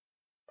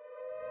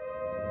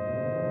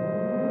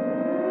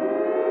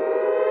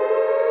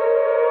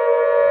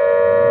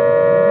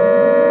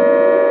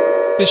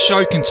This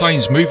show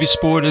contains movie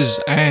spoilers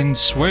and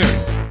swearing.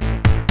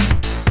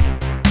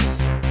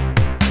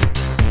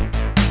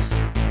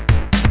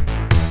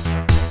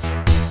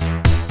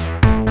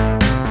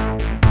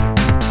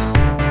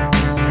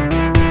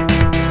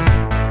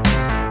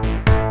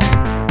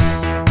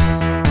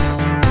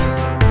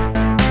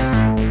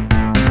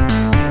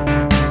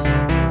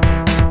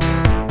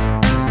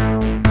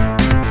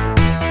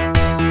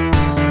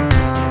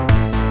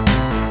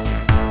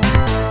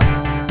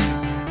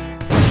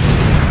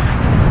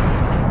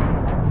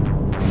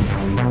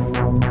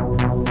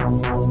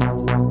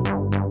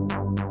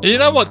 You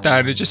know what,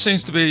 Dan? It just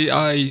seems to be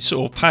a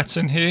sort of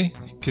pattern here,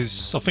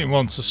 because I think we're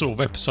on to sort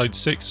of episode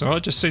 6, and I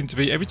just seem to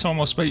be, every time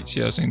I speak to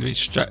you, I seem to be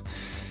sort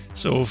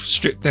of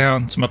stripped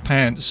down to my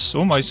pants,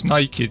 almost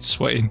naked,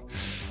 sweating.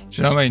 Do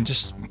you know what I mean?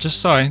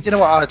 Just saying. You know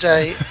what,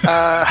 RJ?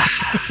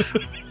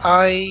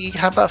 I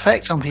have that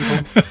effect on people,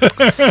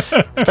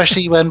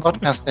 especially when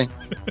podcasting.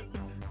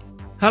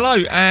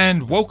 Hello,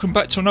 and welcome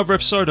back to another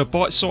episode of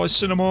Bite Size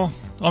Cinema.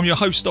 I'm your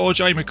host,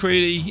 RJ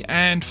McCready,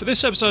 and for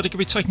this episode, I'm going to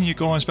be taking you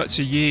guys back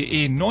to a year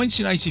in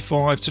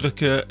 1985 to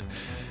look at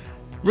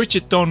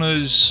Richard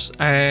Donner's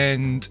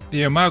and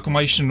the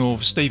amalgamation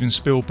of Steven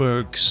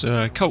Spielberg's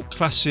cult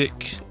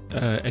classic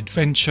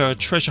adventure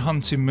treasure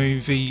hunting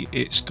movie,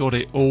 It's Got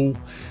It All,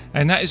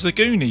 and that is The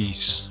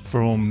Goonies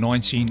from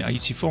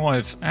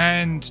 1985.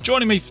 And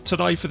joining me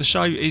today for the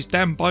show is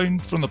Dan Bone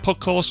from the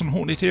podcast on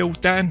Haunted Hill.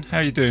 Dan, how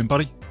you doing,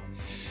 buddy?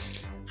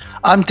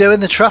 I'm doing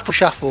the truffle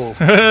shuffle.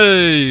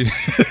 Hey!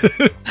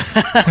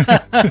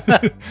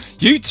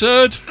 You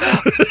turd!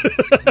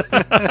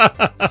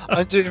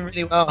 I'm doing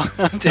really well.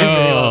 Thanks, dear.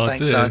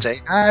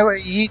 RJ. How are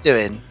you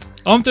doing?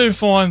 I'm doing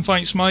fine,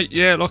 thanks, mate.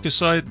 Yeah, like I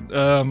said,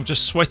 I'm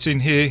just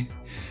sweating here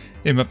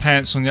in my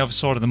pants on the other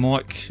side of the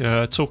mic,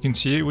 talking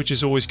to you, which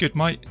is always good,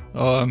 mate.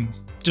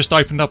 Just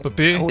opened up a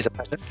beer. Always a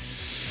pleasure.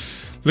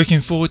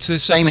 Looking forward to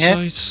this episode.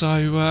 Here.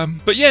 So,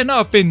 but yeah, no,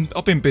 I've been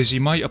busy,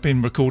 mate. I've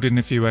been recording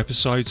a few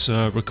episodes.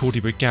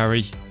 Recorded with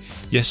Gary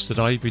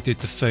yesterday. We did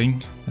The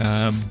Thing.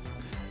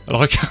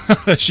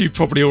 Like as you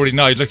probably already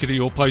know, looking at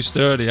your post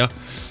earlier,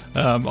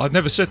 I've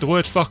never said the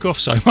word "fuck off"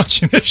 so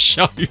much in this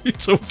show.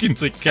 Talking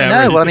to Gary.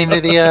 No, well, I mean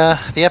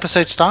the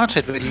episode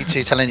started with you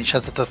two telling each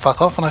other to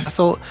fuck off, and I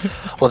thought,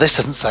 well, this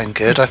doesn't sound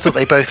good. I thought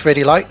they both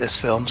really liked this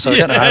film, so I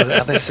don't know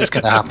how this is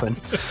going to happen.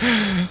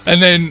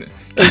 And then.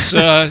 Because,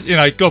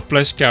 God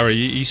bless Gary,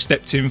 he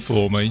stepped in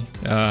for me,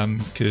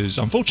 because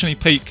unfortunately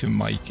Pete couldn't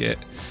make it.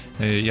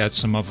 He had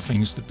some other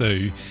things to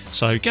do.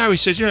 So Gary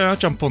said, yeah, I'll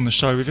jump on the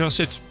show with you. I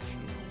said,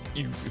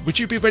 would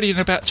you be ready in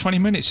about 20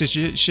 minutes?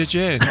 He said,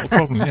 yeah, not a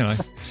problem,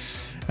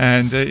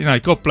 And,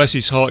 God bless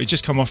his heart, he'd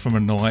just come off from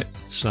a night.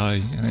 So,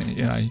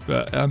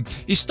 but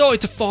he started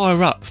to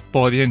fire up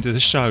by the end of the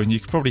show, and you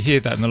could probably hear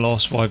that in the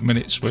last 5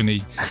 minutes when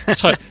he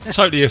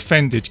totally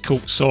offended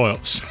Court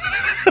Psyops.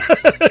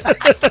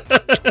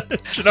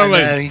 Do you know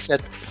what I mean? He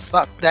said,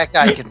 fuck, that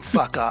guy can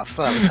fuck off.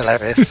 That was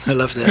hilarious. I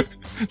loved it.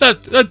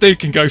 That dude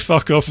can go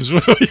fuck off as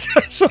well. He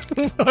goes,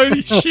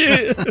 holy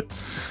shit.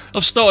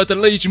 I've started the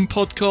Legion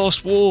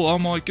podcast war. Oh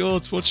my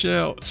God, watch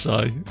out.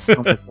 So,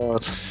 oh my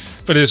God.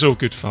 But it's all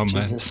good fun,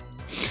 Jesus. Man.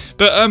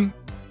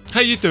 But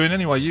how you doing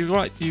anyway? You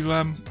right? You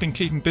been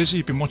keeping busy?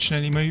 You been watching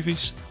any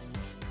movies?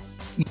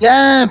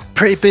 Yeah,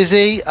 pretty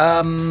busy.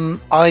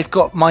 I've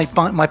got my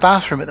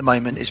bathroom at the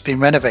moment. It's been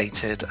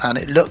renovated, and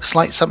it looks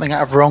like something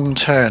out of Wrong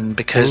Turn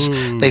because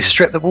they've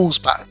stripped the walls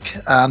back,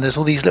 and there's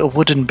all these little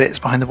wooden bits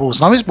behind the walls.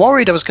 And I was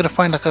worried I was going to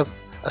find like a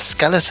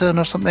skeleton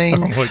or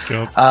something. Oh my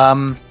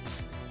God.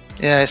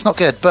 Yeah, it's not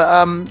good.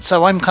 But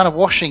so I'm kind of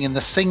washing in the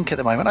sink at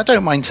the moment. I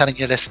don't mind telling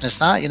your listeners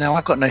that.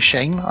 I've got no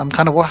shame. I'm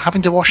kind of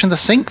having to wash in the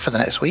sink for the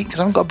next week because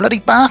I haven't got a bloody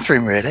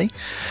bathroom, really.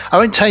 I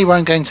won't tell you where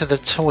I'm going to the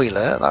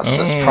toilet.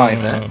 That's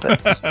private.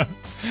 But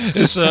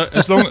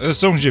as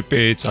long as your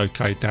beard's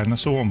okay, Dan,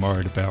 that's all I'm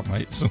worried about,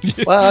 mate.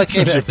 Well, I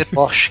gave it a good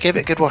wash. Give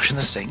it a good wash in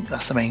the sink.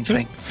 That's the main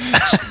thing.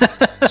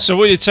 So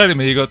what you're telling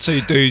me, you got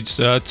two dudes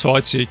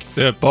tied to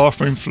the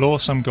bathroom floor,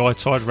 some guy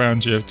tied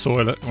around your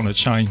toilet on a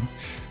chain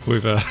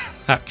with a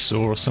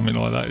hacksaw or something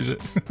like that, is it?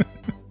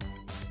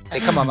 Hey,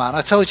 come on, man.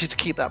 I told you to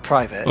keep that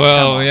private.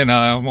 Well,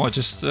 I might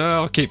just...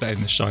 I'll keep that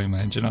in the show,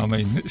 man. Do you know what I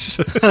mean?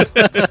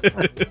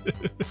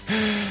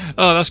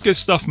 Oh, that's good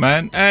stuff,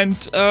 man.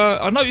 And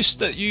I noticed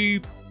that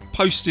you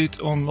posted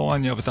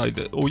online the other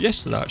day, or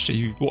yesterday actually,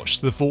 you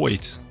watched The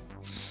Void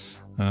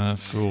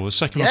for the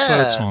second or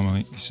third time, I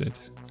think you said.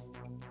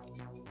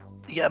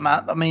 Yeah,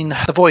 Matt. I mean,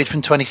 The Void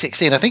from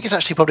 2016. I think it's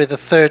actually probably the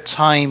third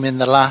time in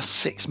the last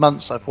 6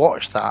 months I've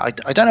watched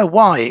that. I don't know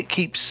why it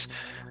keeps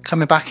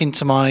coming back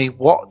into my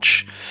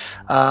watch.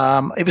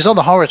 It was on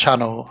the Horror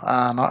Channel,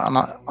 and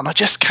I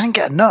just can't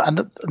get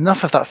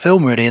enough of that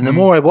film, really. And the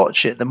more I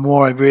watch it, the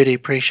more I really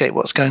appreciate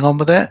what's going on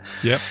with it.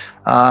 Yeah.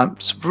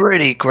 It's a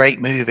really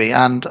great movie,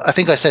 and I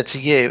think I said to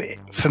you,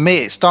 for me,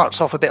 it starts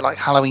off a bit like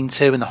Halloween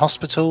 2 in the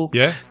hospital,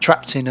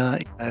 trapped in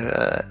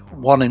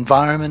one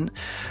environment,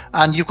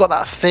 and you've got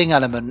that thing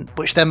element,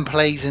 which then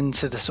plays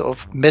into the sort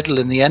of middle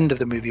and the end of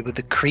the movie with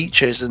the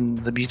creatures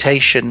and the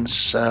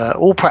mutations,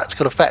 all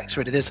practical effects,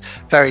 really. There's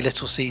very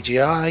little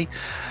CGI.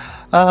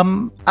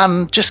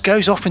 And just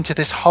goes off into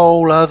this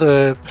whole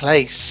other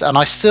place. And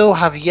I still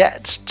have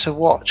yet to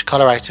watch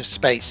Colour Out of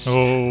Space,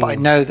 but I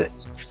know that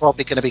it's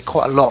probably going to be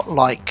quite a lot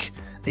like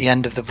the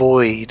end of The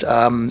Void.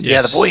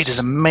 Yeah, The Void is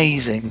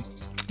amazing.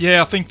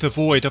 Yeah, I think The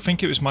Void, I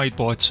think it was made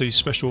by 2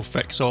 special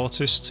effects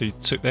artists who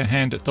took their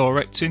hand at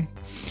directing.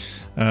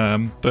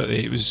 But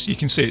it was, you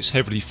can see it's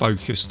heavily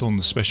focused on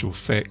the special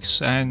effects.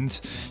 And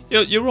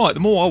you're right, the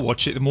more I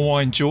watch it, the more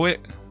I enjoy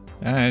it.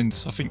 And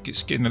I think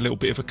it's getting a little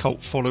bit of a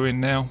cult following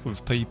now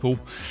with people.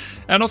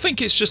 And I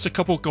think it's just a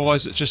couple of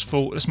guys that just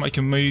thought, let's make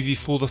a movie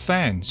for the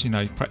fans,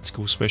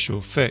 practical special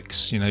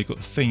effects, you've got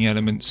the Thing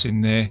elements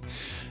in there.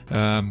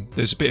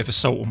 There's a bit of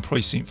Assault on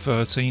Precinct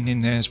 13 in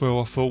there as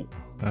well, I thought,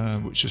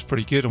 which was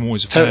pretty good. I'm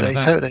always a fan of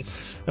that. Totally.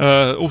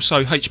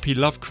 Also, H.P.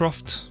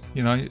 Lovecraft.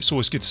 It's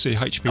always good to see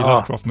a H.P.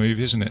 Lovecraft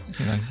movie, isn't it?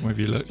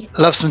 Wherever you look.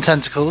 Love some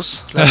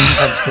tentacles.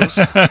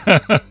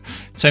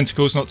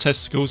 Tentacles, not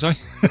testicles, eh?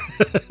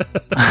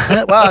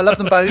 Well, I love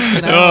them both.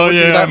 Oh,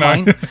 yeah, I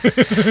know.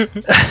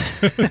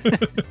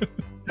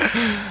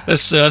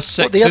 That's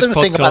sexist the other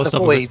podcast. Thing about The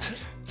Void.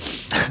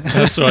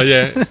 That's right,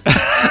 yeah.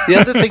 The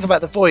other thing about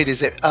The Void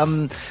is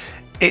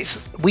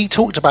we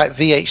talked about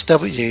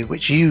VHW,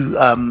 which you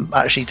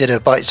actually did a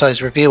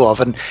bite-sized review of,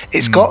 and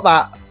it's got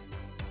that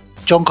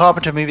John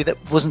Carpenter movie that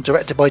wasn't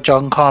directed by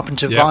John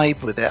Carpenter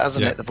vibe with it,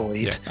 hasn't it? The Void.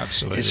 Yeah,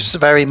 absolutely. It's just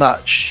very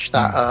much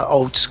that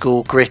old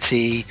school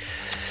gritty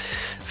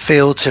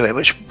feel to it,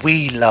 which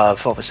we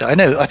love. Obviously,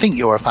 I think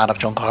you're a fan of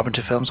John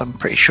Carpenter films. I'm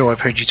pretty sure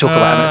I've heard you talk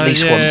about him at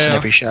least once in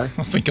every show.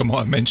 I think I might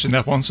have mentioned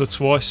that once or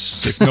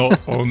twice, if not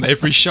on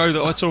every show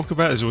that I talk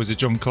about. There's always a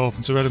John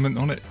Carpenter element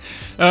on it.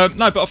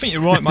 No, but I think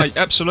you're right, mate.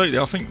 Absolutely.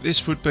 I think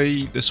this would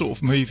be the sort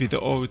of movie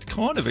that I would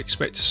kind of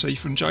expect to see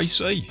from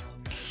JC.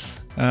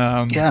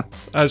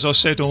 As I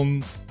said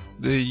on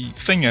the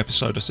Thing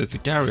episode, I said to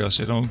Gary,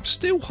 I'm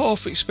still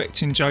half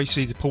expecting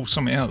JC to pull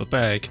something out of the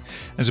bag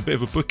as a bit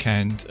of a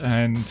bookend,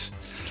 and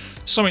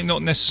something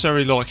not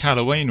necessarily like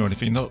Halloween or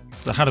anything. Not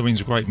that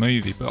Halloween's a great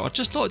movie, but I'd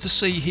just like to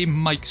see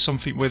him make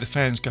something where the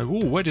fans go,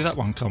 oh, where did that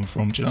one come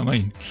from? Do you know what I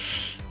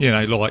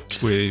mean? Like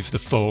with The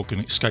Fog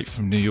and Escape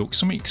from New York,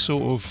 something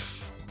sort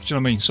of, do you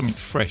know what I mean? Something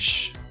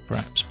fresh,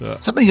 perhaps,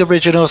 but something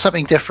original,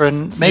 something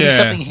different, maybe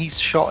something he's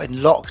shot in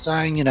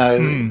lockdown.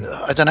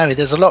 I don't know.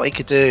 There's a lot he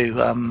could do,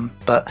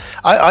 but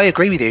I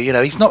agree with you.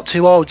 He's not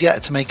too old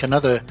yet to make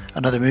another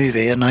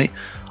movie, and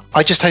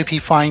I just hope he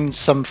finds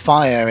some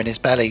fire in his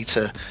belly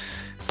to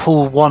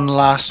pull one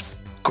last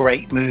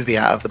great movie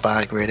out of the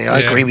bag. Really, I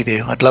agree with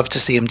you. I'd love to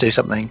see him do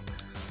something.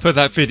 Put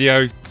that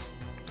video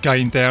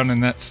game down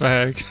and that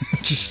fag.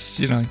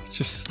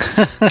 just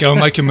go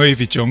and make a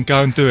movie, John.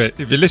 Go and do it.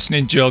 If you're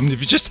listening, John,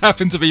 if you just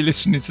happen to be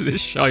listening to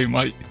this show,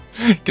 mate,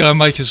 go and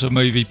make us a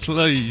movie,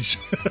 please.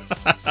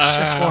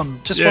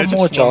 Just one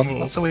more, John.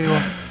 That's all we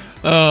want.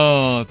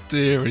 Oh,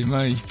 dearie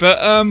me. But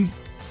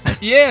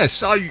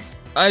so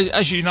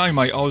as you know,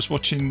 mate, I was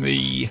watching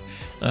the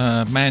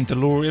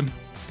Mandalorian.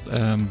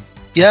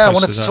 I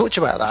wanted to talk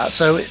to you about that.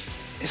 So it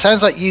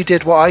sounds like you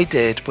did what I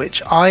did,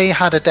 which I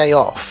had a day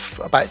off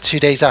about 2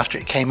 days after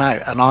it came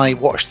out, and I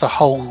watched the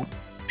whole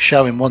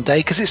show in one day,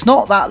 because it's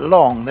not that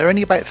long. They're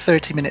only about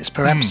 30 minutes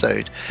per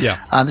episode.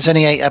 Yeah. And there's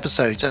only 8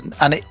 episodes,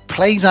 and it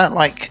plays out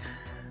like,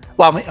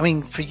 well, I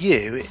mean, for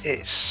you,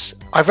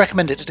 I've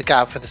recommended it to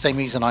Gav for the same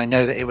reason I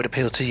know that it would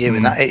appeal to you,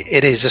 in that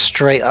it is a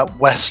straight up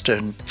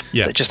Western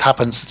that just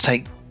happens to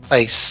take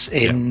place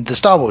in the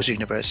Star Wars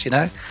universe,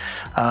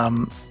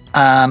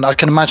 and I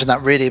can imagine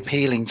that really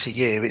appealing to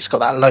you. It's got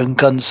that lone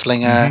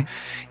gunslinger.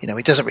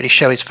 He doesn't really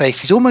show his face.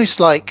 He's almost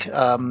like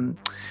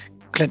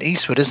Clint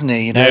Eastwood, isn't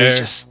he?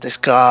 Just this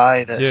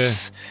guy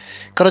that's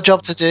got a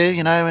job to do,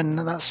 and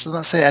that's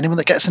it. Anyone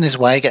that gets in his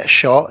way gets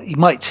shot. He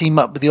might team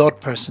up with the odd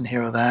person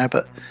here or there,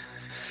 but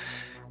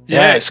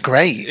it's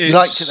great. You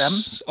liked it then?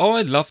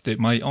 I loved it,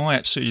 mate. I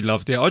absolutely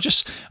loved it. I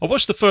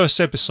watched the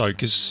first episode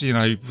because,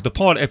 the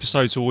pilot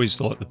episodes are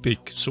always like the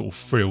big sort of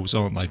thrills,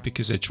 aren't they?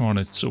 Because they're trying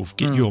to sort of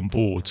get you on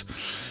board.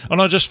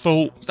 And I just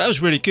thought, that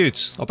was really good.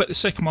 I bet the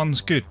second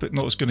one's good, but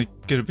not going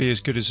to be as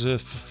good as the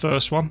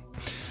first one.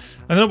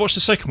 And then I watched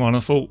the second one and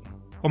I thought,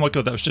 oh my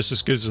God, that was just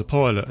as good as the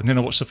pilot. And then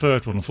I watched the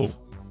third one and I thought,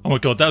 oh my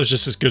God, that was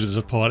just as good as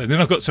the pilot. And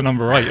then I got to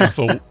number 8 and I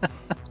thought,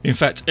 in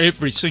fact,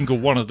 every single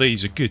one of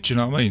these are good, do you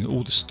know what I mean?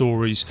 All the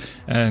stories.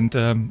 And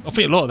I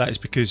think a lot of that is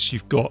because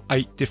you've got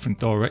 8 different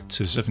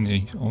directors, haven't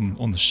you,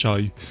 on the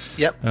show?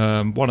 Yep.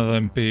 One of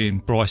them being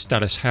Bryce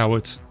Dallas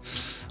Howard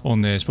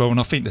on there as well. And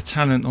I think the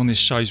talent on this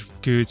show is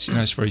good.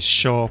 It's very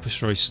sharp, it's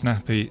very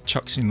snappy, it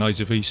chucks in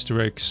loads of Easter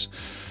eggs.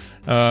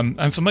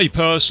 And for me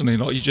personally,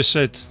 like you just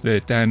said there,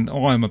 Dan,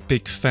 I am a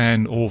big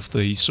fan of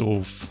the sort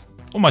of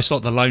almost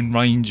like the Lone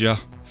Ranger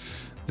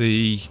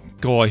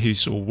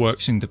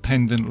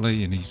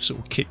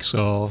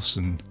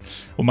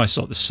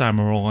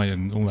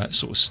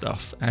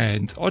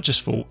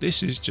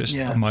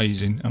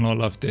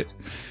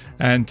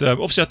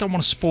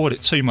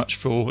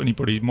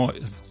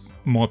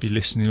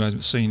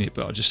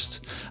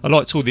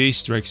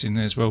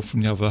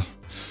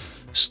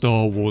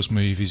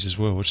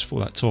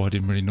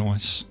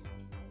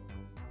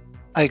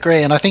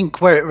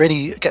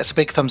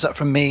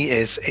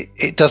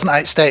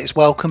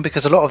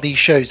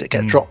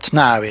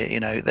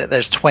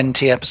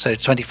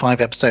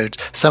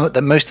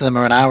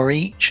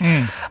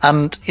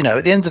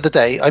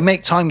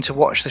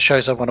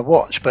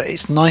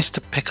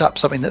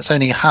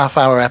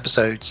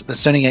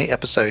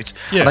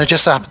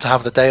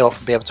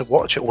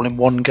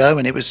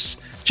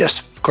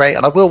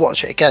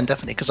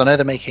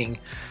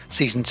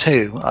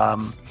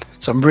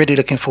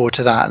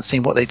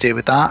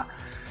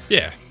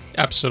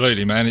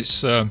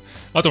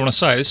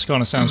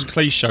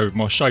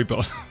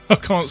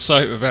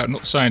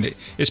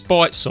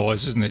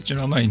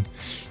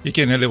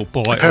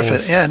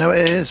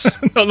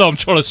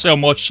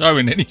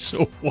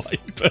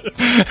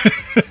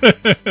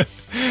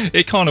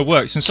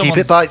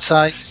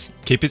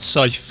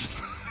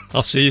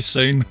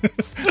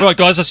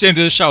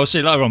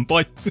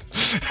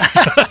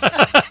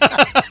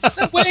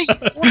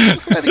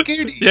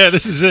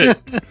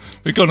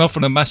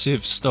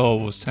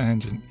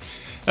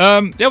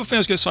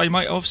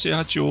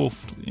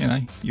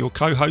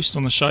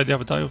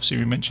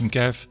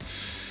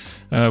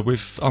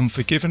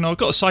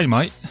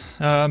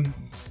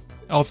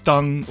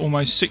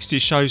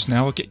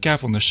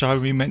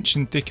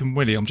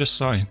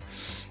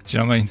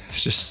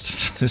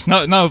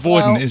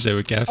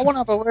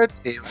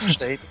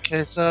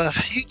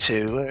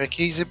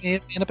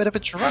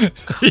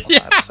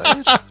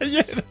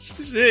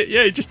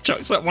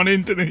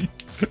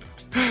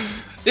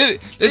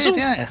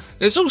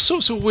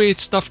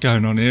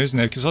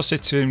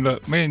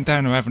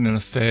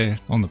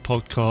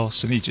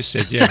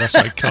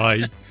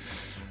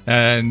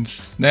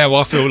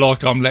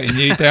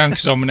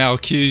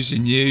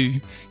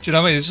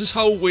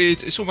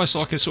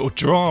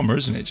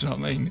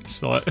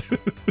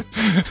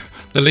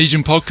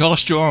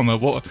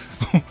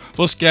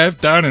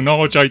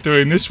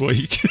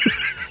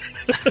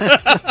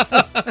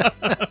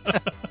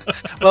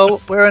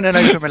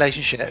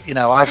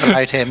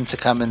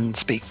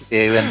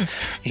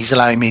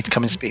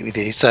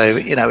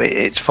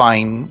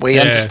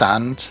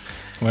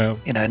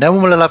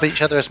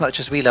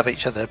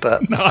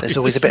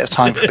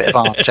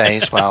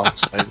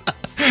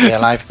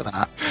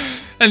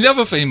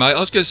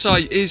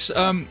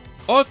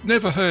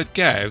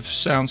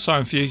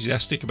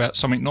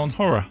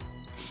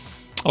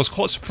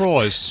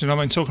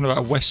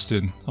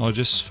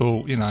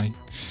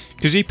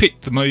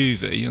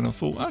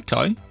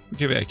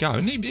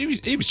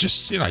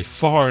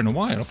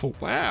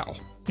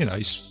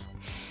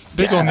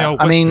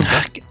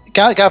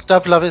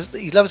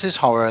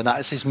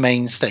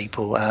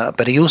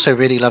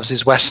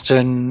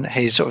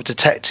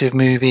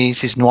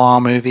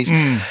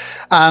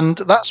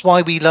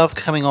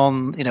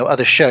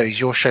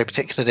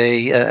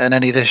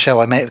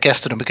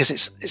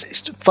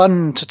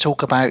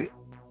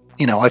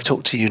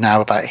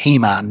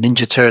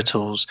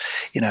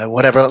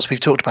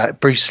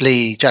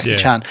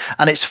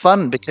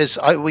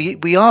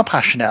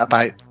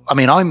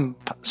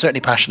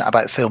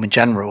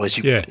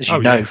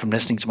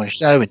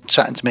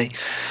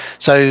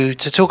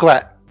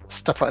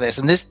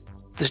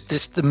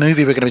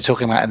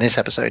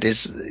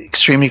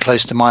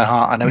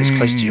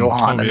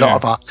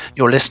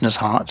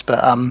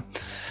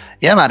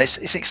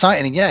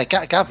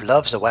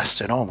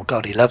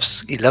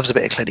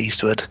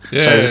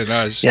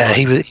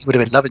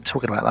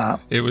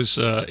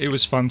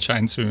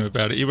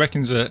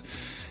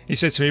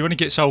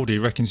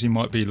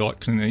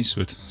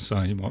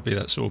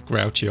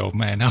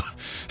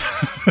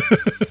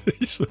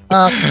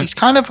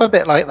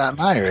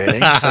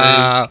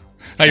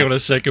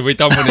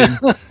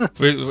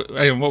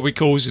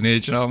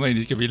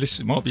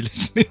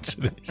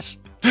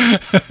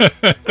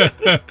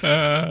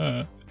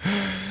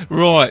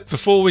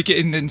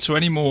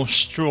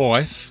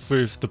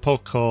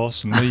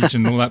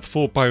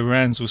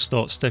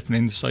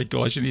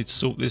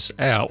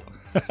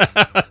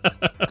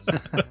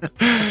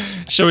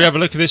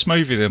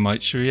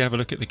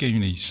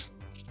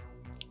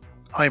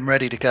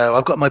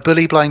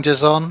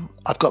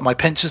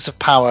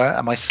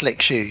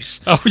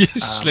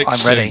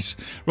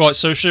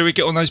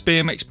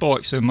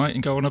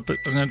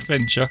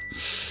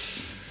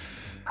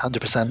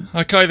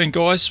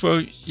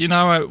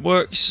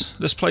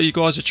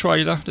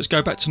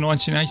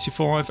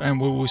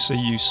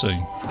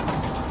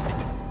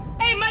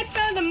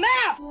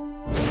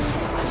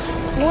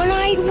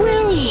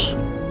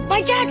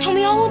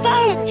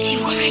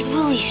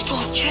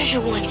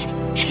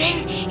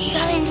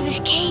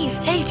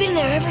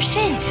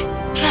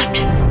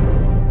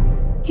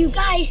You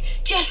guys,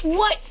 just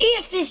what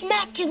if this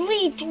map could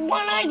lead to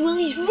One-Eyed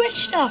Willie's rich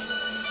stuff?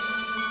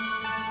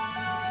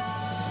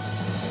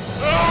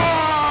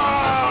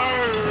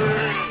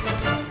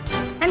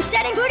 I'm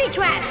setting booty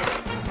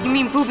traps. You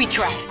mean booby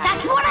traps?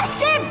 That's what I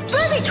said,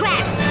 booby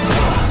traps.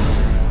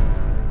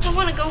 I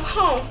want to go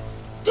home.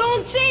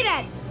 Don't say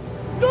that!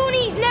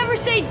 Goonies never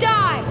say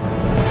die!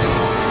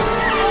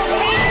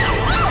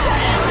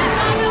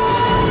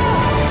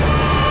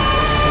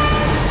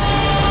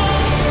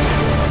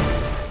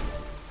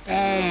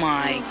 Oh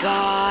my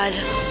God.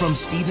 From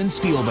Steven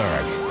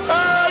Spielberg.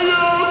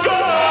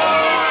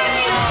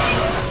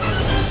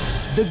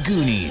 The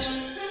Goonies.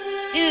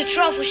 Do the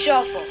truffle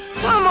shuffle.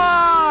 Come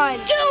on!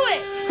 Do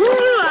it!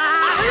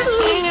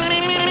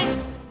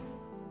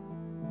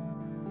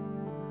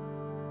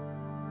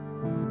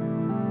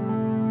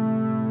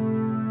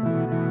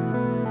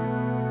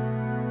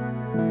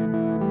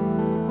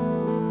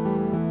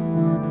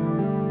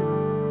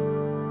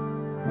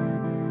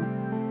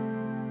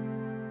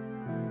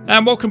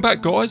 And welcome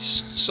back, guys.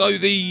 So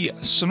the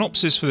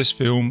synopsis for this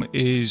film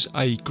is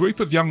a group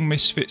of young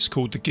misfits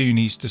called the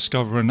Goonies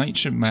discover an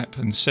ancient map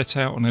and set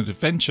out on an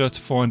adventure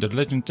to find a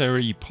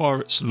legendary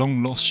pirate's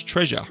long-lost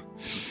treasure.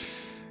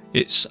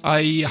 It's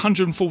a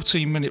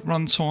 114-minute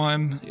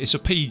runtime, it's a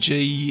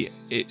PG,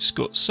 it's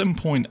got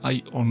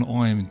 7.8 on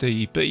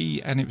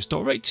IMDb, and it was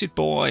directed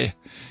by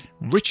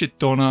Richard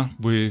Donner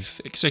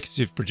with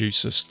executive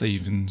producer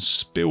Steven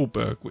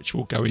Spielberg, which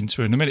we'll go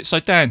into in a minute. So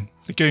Dan,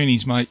 the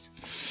Goonies, mate.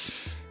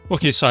 What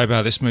can you say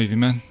about this movie,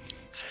 man?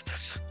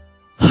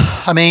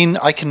 I mean,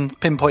 I can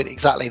pinpoint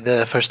exactly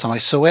the first time I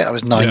saw it. I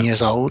was 9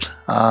 years old.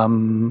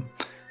 That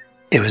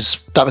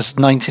was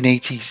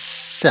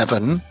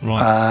 1987.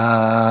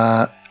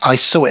 Right. I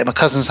saw it at my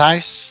cousin's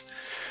house,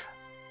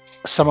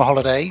 summer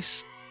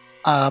holidays.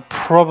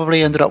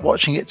 Probably ended up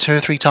watching it 2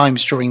 or 3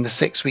 times during the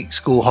 6-week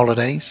school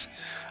holidays.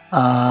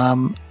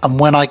 And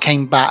when I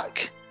came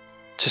back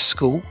to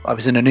school, I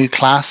was in a new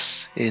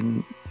class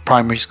in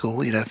primary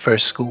school,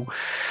 first school.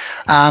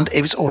 And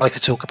it was all I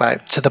could talk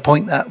about, to the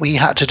point that we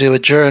had to do a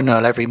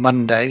journal every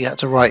Monday. We had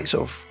to write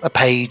sort of a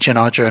page in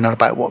our journal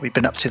about what we'd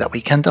been up to that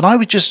weekend. And I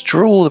would just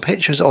draw the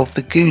pictures of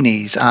the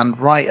Goonies and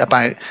write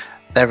about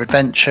their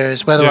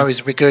adventures, whether I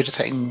was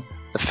regurgitating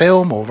the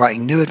film or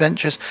writing new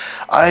adventures.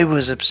 I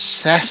was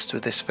obsessed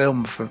with this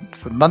film for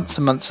months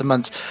and months and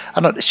months.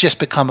 And it's just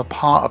become a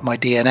part of my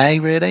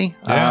DNA, really.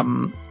 Yeah.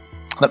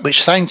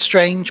 Which sounds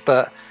strange,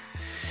 but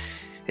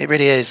it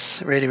really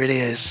is. It really, really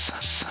is.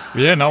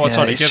 Yeah, no, I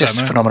totally get that, man. It's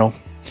just phenomenal.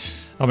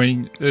 I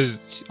mean,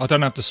 I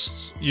don't have to.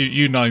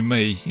 You know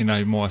me,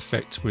 my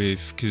effect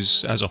with,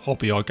 because as a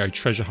hobby I go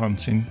treasure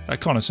hunting.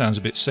 That kind of sounds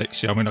a bit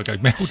sexy. I mean, I go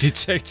metal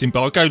detecting,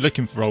 but I go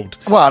looking for old.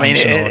 Well, I mean,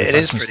 it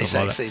is and pretty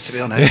sexy, like to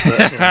be honest.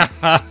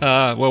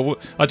 But, well,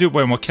 I do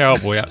wear my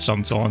cowboy hat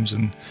sometimes,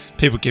 and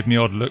people give me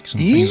odd looks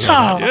and things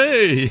like that.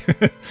 Hey,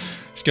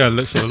 just go and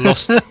look for the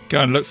lost. Go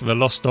and look for the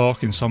lost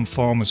ark in some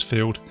farmer's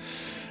field.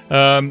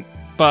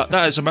 But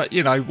that is about,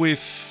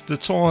 with the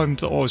time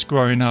that I was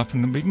growing up,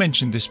 and we've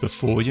mentioned this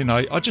before,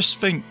 I just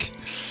think,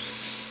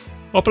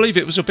 I believe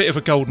it was a bit of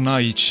a golden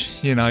age,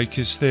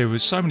 because there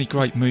was so many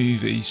great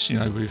movies,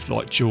 with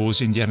like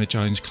Jaws, Indiana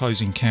Jones, Close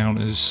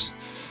Encounters,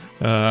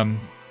 and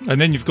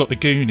then you've got the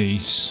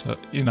Goonies,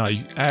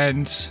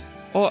 and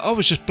I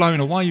was just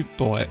blown away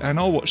by it, and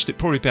I watched it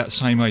probably about the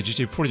same age as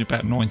you, probably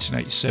about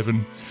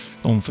 1987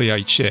 on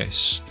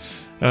VHS.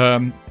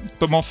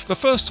 But the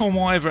first time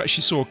I ever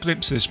actually saw a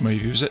glimpse of this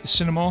movie was at the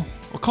cinema.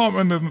 I can't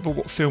remember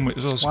what film it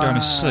was I was going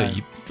to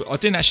see, but I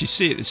didn't actually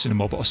see it at the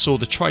cinema, but I saw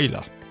the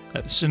trailer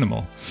at the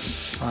cinema.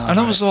 And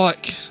I was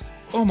like,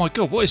 oh my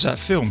God, what is that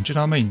film? Do you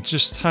know what I mean?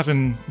 Just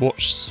having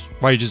watched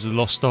Raiders of the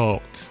Lost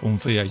Ark on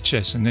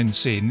VHS and then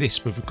seeing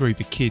this with a group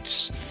of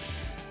kids,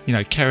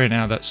 carrying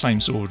out that same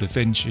sort of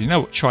adventure. You know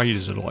what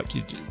trailers are like?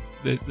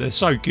 They're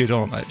so good,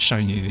 aren't they,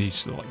 showing you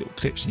these like little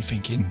clips and you're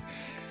thinking,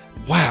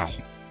 wow,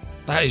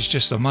 that is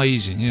just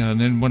amazing, And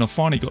then when I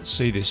finally got to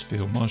see this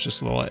film, I was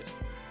just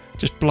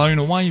blown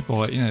away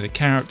by it. The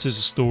characters,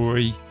 the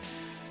story,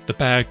 the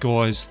bad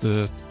guys,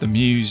 the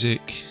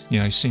music.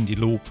 Cyndi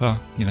Lauper.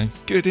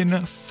 Good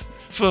enough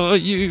for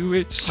you.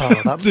 It's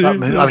that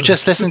movie. I was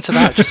just listening to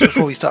that just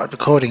before we started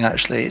recording.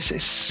 Actually,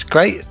 it's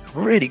great,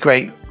 really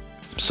great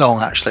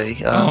song. Actually,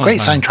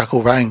 great soundtrack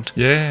all round.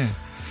 Yeah.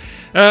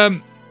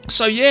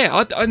 So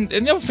yeah, and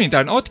the other thing,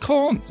 Dan, I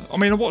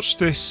watched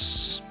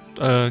this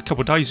a couple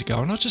of days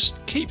ago, and I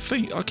just keep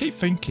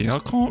thinking I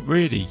can't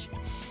really.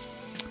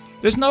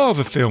 There's no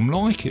other film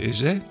like it, is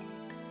there?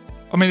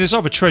 I mean, there's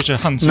other treasure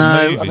hunting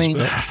movies,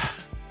 but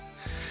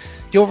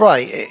you're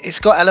right. It's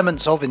got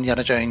elements of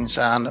Indiana Jones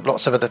and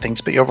lots of other things,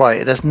 but you're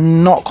right. There's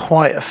not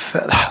quite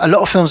a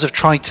lot of films have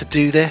tried to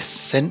do this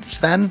since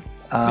then.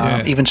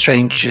 Even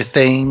Stranger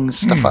Things,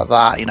 stuff like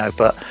that.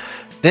 But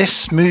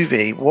this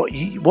movie, what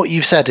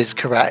you've said is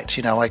correct.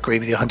 I agree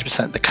with you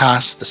 100%. The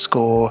cast, the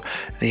score,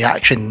 the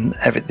action,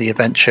 the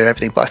adventure,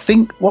 everything. But I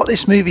think what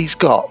this movie's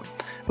got,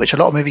 which a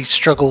lot of movies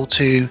struggle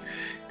to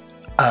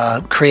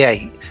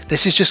create,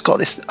 this has just got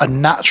a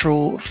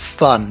natural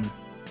fun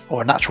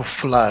or a natural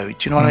flow. Do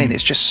you know what I mean?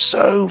 It's just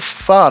so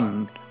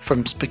fun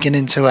from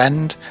beginning to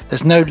end.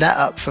 There's no let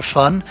up for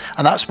fun,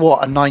 and that's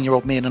what a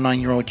 9-year-old me and a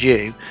 9-year-old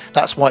you,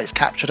 that's why it's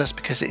captured us,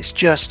 because it's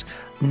just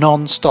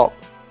non-stop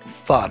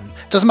fun.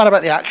 Doesn't matter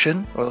about the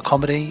action or the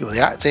comedy or the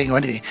acting or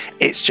anything,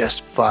 it's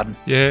just fun.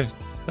 Yeah,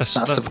 that's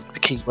the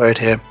key word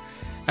here.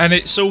 And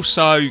it's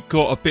also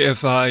got a bit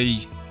of a,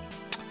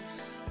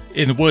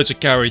 in the words of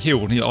Gary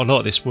Hill, and I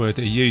like this word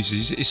that he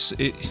uses,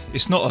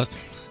 it's not a,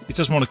 it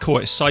doesn't want to call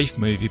it a safe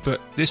movie, but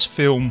this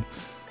film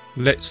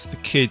lets the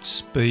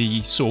kids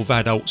be sort of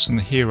adults and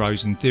the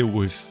heroes and deal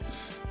with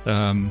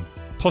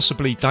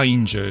possibly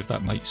danger, if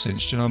that makes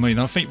sense. Do you know what I mean?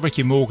 I think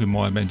Ricky Morgan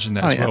might have mentioned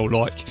that well.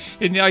 Like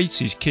in the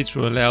 80s, kids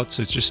were allowed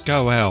to just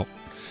go out,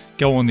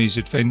 go on these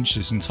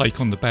adventures and take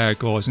on the bad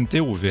guys and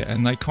deal with it,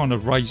 and they kind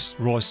of rise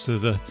to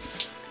the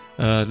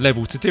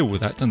level to deal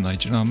with that, don't they?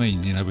 Do you know what I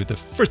mean? You know, with the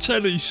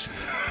Fratellis.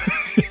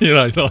 You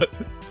know, like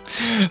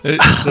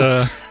it's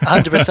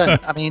 100%.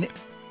 I mean,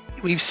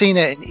 we've seen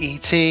it in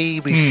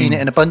E.T., we've seen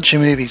it in a bunch of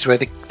movies where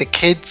the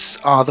kids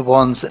are the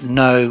ones that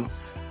know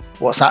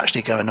what's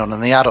actually going on,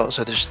 and the adults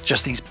are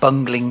just these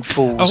bungling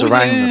fools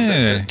around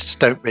them that just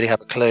don't really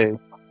have a clue.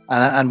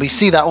 And we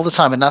see that all the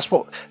time, and that's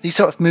what these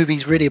sort of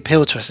movies really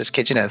appeal to us as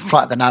kids. You know,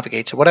 Flight of the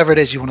Navigator, whatever it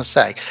is you want to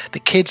say. The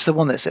kid's the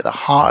one that's at the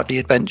heart of the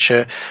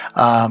adventure.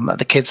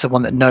 The kid's the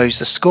one that knows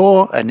the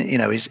score, and you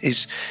know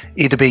is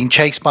either being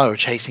chased by or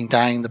chasing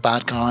down the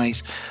bad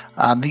guys.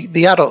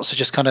 The adults are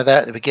just kind of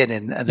there at the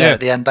beginning, and they're at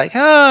the end like,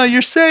 "Oh,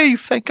 you're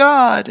safe, thank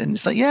God!" And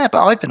it's like, "Yeah,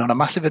 but I've been on a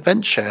massive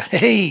adventure,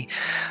 hey!"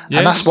 Yes.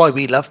 And that's why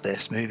we love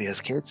this movie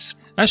as kids.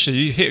 Actually,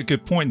 you hit a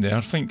good point there.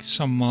 I think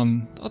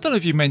someone, I don't know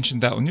if you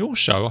mentioned that on your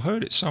show, I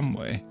heard it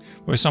somewhere,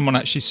 where someone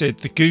actually said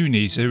the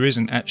Goonies, there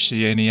isn't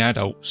actually any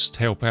adults to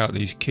help out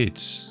these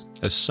kids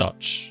as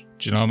such.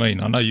 Do you know what I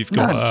mean? I know you've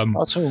got,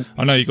 not at all.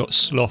 I know you've got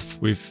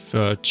Sloth with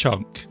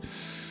Chunk,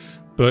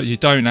 but you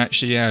don't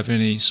actually have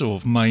any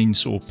sort of main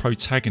sort of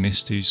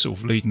protagonist who's sort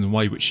of leading the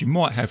way, which you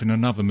might have in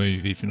another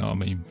movie, if you know what I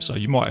mean. So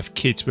you might have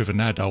kids with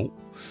an adult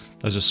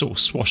as a sort of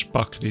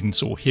swashbuckling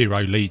sort of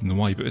hero leading the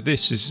way, but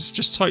this is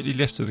just totally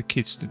left to the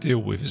kids to deal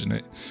with, isn't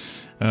it?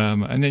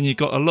 And then you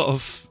got a lot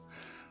of,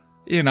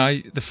 you know,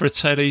 the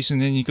Fratellis,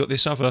 and then you got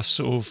this other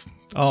sort of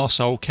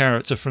arsehole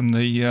character from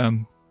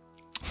the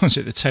was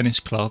it the tennis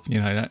club?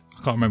 You know, that, I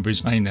can't remember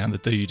his name now. The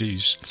dude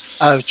who's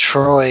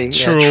Troy.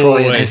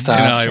 Troy and his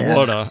dad. You know,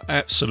 what a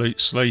absolute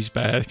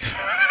sleazebag.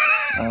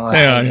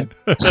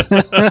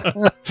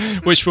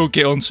 Which we'll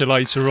get onto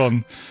later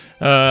on.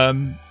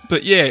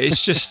 But yeah,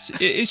 it's just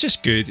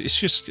good. It's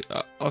just,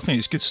 I think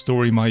it's good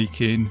story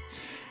making,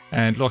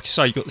 and like I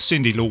say, you got the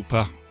Cyndi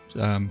Lauper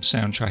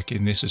soundtrack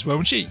in this as well,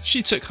 and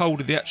she took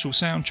hold of the actual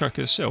soundtrack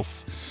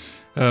herself.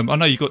 I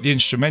know you got the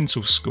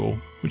instrumental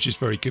score, which is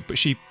very good, but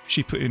she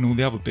put in all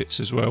the other bits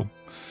as well.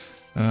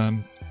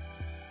 And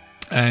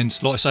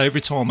like I say,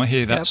 every time I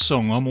hear that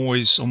song, I'm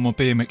always on my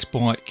BMX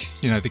bike.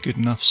 You know, the Good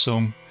Enough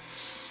song.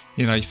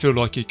 You know, you feel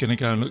like you're going to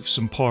go and look for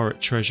some pirate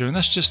treasure, and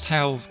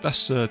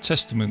that's a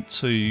testament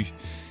to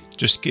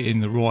just getting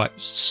the right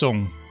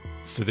song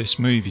for this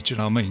movie. Do you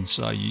know what I mean?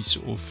 So you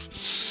sort of,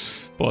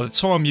 by the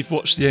time you've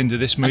watched the end of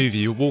this movie,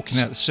 you're walking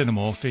out the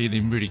cinema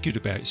feeling really good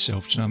about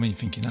yourself. Do you know what I mean?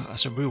 Thinking, oh,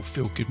 that's a real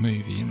feel-good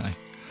movie, you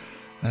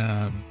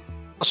know.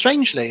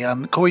 Strangely,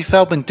 Corey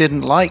Feldman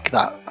didn't like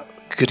that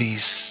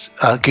Goonies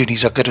Are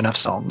Good Enough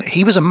song.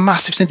 He was a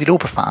massive Cyndi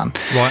Lauper fan,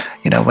 right?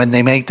 You know, when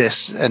they made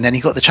this, and then he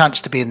got the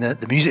chance to be in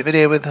the music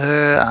video with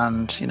her,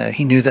 and you know,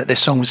 he knew that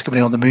this song was going to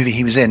be on the movie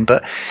he was in,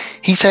 but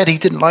he said he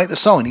didn't like the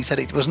song. He said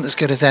it wasn't as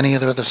good as any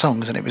other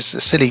songs, and it was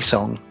a silly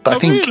song. But I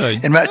think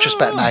in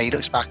retrospect now, he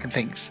looks back and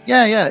thinks,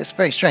 yeah, it's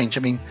very strange. I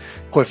mean,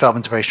 Corey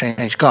Feldman's a very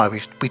strange guy.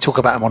 We talk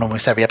about him on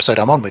almost every episode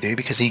I'm on with you,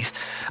 because he's,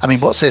 I mean,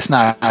 what's this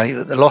now?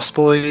 The Lost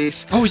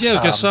Boys. Oh yeah, I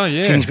was going to say,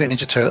 yeah. Teenage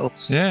Mutant Ninja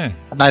Turtles. Yeah.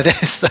 And now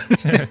this.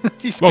 Yeah.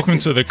 Welcome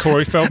to the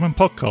Corey Feldman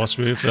podcast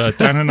with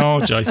Dan and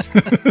RJ.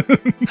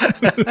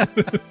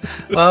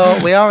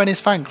 Well, we are in his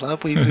fan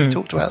club. We've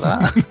talked about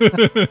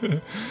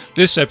that.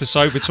 This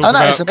episode we're talking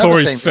about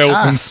Corey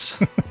Feldman.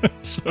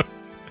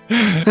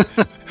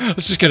 I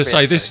was just going to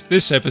say,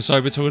 this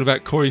episode we're talking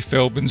about Corey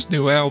Feldman's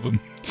new album.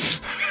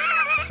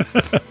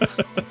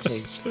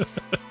 Please.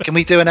 Can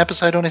we do an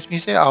episode on his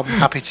music? I'm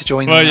happy to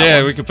join. Well,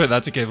 yeah, we can put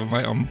that together,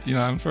 mate.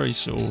 I'm very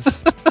sort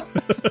of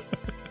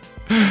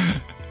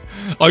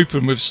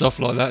open with stuff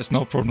like that. It's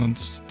not a problem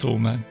at all,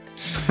 man.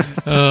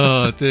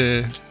 Oh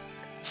dear.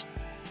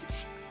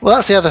 Well,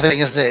 that's the other thing,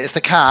 isn't it? It's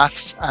the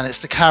cast and it's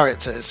the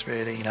characters,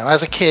 really. You know,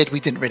 as a kid, we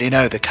didn't really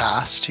know the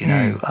cast, you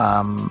know,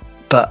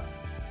 but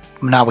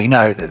now we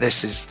know that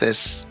this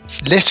is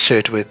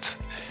littered with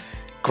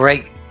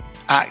great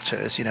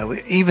actors. You know,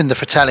 even the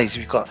Fratellis.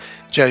 We've got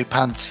Joe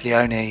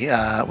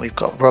Pantoliano, we've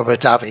got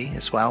Robert Davi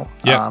as well.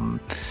 Yeah.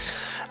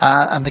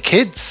 And the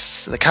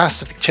kids, the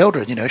cast of the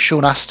children, you know,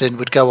 Sean Astin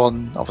would go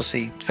on,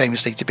 obviously,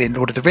 famously to be in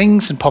Lord of the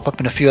Rings and pop up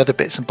in a few other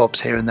bits and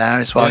bobs here and there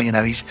as well. Yeah. You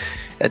know, he's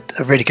a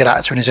really good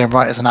actor in his own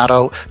right as an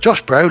adult.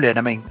 Josh Brolin,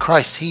 I mean,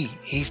 Christ,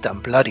 he's done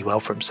bloody well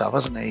for himself,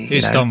 hasn't he?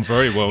 He's done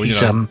very well, you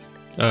know.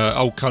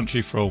 Old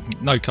Country for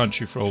Old, No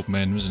Country for Old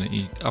Men, wasn't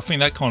it? I think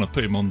that kind of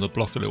put him on the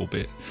block a little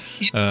bit.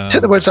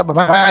 Took the words up my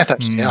mouth,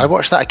 actually. I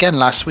watched that again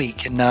last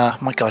week, and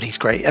my God, he's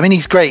great. I mean,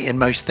 he's great in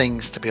most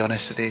things, to be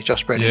honest with you.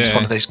 Josh Brolin is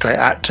one of those great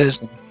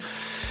actors. And,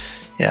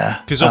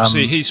 because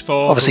obviously his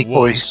father was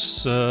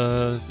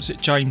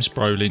it James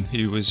Brolin,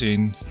 who was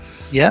in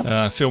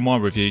film I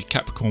reviewed,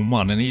 Capricorn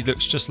 1, and he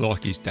looks just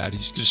like his dad.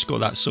 He's just got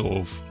that sort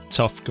of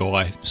tough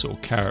guy sort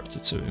of character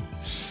to him.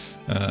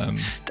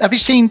 Have you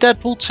seen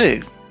Deadpool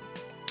 2?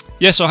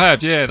 Yes, I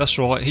have. Yeah, that's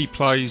right. He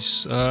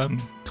plays. Can't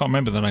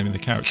remember the name of the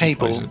character.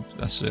 Cable.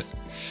 That's it.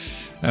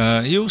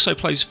 He also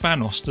plays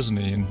Thanos, doesn't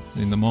he,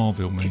 in the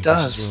Marvel movies? He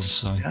does.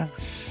 As well,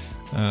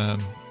 so.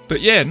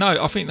 But yeah,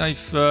 no, I think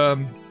they've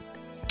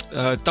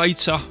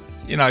Data.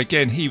 You know,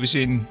 again, he was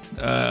in.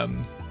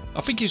 I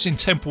think he was in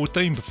Temple of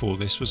Doom before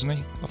this, wasn't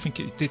he? I think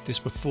he did this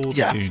before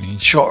the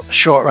Goonies. Short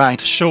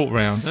round. Short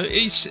round.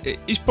 He's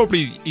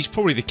probably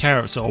the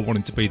character I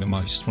wanted to be the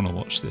most when I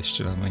watched this.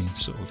 Do you know what I mean?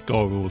 Sort of the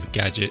guy with all the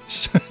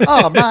gadgets.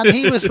 Oh man,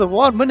 he was the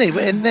one, wasn't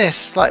he? In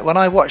this, like when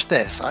I watched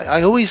this,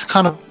 I always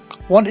kind of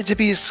wanted to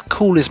be as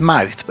cool as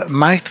Mouth, but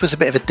Mouth was a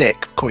bit of a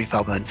dick, Corey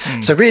Feldman.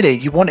 So really,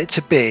 you want it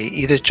to be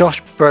either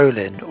Josh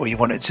Brolin or you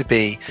want it to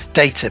be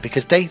Data,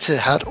 because Data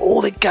had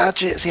all the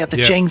gadgets. He had the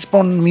James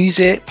Bond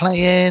music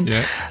playing,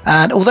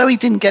 and although he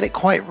didn't get it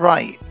quite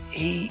right,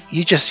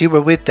 you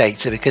were with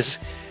Data because,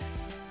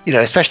 you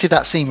know, especially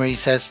that scene where he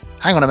says,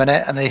 "Hang on a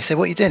minute," and they say,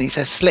 "What are you doing?" He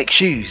says, "Slick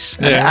shoes,"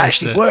 and it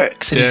actually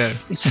works, and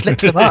he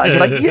slips them out, and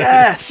you're like,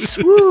 "Yes,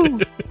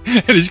 woo!"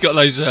 And he's got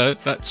those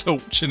that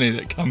torch in it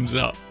that comes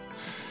up.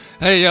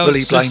 Hey, I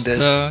was just,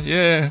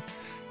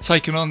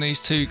 taking on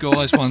these two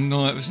guys one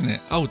night, wasn't it?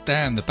 Oh,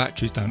 damn, the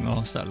batteries don't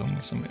last that long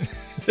or something.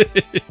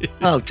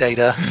 Oh,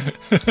 Data.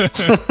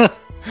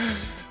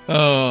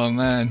 Oh,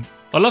 man.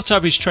 I'd love to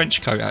have his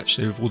trench coat,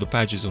 actually, with all the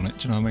badges on it.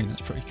 Do you know what I mean?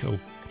 That's pretty cool.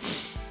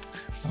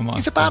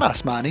 He's a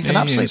badass, man. He's an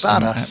absolute badass.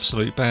 An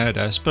absolute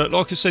badass. But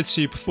like I said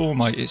to you before,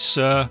 mate, it's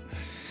I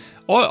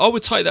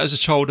would take that as a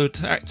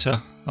childhood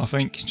actor. I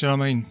think, do you know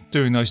what I mean?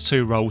 Doing those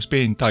two roles,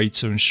 being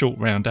Data and Short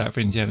Round out of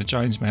Indiana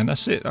Jones, man,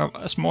 that's it.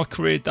 That's my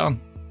career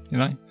done, you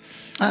know?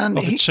 And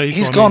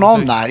he's gone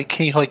on now.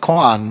 Ke Huy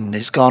Quan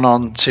has gone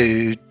on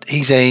to...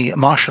 He's a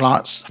martial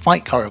arts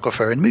fight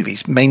choreographer in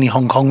movies, mainly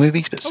Hong Kong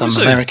movies, but some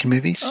American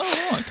movies.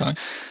 Oh, right, okay.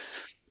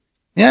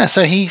 Yeah,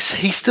 so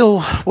he's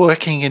still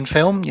working in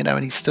film, you know,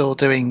 and he's still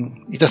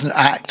doing... He doesn't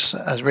act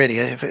as really,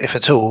 if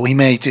at all. He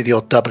may do the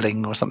odd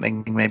doubling or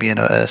something, maybe in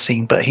a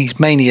scene, but he's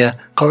mainly a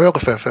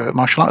choreographer for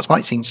martial arts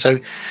fight scenes. So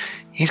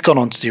he's gone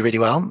on to do really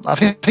well. I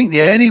think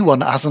the only one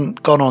that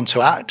hasn't gone on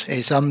to act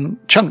is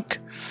Chunk,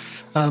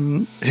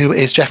 who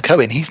is Jeff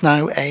Cohen. He's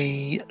now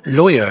a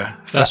lawyer,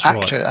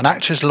 an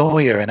actor's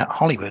lawyer in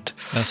Hollywood.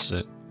 That's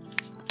it.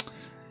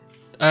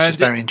 It's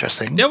very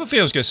interesting. The other thing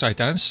I was going to say,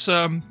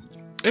 Dan,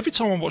 every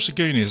time I watch the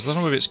Goonies, I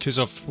don't know if it's because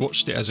I've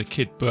watched it as a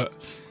kid, but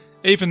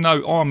even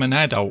though I'm an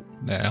adult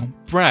now,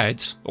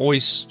 Brad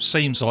always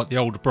seems like the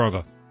older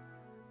brother.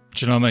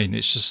 Do you know what I mean?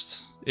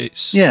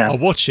 I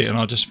watch it and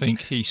I just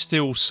think he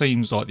still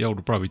seems like the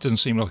older brother. He doesn't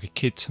seem like a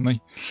kid to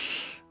me.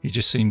 He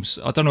just seems,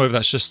 I don't know if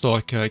that's just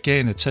like,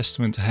 again, a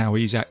testament to how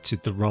he's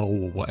acted the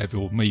role or whatever,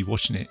 or me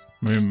watching it,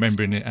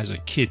 remembering it as a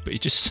kid, but he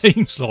just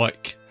seems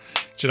like,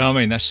 do you know what I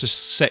mean? That's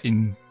just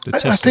setting the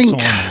test of time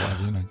or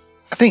whatever, you know.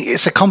 I think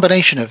it's a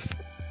combination of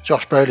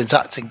Josh Brolin's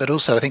acting, but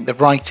also I think the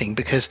writing,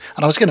 because,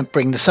 and I was going to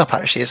bring this up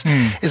actually, is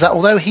that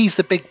although he's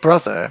the big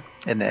brother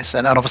in this,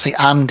 and obviously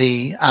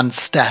Andy and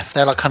Steph,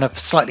 they're like kind of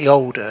slightly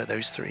older,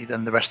 those three,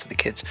 than the rest of the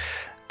kids.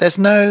 There's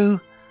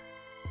no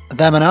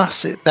them and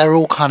us. They're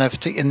all kind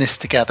of in this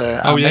together,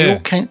 and they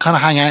all kind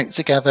of hang out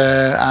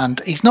together.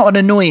 And he's not an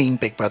annoying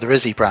big brother,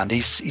 is he, Brand?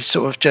 He's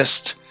sort of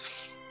just.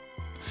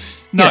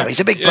 No, you know, he's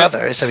a big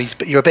brother, so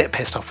you're a bit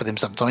pissed off with him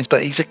sometimes,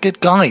 but he's a good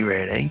guy,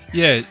 really.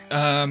 Yeah,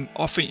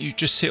 I think you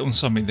just hit on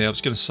something there. I was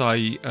going to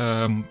say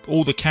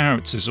all the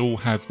characters all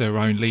have their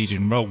own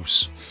leading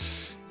roles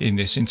in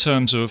this. In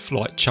terms of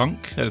like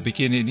Chunk at the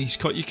beginning,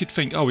 you could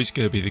think, oh, he's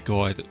going to be the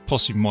guy that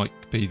possibly might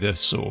be the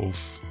sort of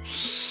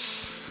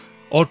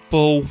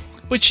oddball,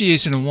 which he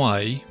is in a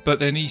way,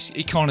 but then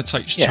he kind of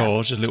takes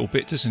charge a little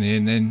bit, doesn't he?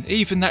 And then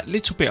even that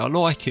little bit, I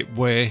like it,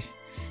 where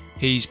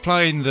he's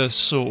playing the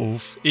sort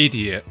of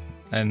idiot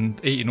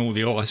and eating all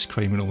the ice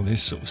cream and all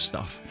this sort of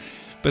stuff.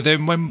 But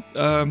then when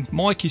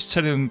Mikey's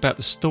telling him about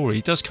the story,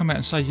 he does come out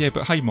and say, yeah,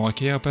 but hey,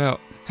 Mikey,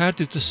 how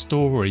did the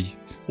story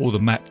or the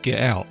map get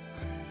out?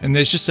 And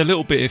there's just a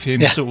little bit of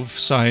him sort of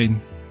saying,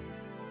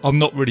 I'm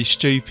not really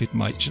stupid,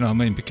 mate, do you know what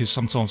I mean? Because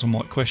sometimes I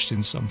might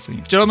question something.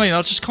 Do you know what I mean?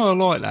 I just kind of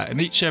like that. And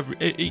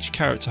each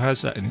character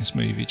has that in this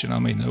movie, do you know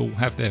what I mean? They all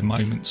have their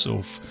moments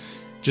of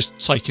just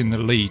taking the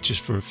lead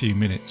just for a few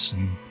minutes.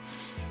 And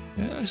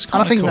it's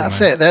kind of cool,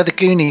 that's it. They're the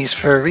Goonies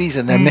for a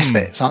reason. They're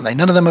misfits, aren't they?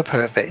 None of them are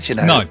perfect, you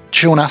know. No.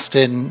 Sean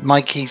Astin,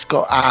 Mikey's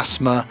got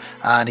asthma,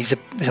 and he's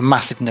a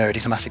massive nerd.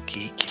 He's a massive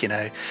geek, you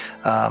know.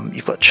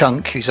 You've got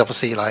Chunk, who's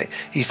obviously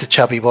he's the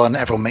chubby one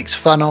everyone makes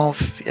fun of,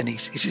 and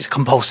he's a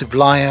compulsive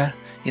liar,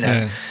 you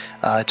know.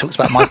 It talks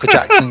about Michael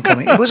Jackson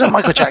coming. It wasn't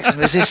Michael Jackson.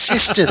 It was his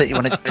sister that you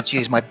wanted to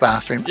use my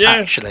bathroom. Yeah.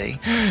 Actually,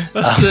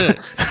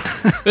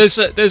 That's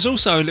it. There's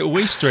also a little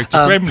Easter egg to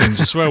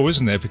Gremlins as well,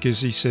 isn't there? Because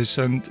he says,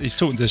 and he's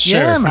talking to the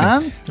sheriff.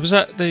 man. Was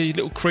that the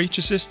little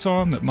creatures this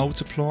time that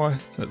multiply?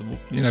 That,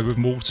 with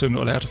water,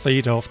 not allowed to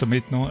feed after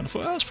midnight. And I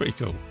thought, that's pretty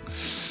cool.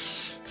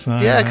 So,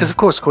 Yeah, because of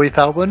course Corey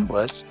Feldman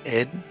was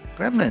in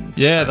Gremlins.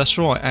 Yeah, that's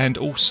right. And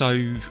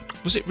also,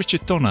 was it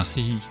Richard Donner?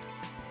 He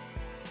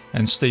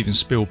and Steven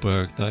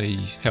Spielberg, they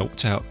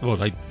helped out. Well,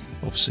 they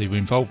obviously were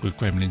involved with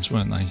Gremlins,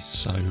 weren't they?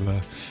 So,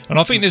 and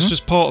I think this was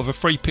part of a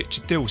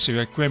 3-picture deal. So you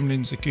had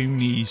Gremlins, The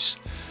Goonies,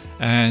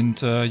 and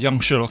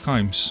Young Sherlock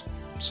Holmes.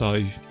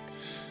 So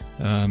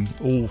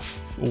all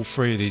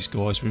 3 of these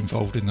guys were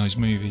involved in those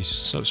movies.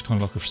 So it's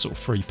kind of like a sort of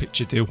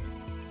 3-picture deal.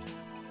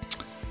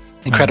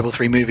 Incredible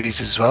 3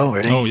 movies as well,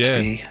 really. Oh, yeah.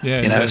 To be,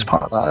 Yeah, as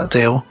part of that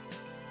deal.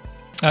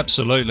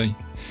 Absolutely.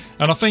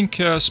 And I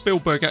think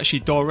Spielberg actually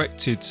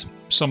directed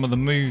some of the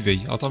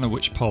movie. I don't know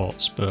which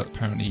parts, but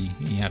apparently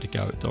he had a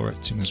go at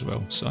directing as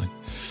well. So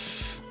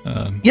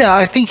Yeah,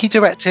 I think he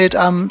directed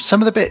some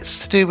of the bits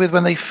to do with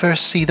when they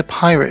first see the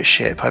pirate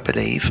ship, I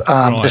believe.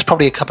 There's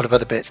probably a couple of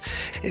other bits.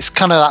 It's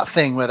kind of that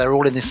thing where they're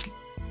all in this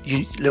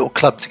little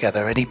club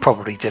together, and he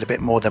probably did a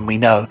bit more than we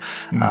know.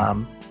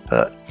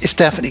 But it's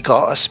definitely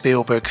got a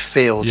Spielberg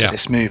feel to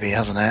this movie,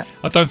 hasn't it?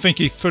 I don't think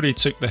he fully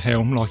took the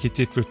helm like he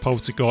did with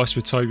Poltergeist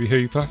with Toby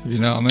Hooper, you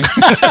know what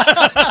I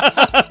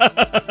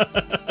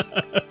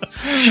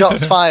mean?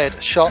 Shots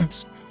fired.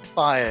 Shots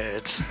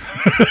fired.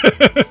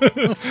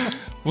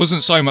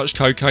 Wasn't so much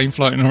cocaine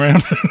floating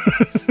around.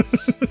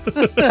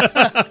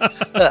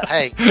 Look,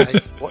 hey,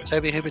 what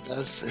Toby Hooper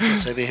does is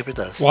what Toby Hooper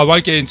does. Well, I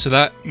won't get into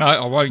that. No,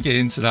 I won't get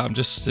into that.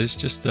 It's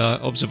just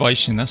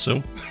observation, that's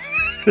all.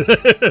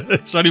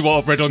 It's only what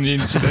I've read on the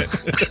internet.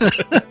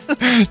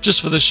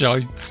 Just for the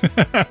show.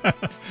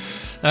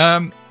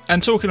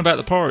 And talking about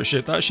the pirate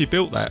ship, they actually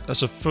built that.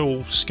 That's a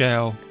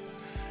full-scale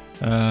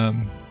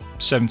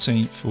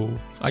 17th or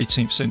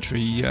 18th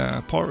century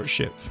pirate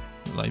ship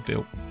that they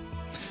built.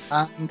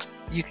 And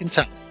you can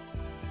tell.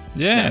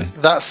 Yeah.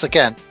 That's,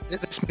 again,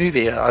 this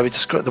movie, I would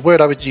describe, the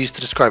word I would use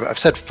to describe it, I've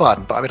said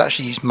fun, but I would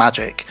actually use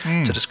magic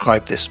to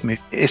describe this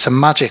movie. It's a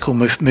magical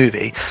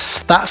movie.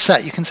 That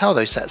set, you can tell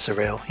those sets are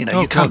real. You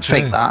can't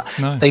fake that.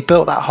 No. They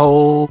built that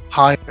whole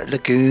pirate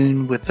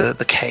lagoon with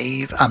the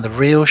cave and the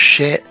real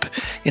ship,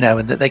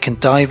 and that they can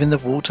dive in the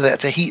water. They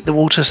had to heat the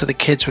water so the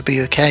kids would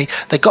be okay.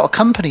 They got a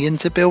company in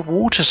to build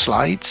water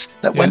slides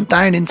that went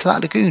down into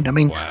that lagoon. I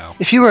mean,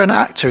 if you were an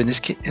actor in this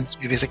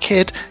movie as a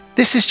kid,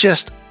 this is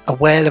just a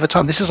whale of a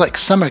time. This is like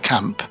summer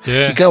camp.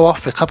 You go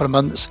off for a couple of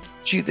months,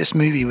 shoot this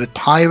movie with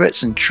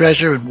pirates and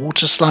treasure and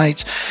water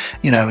slides,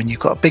 and you've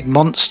got a big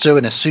monster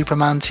and a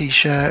Superman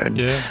t-shirt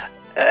and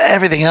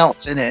everything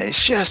else in it.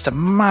 It's just a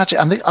magic.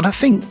 And I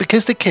think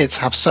because the kids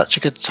have such a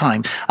good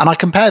time, and I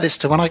compare this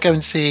to when I go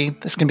and see,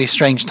 this is going to be a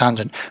strange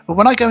tangent, but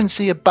when I go and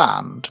see a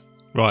band,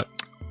 right,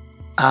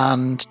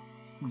 and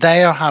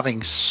they are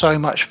having so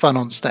much fun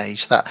on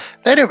stage that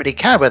they don't really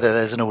care whether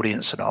there's an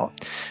audience or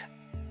not.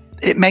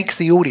 It makes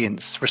the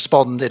audience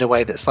respond in a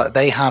way that's like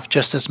they have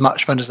just as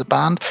much fun as the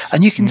band.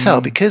 And you can tell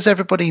because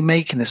everybody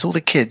making this, all the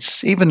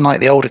kids, even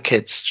like the older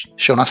kids,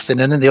 Sean Astin,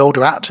 and then the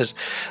older actors,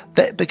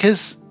 that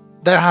because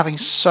they're having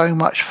so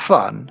much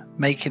fun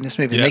making this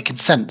movie, they can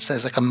sense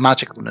there's like a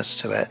magicalness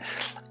to it.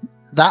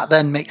 That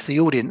then makes the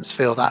audience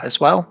feel that as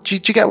well. Do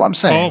you get what I'm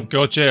saying? Oh,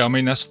 God, yeah. I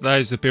mean, that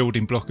is the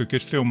building block of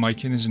good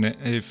filmmaking, isn't it?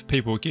 If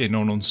people are getting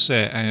on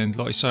set, and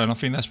like you say, and I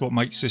think that's what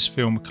makes this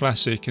film a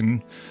classic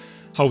and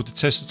hold the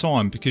test of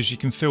time, because you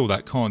can feel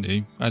that, can't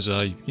you, as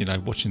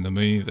watching the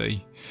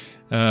movie.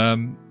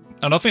 And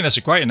I think that's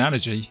a great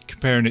analogy,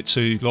 comparing it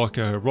to like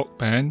a rock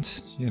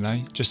band,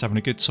 just having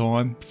a good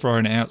time,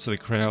 throwing it out to the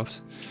crowd.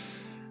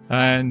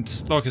 And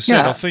like I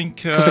said, I think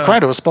because the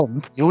crowd will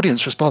respond, the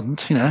audience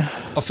respond,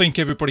 I think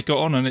everybody got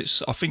on, and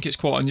I think it's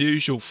quite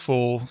unusual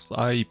for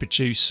a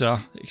producer,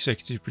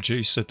 executive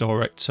producer,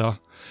 director.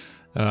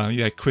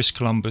 You had Chris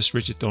Columbus,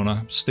 Richard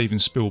Donner, Steven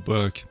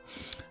Spielberg.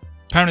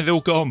 Apparently they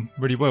all got on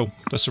really well.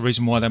 That's the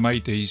reason why they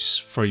made these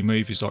 3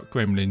 movies like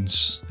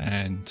Gremlins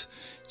and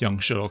Young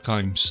Sherlock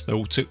Holmes. They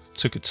all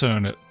took a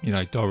turn at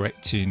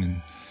directing,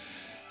 and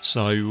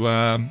so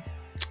I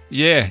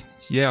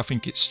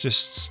think it's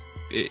just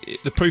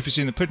the proof is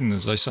in the pudding,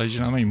 as they say. Do you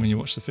know what I mean? When you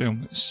watch the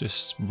film, it's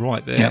just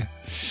right there.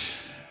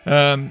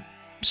 And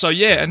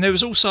there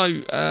was also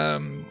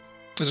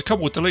there's a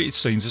couple of deleted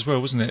scenes as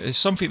well, wasn't it? It's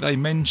something they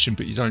mention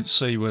but you don't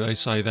see, where they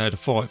say they had a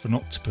fight with an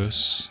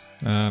octopus.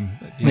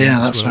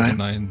 That's right.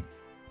 And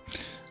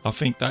I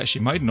think they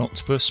actually made an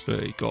octopus, but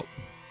it got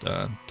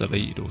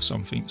deleted or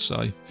something. So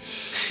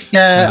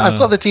I've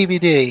got the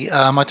DVD.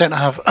 I don't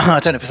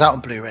know if it's out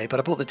on Blu-ray,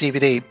 but I bought the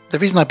DVD. The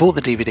reason I bought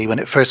the DVD when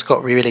it first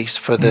got re-released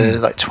for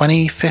the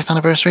 25th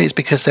anniversary is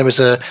because there was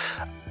a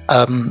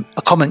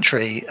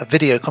commentary, a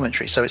video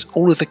commentary. So it's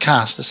all of the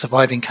cast, the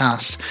surviving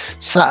cast,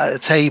 sat at a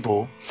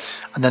table,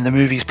 and then the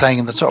movie's playing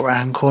in the top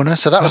right-hand corner.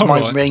 So that was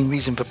my main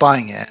reason for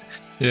buying it.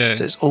 Yeah.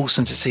 So it's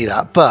awesome to see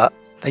that. But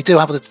they do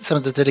have some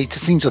of the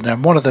deleted scenes on there,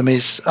 and one of them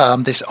is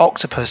this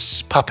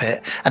octopus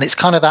puppet, and it's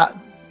kind of that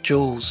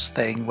Jaws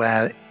thing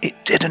where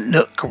it didn't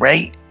look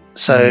great,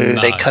 so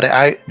they cut it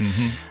out.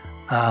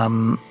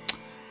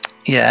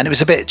 Yeah, and it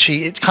was a bit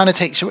cheap. It kind of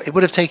takes you. It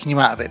would have taken you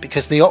out of it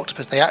because the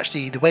octopus.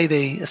 The way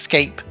they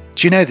escape.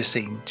 Do you know the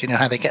scene? Do you know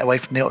how they get away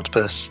from the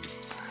octopus?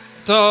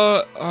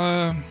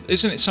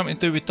 Isn't it something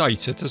to do with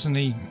Data? Doesn't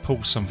he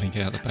pull something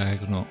out of the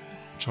bag or not?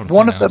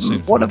 One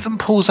of them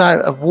pulls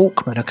out a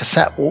Walkman, a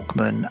cassette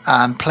Walkman,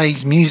 and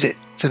plays music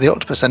to the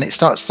octopus, and it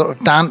starts sort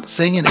of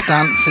dancing, and it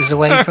dances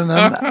away from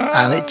them,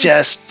 and it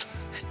just.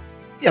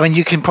 I mean,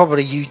 you can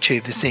probably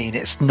YouTube the scene.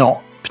 It's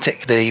not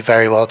particularly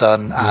very well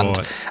done,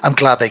 and I'm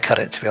glad they cut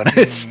it, to be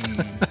honest.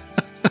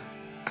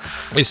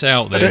 It's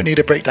out there. I don't need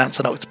a breakdance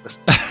on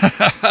octopus.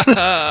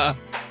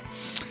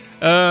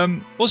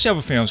 What's the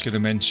other thing I was going to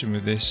mention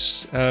with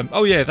this?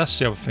 That's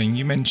the other thing.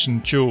 You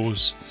mentioned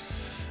Jaws.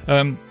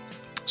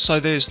 So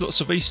there's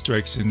lots of Easter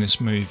eggs in this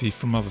movie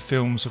from other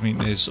films. I mean,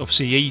 there's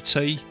obviously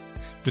E.T.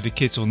 with the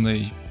kids on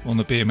the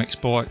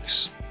BMX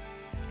bikes.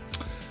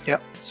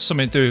 Yep.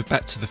 Something to do with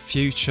Back to the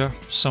Future,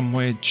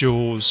 somewhere,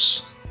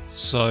 Jaws.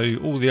 So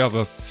all the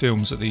other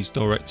films that these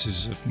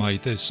directors have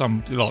made, there's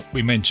some, like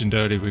we mentioned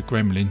earlier with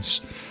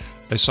Gremlins,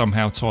 they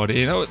somehow tied it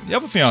in. The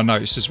other thing I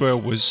noticed as well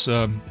was,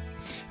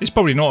 it's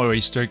probably not an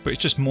Easter egg, but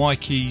it's just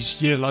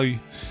Mikey's yellow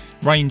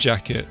rain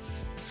jacket.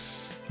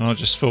 And I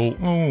just thought,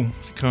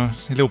 kind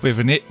of a little bit of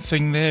a nit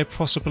thing there,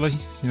 possibly,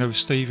 with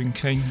Stephen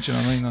King, do you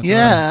know what I mean?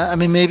 I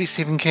mean, maybe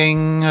Stephen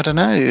King, I don't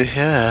know,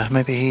 yeah,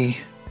 maybe he...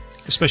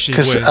 Especially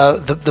because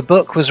the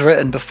book was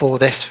written before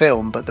this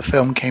film, but the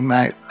film came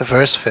out, the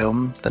first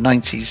film, the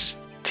 90s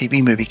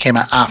TV movie came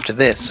out after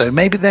this, so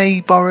maybe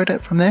they borrowed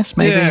it from this,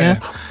 maybe, yeah.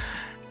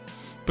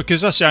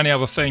 Because that's the only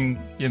other thing,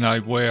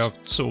 where I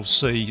sort of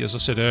see, as I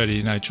said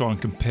earlier, try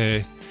and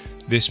compare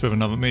this with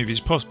another movie. It's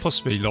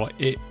possibly like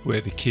It,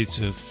 where the kids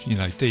have,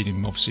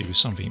 dealing obviously with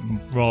something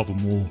rather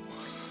more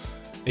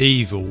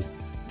evil,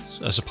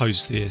 as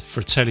opposed to the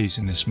Fratellis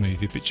in this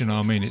movie, but you know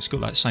what I mean, it's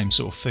got that same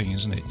sort of thing,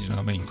 isn't it? You know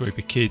what I mean, group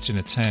of kids in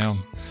a town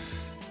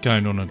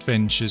going on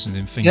adventures, and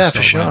then things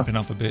start ramping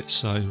up a bit.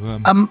 So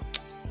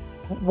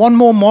one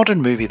more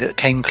modern movie that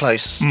came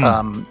close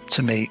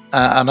to me,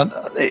 and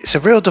it's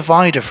a real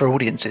divider for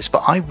audiences,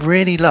 but I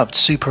really loved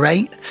Super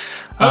 8.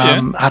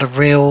 Had a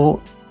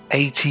real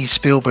 80s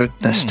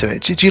Spielberg-ness to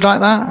it. Did you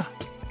like that?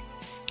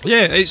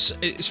 Yeah,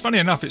 it's funny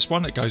enough, it's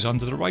one that goes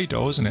under the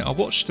radar, isn't it? I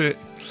watched it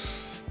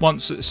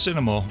once at the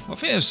cinema. I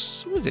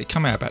think it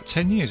come out about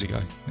 10 years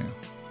ago.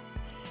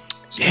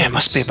 Yeah, it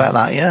must be about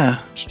that,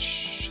 yeah.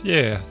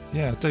 Yeah,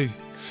 I do.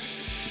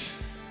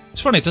 It's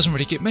funny, it doesn't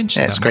really get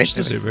mentioned that much,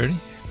 does it, really?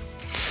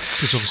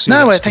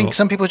 No, I think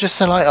some people just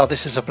say like, oh,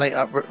 this is a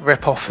blatant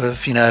rip-off of,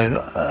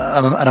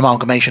 an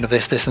amalgamation of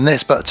this, and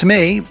this. But to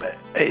me,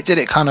 it did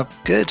it kind of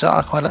good.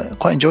 I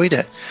quite enjoyed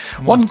it.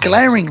 One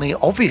glaringly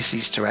obvious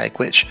Easter egg,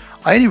 which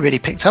I only really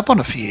picked up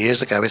on a few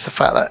years ago, is the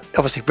fact that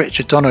obviously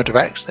Richard Donner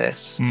directs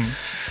this,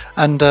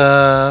 and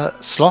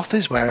Sloth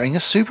is wearing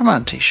a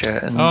Superman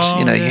T-shirt, and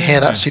you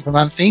hear that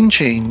Superman theme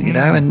tune,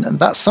 and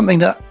that's something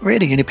that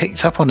really only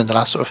picked up on in the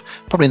last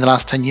probably in the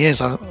last 10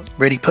 years. I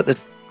really put the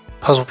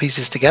puzzle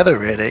pieces together,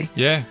 really.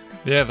 Yeah,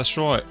 that's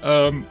right.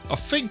 I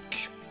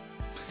think,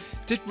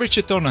 did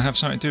Richard Donner have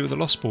something to do with the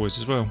Lost Boys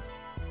as well,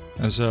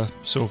 as a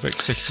sort of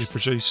executive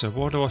producer?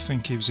 Why do I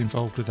think he was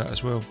involved with that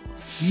as well?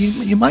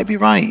 You might be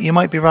right.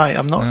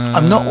 I'm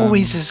not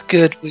always as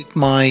good with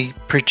my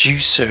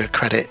producer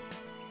credit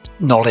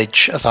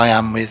knowledge as I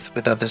am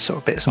with other sort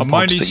of bits and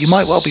bobs, but you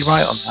might well be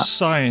right on that.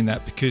 Saying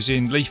that because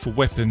in Lethal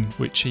Weapon,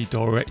 which he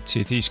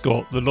directed, he's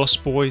got the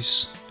Lost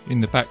Boys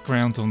in the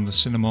background on the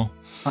cinema.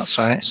 That's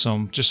right. So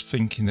I'm just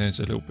thinking there's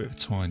a little bit of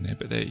time there,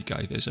 but there you go.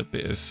 There's a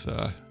bit of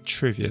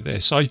trivia there.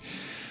 So,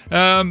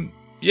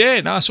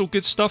 it's all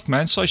good stuff,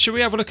 man. So should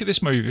we have a look at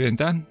this movie then,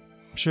 Dan?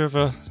 Should we have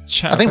a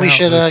chat? I think we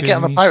should get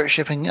on a pirate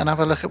ship and have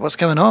a look at what's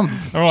going on.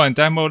 All right,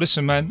 Dan. Well,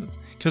 listen, man,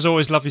 because I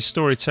always love your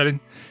storytelling.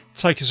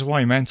 Take us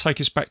away, man.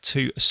 Take us back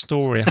to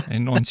Astoria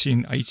in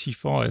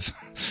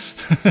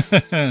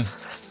 1985.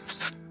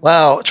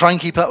 Well, try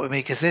and keep up with me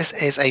because this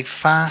is a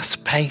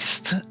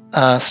fast-paced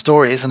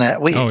story, isn't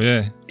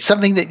it?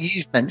 Something that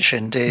you've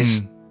mentioned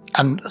is,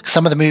 and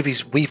some of the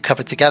movies we've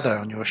covered together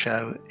on your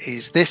show,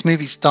 is this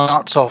movie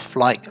starts off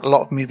like a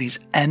lot of movies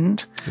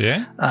end.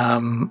 Yeah.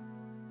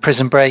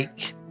 Prison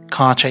Break,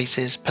 car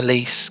chases,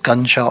 police,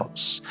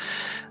 gunshots.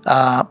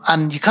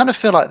 And you kind of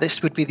feel like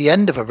this would be the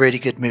end of a really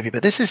good movie,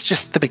 but this is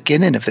just the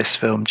beginning of this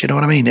film. Do you know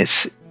what I mean?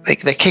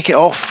 They kick it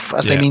off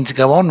as they mean to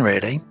go on,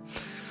 really.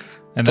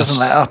 And doesn't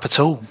let up at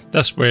all.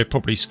 That's where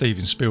probably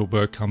Steven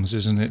Spielberg comes,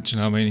 isn't it? Do you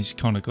know what I mean? He's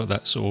kind of got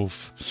that sort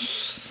of...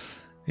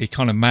 He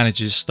kind of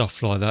manages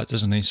stuff like that,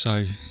 doesn't he?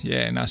 So,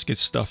 yeah, and that's good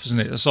stuff, isn't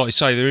it? That's like you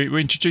say, we're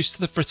introduced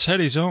to the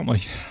Fratellis, aren't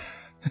we?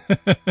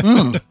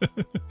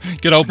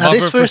 Good old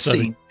mother of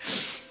Fratelli.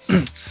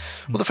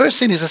 Well, the first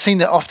scene is a scene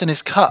that often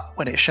is cut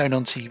when it's shown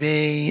on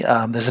TV.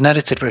 There's an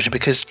edited version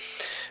because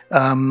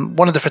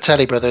one of the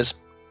Fratelli brothers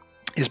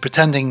is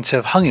pretending to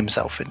have hung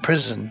himself in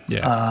prison.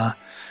 Yeah.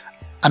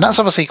 And that's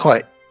obviously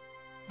quite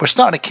we're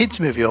starting a kids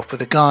movie off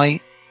with a guy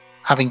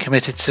having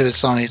committed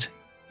suicide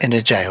in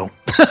a jail.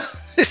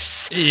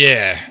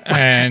 Yeah,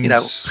 and you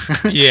know.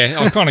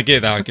 I kind of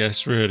get that, I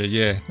guess. Really,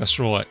 yeah, that's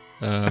right.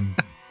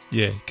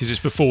 Yeah, because it's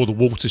before the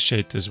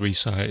watershed, as we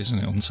say, isn't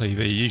it, on TV?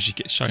 It usually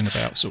gets shown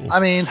about sort of... I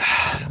mean,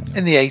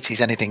 in the 80s,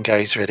 anything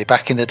goes, really.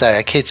 Back in the day,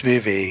 a kids'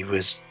 movie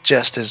was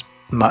just as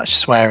much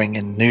swearing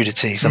and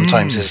nudity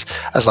sometimes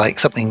as like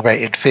something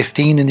rated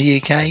 15 in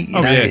the UK. You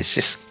know, it's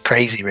just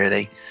crazy,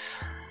 really.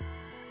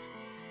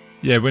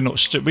 Yeah, we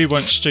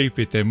weren't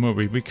stupid then, were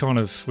we? We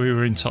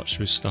were in touch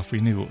with stuff. We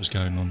knew what was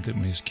going on,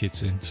 didn't we, as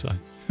kids then? So...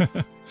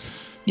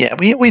 Yeah,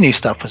 we knew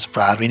stuff was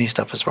bad. We knew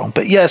stuff was wrong.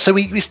 But yeah, so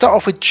we start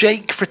off with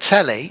Jake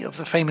Fratelli of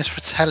the famous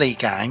Fratelli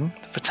gang,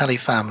 the Fratelli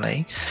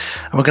family.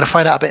 And we're going to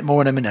find out a bit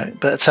more in a minute.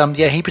 But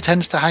yeah, he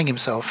pretends to hang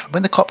himself.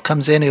 When the cop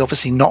comes in, he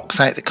obviously knocks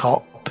out the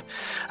cop.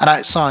 And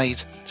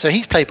outside, so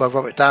he's played by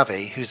Robert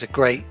Davi, who's a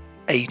great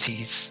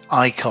 80s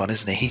icon,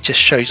 isn't he? He just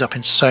shows up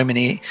in so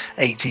many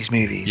 80s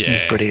movies. Yeah,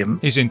 he's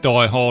brilliant. He's in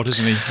Die Hard,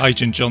 isn't he?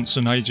 Agent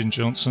Johnson,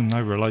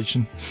 no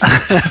relation.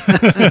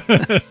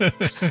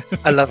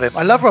 I love him.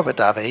 I love Robert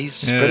Davi.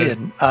 He's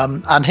brilliant.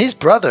 And his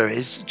brother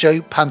is Joe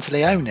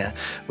Pantoliano,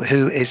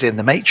 who is in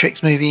the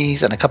Matrix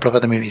movies and a couple of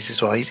other movies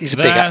as well. He's a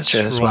big actor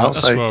as well.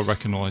 That's where I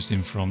recognised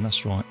him from.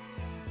 That's right.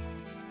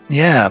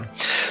 Yeah,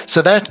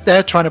 so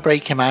they're trying to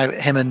break him out.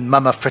 Him and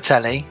Mama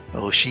Fratelli.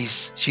 Oh,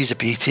 she's a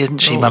beauty, isn't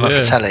she, Mama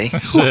Fratelli?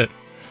 That's it.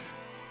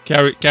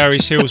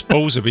 Gary's Hill's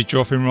balls will be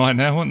dropping right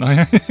now, won't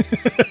they?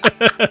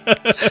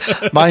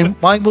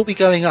 mine will be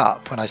going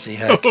up when I see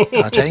her,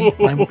 RJ.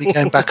 Mine will be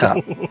going back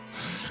up.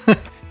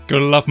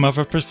 Gotta love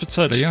Mother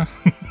Fratelli, huh?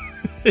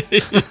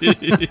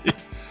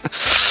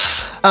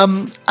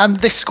 And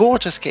this score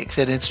just kicks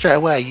in, and straight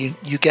away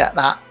you get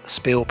that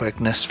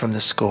Spielbergness from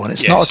the score, and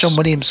it's not a John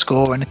Williams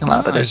score or anything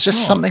like that. There's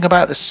just something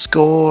about the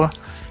score.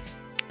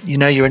 You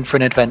know, you're in for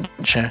an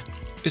adventure.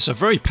 It's a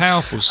very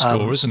powerful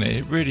score, isn't it?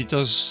 It really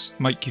does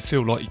make you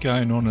feel like you're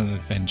going on an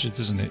adventure,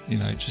 doesn't it? You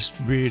know, just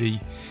really.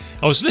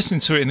 I was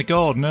listening to it in the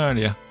garden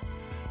earlier,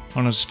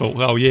 and I just thought,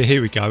 oh yeah,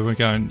 here we go. We're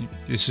going.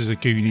 This is a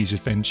Goonies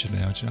adventure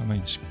now. Do you know what I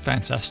mean? It's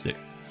fantastic.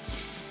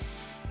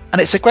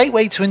 And it's a great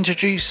way to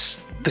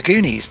introduce the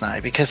Goonies now,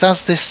 because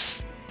as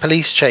this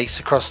police chase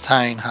across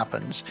town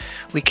happens,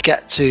 we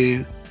get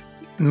to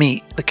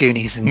meet the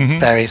Goonies in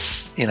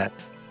various, you know,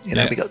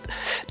 we got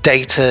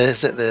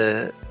Data's at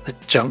the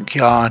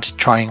junkyard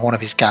trying one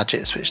of his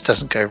gadgets, which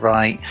doesn't go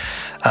right.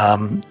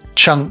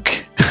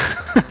 Chunk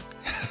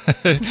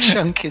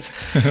is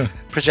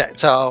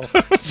projectile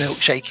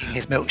milkshaking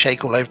his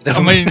milkshake all over the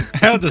room. I mean,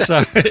 how does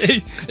that...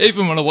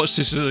 Even when I watched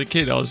this as a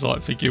kid, I was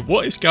like thinking,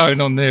 what is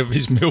going on there with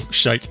his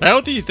milkshake? How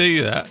do you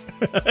do that?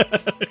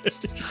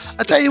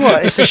 I tell you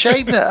what, it's a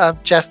shame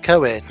that Jeff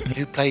Cohen,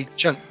 who played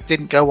Chunk,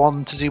 didn't go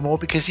on to do more,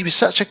 because he was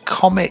such a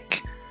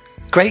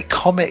great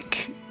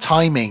comic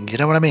timing, you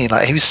know what I mean?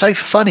 Like, he was so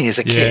funny as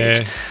a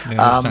kid.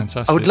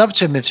 Fantastic. I would love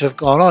to have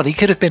gone on. He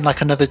could have been like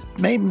another,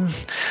 maybe, I'm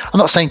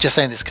not saying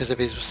this because of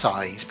his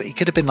size, but he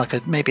could have been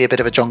like maybe a bit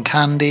of a John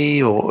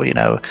Candy, or, you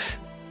know,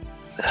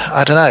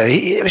 I don't know.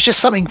 It was just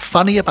something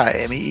funny about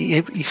him.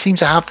 He seems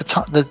to have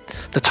the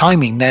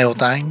timing nailed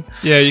down.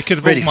 Yeah, you could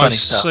have really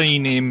almost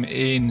seen him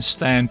in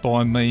Stand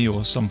By Me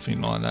or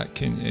something like that,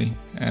 couldn't you?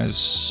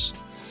 As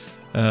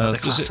the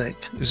classic.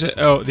 Is it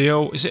El?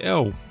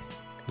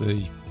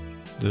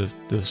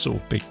 The sort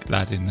of big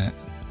lad in that.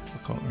 I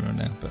can't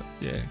remember now, but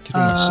yeah, you could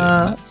almost see him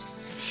in that.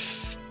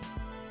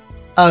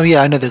 Oh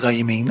yeah, I know the guy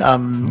you mean.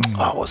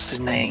 What's his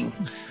name?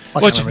 I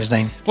can't remember his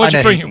name.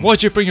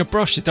 Why'd you bring a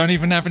brush? You don't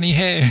even have any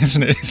hair,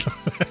 isn't it?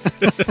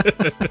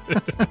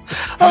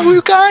 Oh,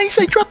 you guys,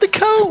 I dropped the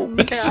comb,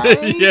 guys.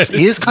 Yeah,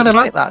 he is kind of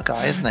like that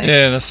guy, isn't he?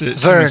 Yeah, that's it.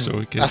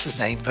 Vern, that's his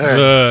name.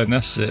 Vern,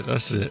 that's it.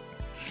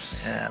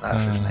 Yeah,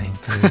 that's his name.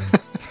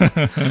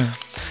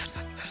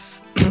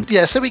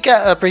 Yeah, so we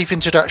get a brief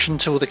introduction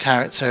to all the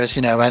characters,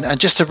 you know, and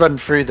just to run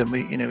through them,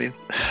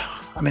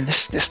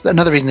 this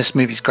another reason this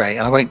movie's great,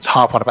 and I won't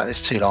harp on about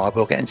this too long. I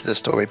will get into the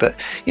story, but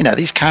you know,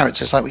 these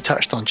characters, like we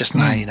touched on just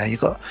now, you know,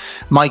 you've got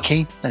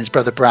Mikey and his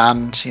brother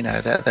Brand. You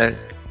know,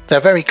 they're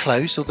very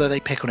close, although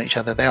they pick on each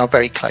other. They are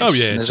very close. Oh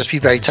yeah, and there's a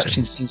few very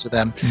touching scenes with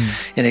them.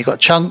 You know, you've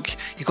got Chunk,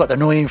 you've got the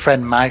annoying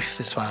friend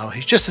Mouth as well,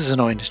 who's just as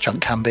annoying as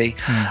Chunk can be.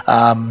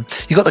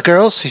 You've got the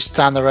girls who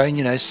stand their own,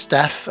 you know,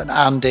 Steph and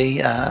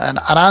Andy, and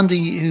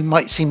Andy, who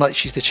might seem like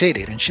she's the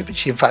cheerleader, and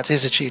she in fact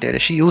is a cheerleader.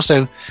 She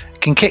also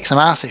can kick some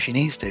ass if she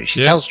needs to.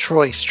 She tells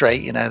Troy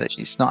straight, you know, that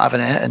she's not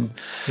having it,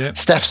 and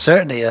Steph's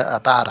certainly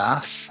a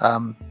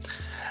badass.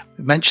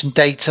 We mentioned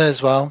Data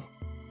as well.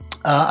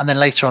 And then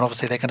later on,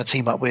 obviously, they're going to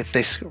team up with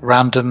this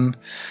random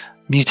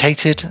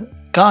mutated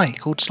guy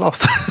called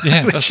Sloth.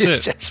 Yeah, which that's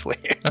is it. Just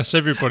weird. That's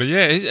everybody,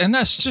 yeah. And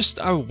that's just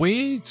a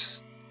weird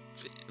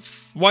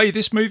way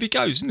this movie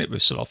goes, isn't it,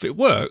 with Sloth? It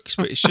works,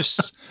 but it's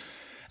just,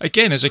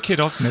 again, as a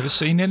kid, I've never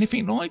seen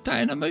anything like that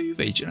in a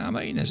movie. Do you know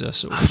what I mean? As a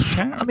sort of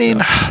character. I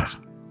mean,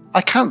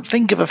 I can't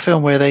think of a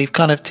film where they've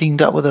kind of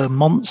teamed up with a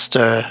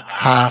monster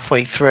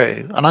halfway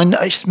through. And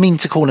I just mean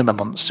to call him a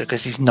monster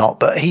because he's not,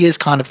 but he is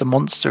kind of the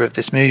monster of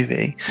this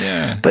movie.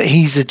 Yeah. But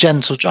he's a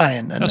gentle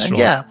giant. And, That's and right.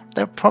 yeah,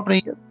 they're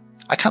probably...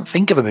 I can't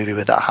think of a movie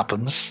where that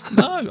happens.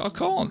 No, I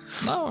can't.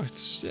 No,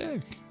 it's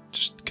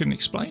just couldn't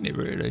explain it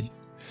really.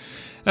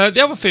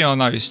 The other thing I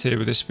noticed here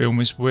with this film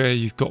is where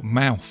you've got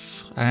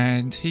Mouth,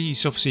 and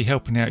he's obviously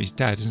helping out his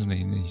dad, isn't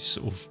he? And he's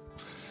sort of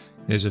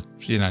there's a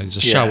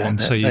show on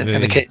TV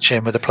in the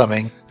kitchen with the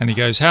plumbing, and he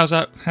goes, "How's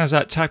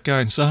that tap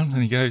going, son?"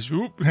 And he goes,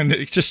 "Whoop," and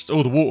it's just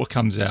all the water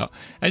comes out.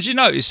 And you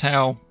notice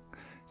how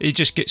he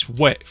just gets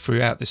wet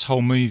throughout this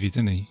whole movie,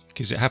 doesn't he?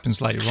 Because it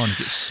happens later on.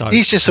 He gets soaked.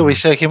 He's just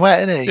always soaking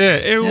wet, isn't he?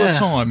 Yeah, all the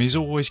time. He's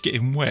always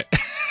getting wet.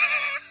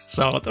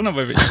 So I don't know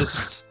whether it's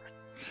just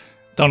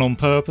done on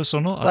purpose or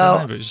not. I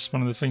don't know, but it's just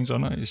one of the things I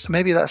noticed.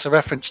 Maybe that's a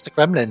reference to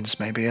Gremlins,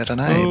 maybe. I don't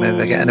know. Maybe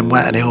they're getting him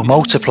wet and he'll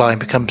multiply and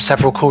become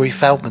several Corey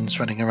Feldmans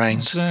running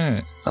around.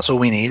 That's all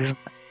we need, isn't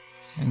it?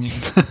 And you,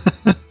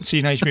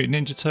 Teenage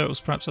Mutant Ninja Turtles,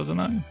 perhaps, I don't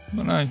know. I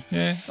don't know.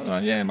 Yeah, I don't know.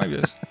 Yeah, maybe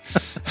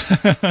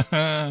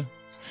that's...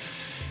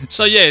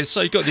 So you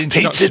got the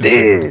introduction. Pizza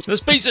Dude.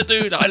 There's Pizza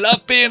Dude. I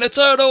love being a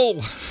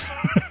turtle.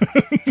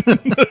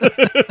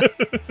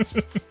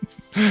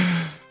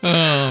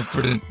 Oh,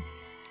 brilliant.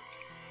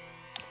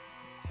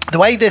 The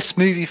way this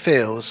movie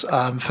feels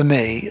for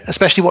me,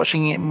 especially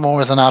watching it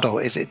more as an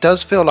adult, is it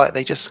does feel like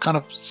they just kind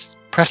of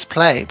press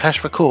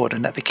record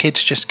and let the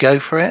kids just go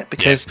for it,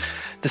 because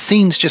the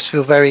scenes just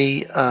feel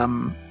very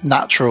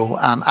natural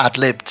and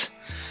ad-libbed.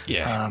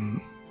 Yeah.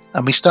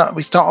 And we start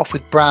off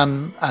with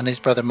Bran and his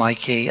brother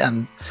Mikey,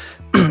 and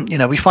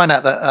we find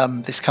out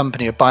that this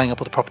company are buying up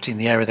all the property in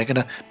the area. They're going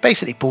to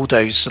basically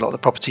bulldoze a lot of the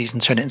properties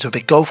and turn it into a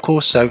big golf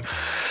course. So,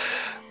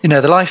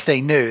 the life they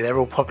knew, they're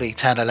all probably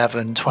 10,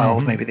 11,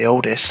 12, maybe the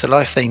oldest. The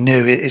life they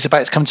knew is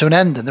about to come to an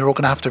end, and they're all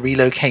going to have to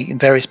relocate in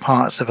various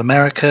parts of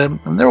America,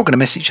 and they're all going to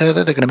miss each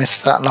other. They're going to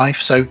miss that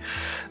life. So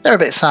they're a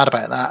bit sad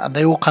about that, and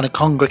they all kind of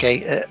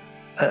congregate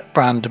at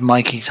Bran and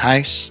Mikey's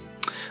house.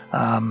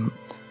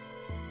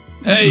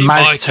 Hey,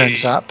 Mouth Mikey.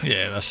 turns up.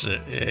 Yeah, that's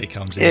it. Yeah, he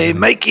comes in. Hey,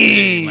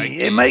 Mikey!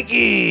 Hey,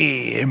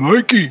 Mikey! Hey,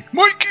 Mikey!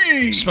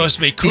 Mikey! It's supposed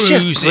to be He's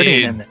just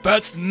brilliant cruising, in this.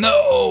 but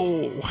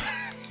no.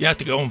 You have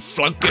to go and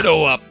flunk it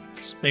all up.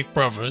 It's Big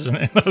Brother, isn't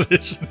it?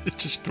 It's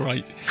just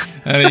great.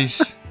 And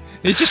he's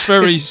just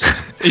very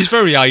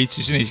 80s,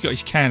 isn't he? He's got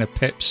his can of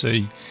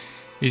Pepsi.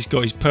 He's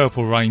got his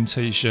Purple Rain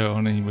t-shirt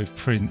on him with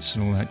Prince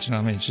and all that. Do you know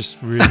what I mean? It's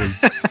just really...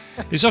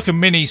 It's like a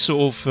mini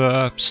sort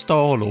of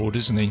Star-Lord,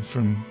 isn't he,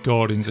 from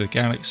Guardians of the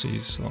Galaxy?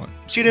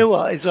 Do you know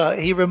what?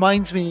 He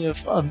reminds me of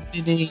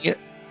mini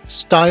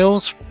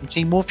Styles from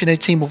Team Wolf.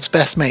 Team Wolf's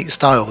best mate,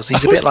 Styles.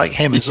 He's a bit like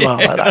him as well.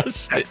 Like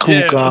that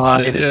cool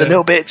guy. It's a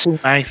little bit too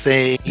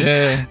mouthy.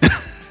 Yeah.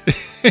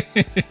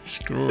 It's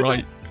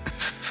great.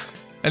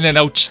 And then,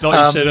 like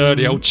you said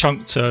earlier, old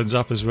Chunk turns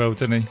up as well,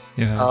 doesn't he?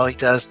 Oh, he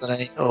does, doesn't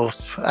he? Oh.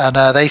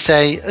 And they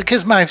say,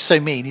 because Mouth's so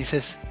mean, he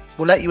says,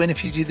 we'll let you in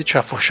if you do the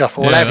truffle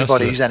shuffle. Well,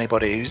 everybody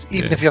who's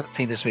even if you haven't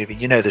seen this movie,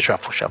 you know the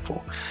truffle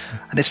shuffle.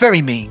 And it's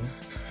very mean.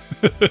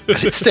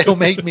 But it still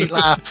made me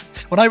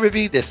laugh. When I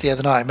reviewed this the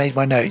other night, I made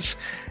my notes.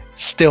 It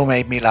still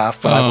made me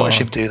laugh when I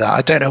watched him do that.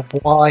 I don't know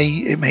why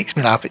it makes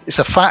me laugh. It's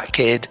a fat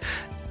kid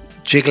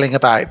jiggling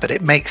about, but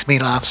it makes me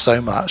laugh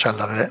so much. I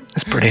love it.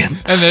 It's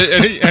brilliant.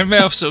 And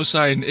Mouth's sort of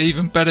saying,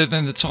 even better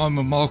than the time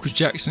when Michael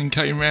Jackson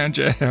came round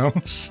your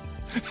house.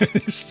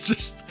 It's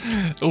just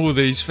all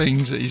these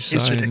things that he's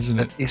saying, isn't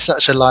it? He's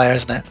such a liar,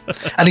 isn't it?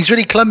 And he's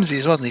really clumsy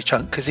as well, isn't he,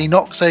 Chunk? Because he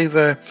knocks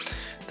over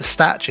the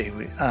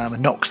statue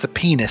and knocks the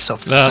penis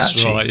off the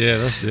statue. That's right, yeah,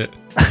 that's it.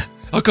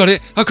 I got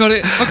it.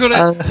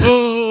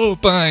 Oh,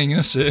 bang,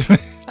 that's it.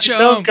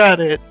 Don't got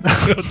it.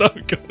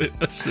 Don't got it,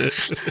 that's it.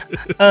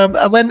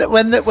 And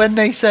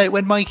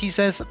when Mikey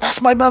says,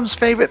 that's my mum's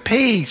favourite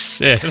piece.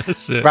 Yeah,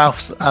 that's it.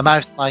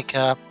 Mouth's like,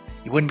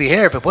 you wouldn't be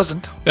here if it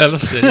wasn't. Yeah,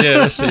 that's it. Yeah,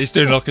 that's it. He's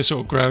doing like a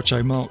sort of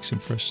Groucho Marx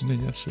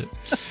impression. That's it.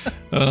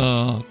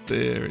 Oh,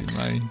 dearie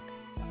me.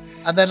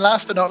 And then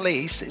last but not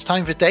least, it's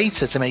time for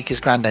Data to make his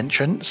grand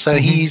entrance. So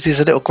he uses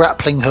a little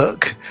grappling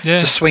hook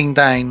to swing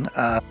down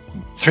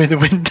through the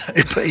window,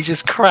 but he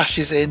just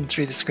crashes in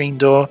through the screen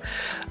door,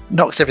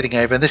 knocks everything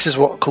over. And this is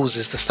what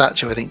causes the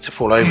statue, I think, to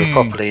fall over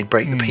properly and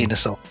break the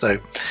penis off. So,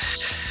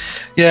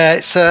 yeah,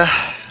 it's...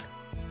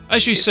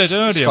 As you said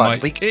earlier,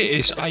 mate,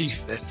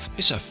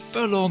 it's a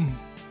full-on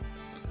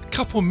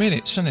couple of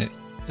minutes, isn't it?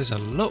 There's a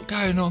lot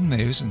going on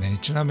there, isn't there?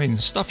 Do you know what I mean?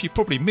 Stuff you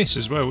probably miss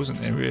as well,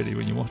 isn't there, really,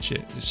 when you watch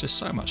it? There's just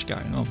so much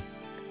going on.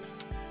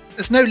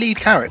 There's no lead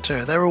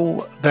character. They're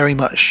all very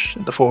much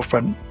at the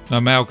forefront.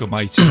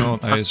 Amalgamated,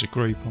 aren't they, as a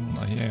group, aren't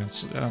they? Yeah,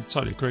 I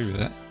totally agree with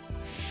that.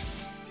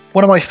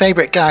 One of my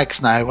favourite gags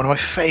now, one of my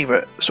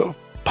favourite sort of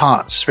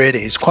parts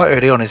really is quite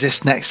early on, is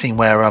this next scene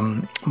where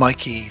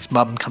Mikey's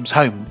mum comes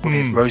home with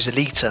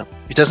Rosalita,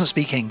 who doesn't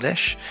speak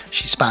English.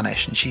 She's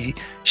Spanish, and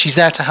she's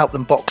there to help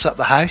them box up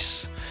the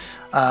house,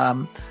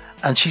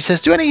 And she says,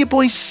 do any of you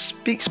boys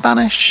speak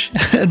Spanish?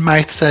 And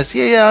Mouth says,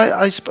 yeah,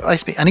 I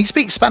speak. And he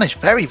speaks Spanish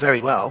very,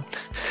 very well.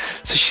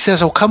 So she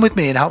says, come with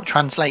me and help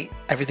translate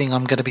everything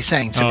I'm going to be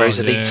saying to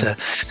Rosalita.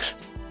 Yeah.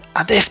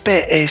 And this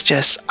bit is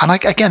just... And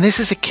again, this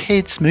is a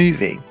kid's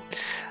movie.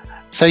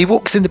 So he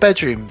walks in the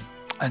bedroom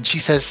and she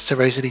says to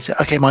Rosalita,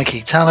 okay,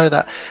 Mikey, tell her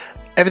that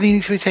everything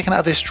needs to be taken out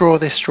of this drawer,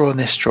 and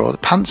this drawer, the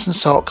pants and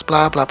socks,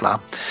 blah, blah, blah.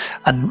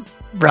 And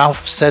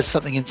Ralph says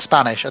something in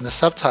Spanish and the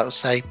subtitles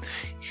say...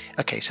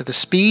 Okay, so the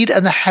speed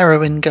and the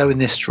heroin go in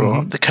this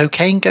drawer. The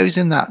cocaine goes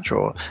in that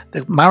drawer.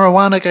 The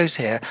marijuana goes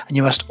here. And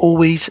you must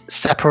always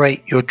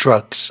separate your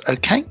drugs,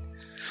 okay?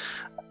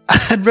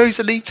 And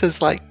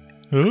Rosalita's like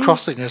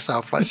crossing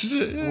herself, like,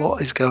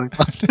 what is going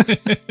on?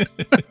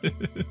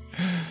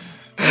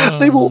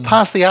 They walk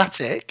past the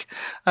attic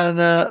and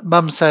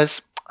Mum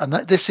says, and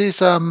this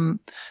is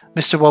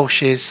Mr.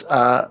 Walsh's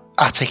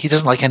attic. He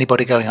doesn't like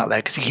anybody going up there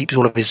because he keeps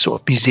all of his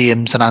sort of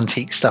museums and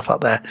antique stuff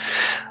up there.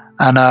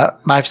 And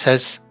Mouth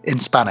says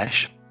in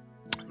Spanish,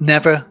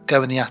 never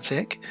go in the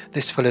attic.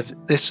 This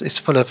is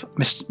full of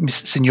Miss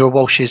Senor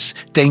Walsh's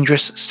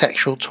dangerous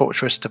sexual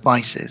torturous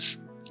devices.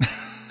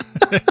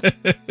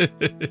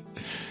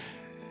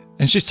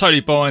 And she's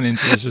totally buying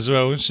into this as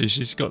well, isn't she?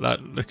 She's got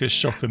that look of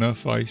shock on her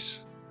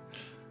face.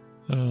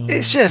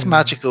 It's just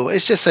magical.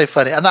 It's just so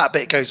funny. And that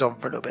bit goes on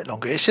for a little bit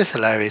longer. It's just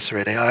hilarious,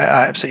 really.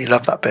 I absolutely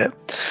love that bit.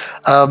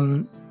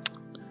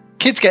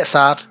 Kids get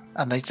sad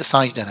and they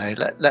decide,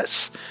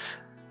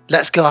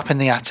 let's go up in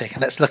the attic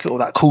and let's look at all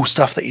that cool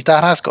stuff that your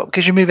dad has got,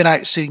 because you're moving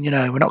out soon,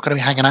 we're not going to be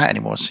hanging out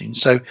anymore soon.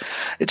 So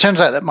it turns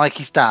out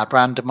that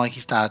Brandon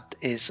Mikey's dad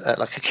is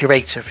like a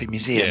curator for a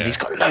museum. Yeah. He's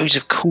got loads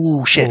of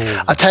cool shit.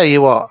 Ooh. I tell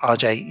you what,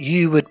 RJ,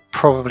 you would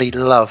probably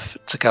love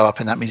to go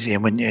up in that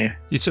museum, wouldn't you?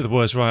 You took the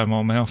words right out of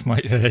my mouth,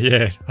 mate.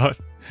 Yeah.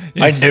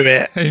 I knew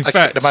it. In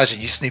fact, could imagine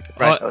you snooping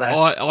right there.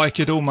 I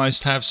could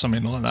almost have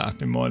something like that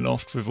up in my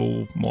loft with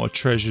all my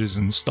treasures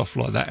and stuff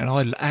like that. And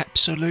I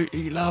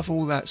absolutely love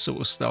all that sort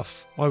of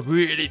stuff. I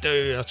really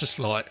do.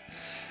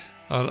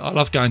 I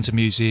love going to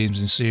museums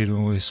and seeing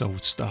all this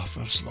old stuff.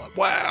 I was like,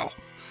 wow.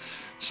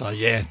 So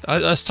yeah,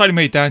 that's totally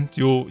me, Dan.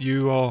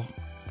 You are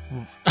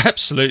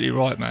absolutely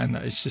right, man.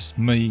 That is just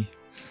me.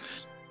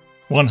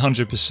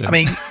 100%. I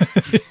mean,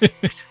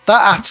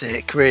 that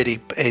attic really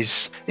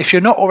is, if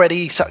you're not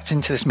already sucked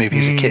into this movie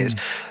as a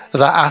kid,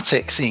 that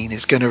attic scene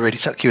is going to really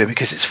suck you in,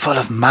 because it's full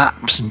of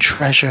maps and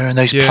treasure and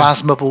those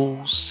plasma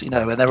balls, and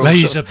they're all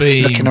laser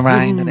beam looking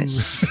around. Ooh. And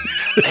it's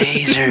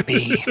laser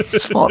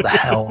beams. What the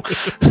hell?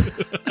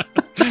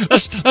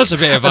 That's a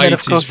bit of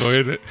 80s for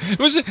you,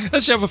 isn't it?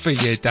 That's the other thing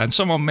here, Dan.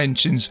 Someone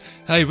mentions,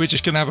 hey, we're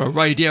just going to have a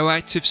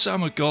radioactive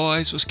summer,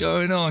 guys. What's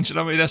going on? Do you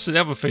know what I mean? That's the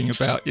other thing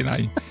about,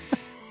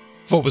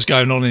 what was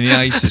going on in the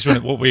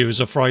 80s, what we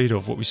was afraid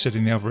of, what we said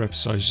in the other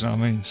episodes, you know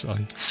what I mean? So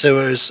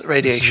sewers,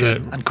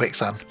 radiation, and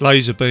quicksand.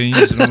 Laser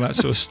beams and all that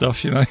sort of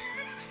stuff,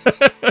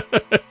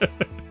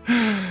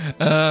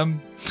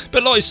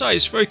 But like I say,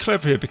 it's very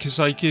clever here because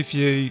they give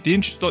you,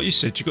 like you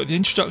said, you've got the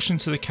introduction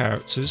to the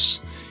characters,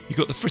 you've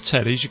got the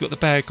Fratellis, you've got the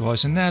bad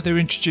guys, and now they're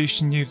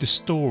introducing you the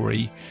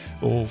story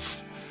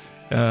of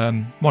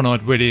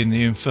One-Eyed Willie and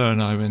the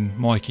Inferno, and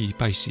Mikey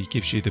basically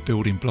gives you the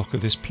building block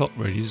of this plot,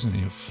 really, isn't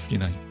he?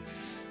 Of,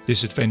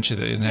 this adventure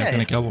that they're now going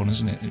to go on,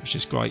 isn't it? Which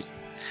is great.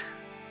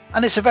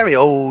 And it's a very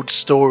old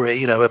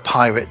story, a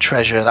pirate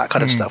treasure, that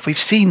kind of stuff. We've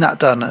seen that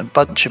done in a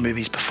bunch of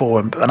movies before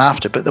and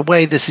after, but the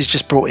way this is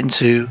just brought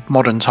into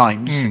modern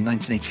times in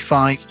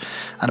 1985,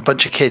 and a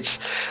bunch of kids.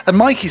 And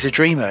Mikey's a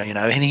dreamer,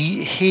 and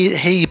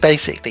he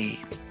basically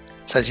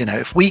says,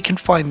 if we can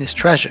find this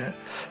treasure,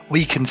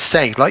 we can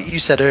save, like you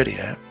said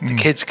earlier, the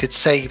kids could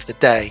save the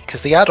day,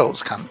 because the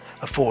adults can't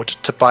afford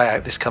to buy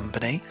out this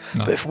company.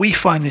 No. But if we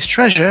find this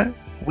treasure,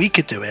 we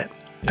could do it.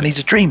 Yeah. And he's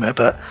a dreamer,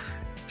 but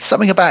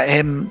something about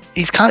him,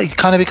 he kind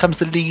of becomes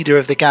the leader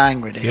of the gang,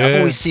 really. Yeah. I've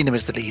always seen him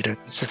as the leader.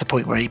 This is the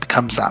point where he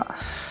becomes that.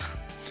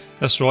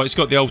 That's right. He's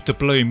got the old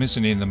doubloon,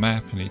 isn't he, in the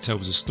map, and he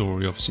tells a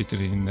story, obviously,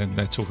 and then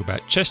they talk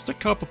about Chester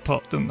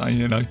Copperpot, don't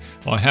they?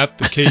 I have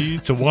the key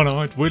to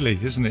One-Eyed Willie,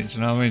 isn't it? Do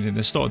you know what I mean? And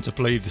they're starting to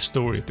believe the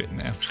story a bit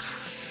now.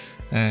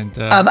 And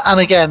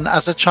again,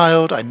 as a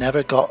child, I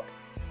never got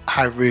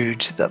how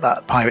rude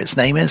that pirate's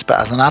name is, but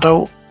as an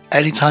adult,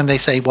 anytime they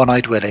say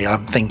One-Eyed Willie,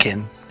 I'm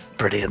thinking,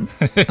 brilliant.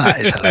 That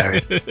is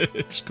hilarious.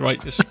 It's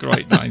great. It's a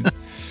great name.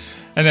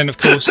 And then, of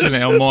course,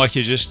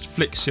 Mikey just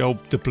flicks the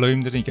old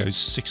doubloon, then he goes,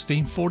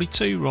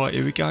 1642, right,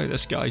 here we go,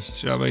 let's go. Do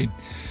you know what I mean?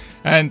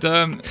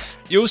 And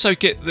you also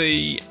get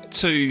the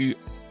two,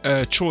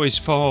 Troy's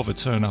father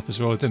turn up as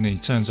well, doesn't he? He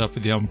turns up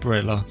with the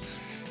umbrella,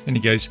 and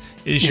he goes,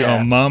 is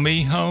your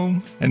mummy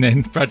home? And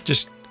then Brad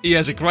he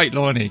has a great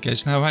line here. He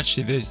goes, no,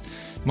 actually,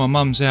 my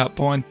mum's out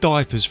buying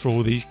diapers for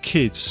all these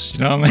kids. You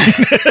know what I mean?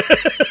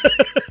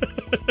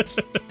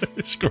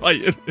 It's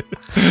great, isn't it?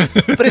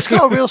 But it's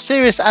got a real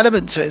serious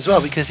element to it as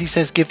well, because he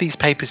says, give these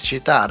papers to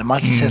your dad. And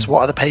Mikey says,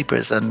 what are the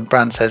papers? And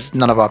Brand says,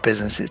 none of our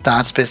business. It's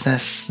Dad's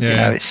business.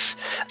 Yeah.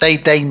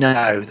 They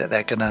know that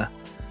they're going to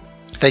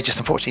they just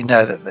unfortunately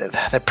know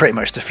that they're pretty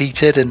much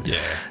defeated, and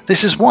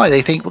this is why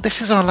they think, well,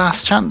 this is our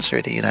last chance,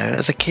 really.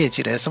 As a kid,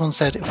 someone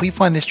said, if we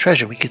find this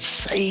treasure, we could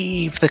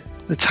save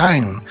the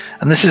town,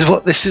 and this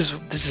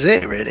is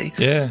it, really.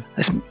 Yeah,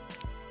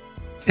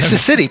 it's a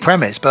silly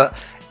premise, but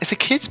it's a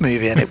kids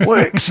movie, and it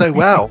works so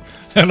well.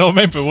 And I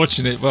remember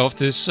watching it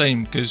after this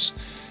scene because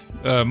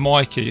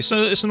Mikey, it's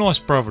a nice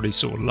brotherly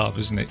sort of love,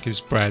 isn't it? Because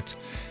Brad,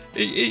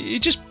 he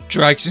just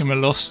drags him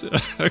across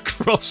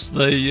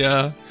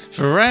the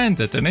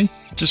veranda, doesn't he?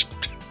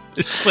 Just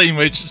this scene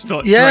where he's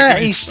like,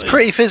 he's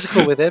pretty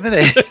physical with him,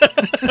 isn't he?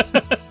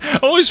 I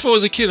always thought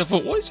as a kid, I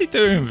thought, what is he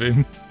doing with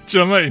him? Do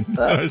you know what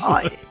I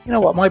mean? You know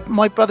what?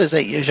 My brother's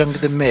 8 years younger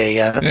than me,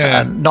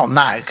 and not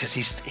now, because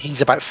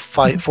he's about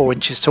 4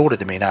 inches taller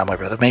than me now. My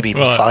brother, maybe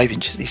even 5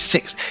 inches. He's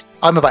 6.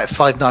 I'm about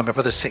 5'9". My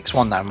brother's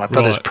 6'1" now. My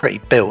brother's pretty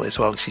built as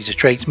well because he's a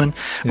tradesman,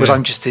 whereas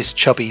I'm just this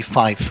chubby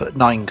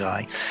 5'9"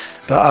 guy.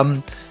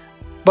 But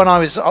when I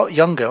was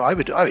younger, I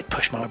would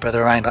push my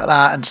brother around like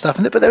that and stuff.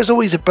 But there was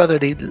always a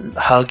brotherly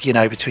hug,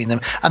 between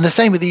them. And the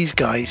same with these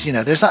guys.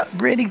 There's that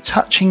really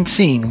touching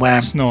scene where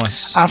it's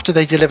nice. After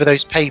they deliver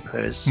those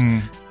papers,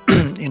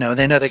 they know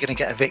they're going to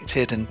get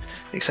evicted and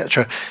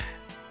etc.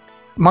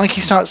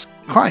 Mikey starts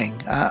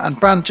crying, and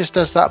Brand just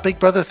does that big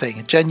brother thing,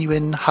 a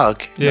genuine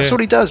hug. That's all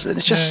he does, and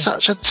it's just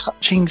such a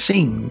touching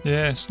scene.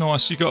 Yeah, it's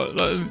nice. You got,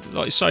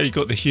 like you say, you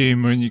got the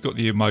humour and you got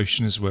the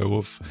emotion as well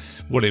of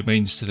what it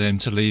means to them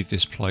to leave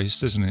this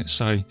place, doesn't it?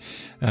 So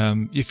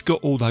you've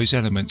got all those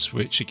elements,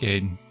 which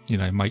again,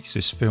 makes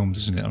this film,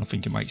 doesn't it? And I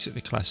think it makes it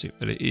the classic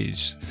that it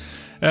is.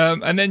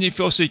 And then you've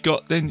obviously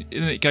got, then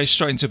it goes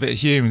straight into a bit of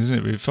humour, doesn't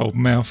it? With old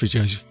Mouth, he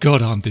goes,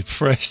 God, I'm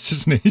depressed,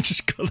 doesn't he? He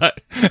just got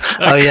that.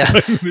 Oh, yeah.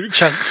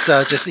 Chunk's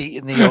just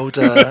eating the old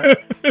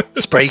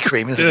spray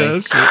cream, isn't he?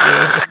 That's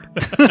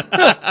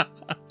it,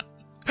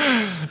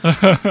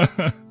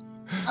 yeah.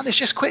 And it's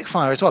just quick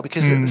fire as well,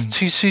 because it's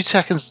 2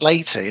 seconds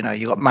later,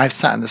 you got Mouth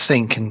sat in the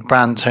sink, and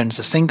Brand turns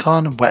the sink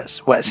on and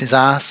wets his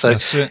ass. So,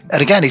 that's it.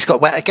 And again, he's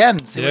got wet again.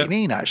 See what you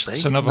mean, actually?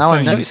 It's another now thing.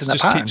 I'm noticing It that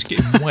just keeps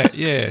getting wet.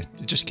 Yeah,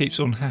 it just keeps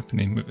on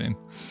happening with him.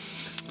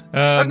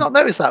 I've not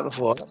noticed that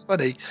before. That's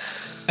funny.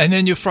 And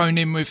then you're thrown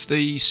in with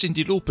the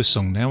Cyndi Lauper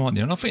song now, aren't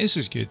you? And I think this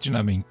is good. Do you know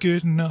what I mean?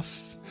 Good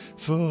enough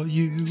for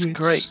you. It's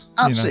great.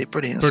 Absolutely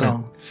brilliant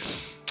song.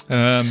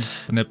 And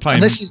they're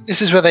playing. And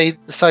this is where they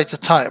decide to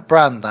tie up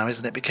Brand now,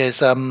 isn't it? Because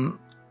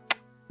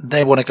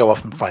they want to go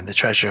off and find the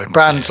treasure, and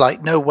Brand's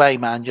like, "No way,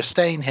 man! You're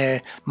staying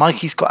here.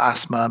 Mikey's got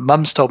asthma.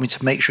 Mum's told me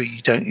to make sure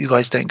you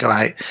guys don't go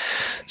out."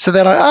 So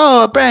they're like,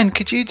 "Oh, Brand,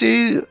 could you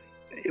do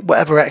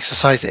whatever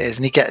exercise it is?"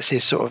 And he gets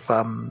his sort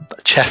of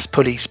chest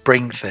pulley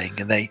spring thing,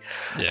 and they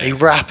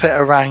wrap it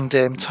around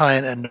him, tie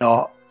it in a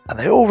knot, and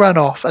they all run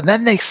off. And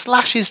then they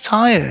slash his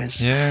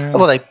tires. Yeah.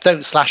 Well, they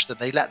don't slash them;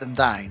 they let them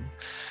down.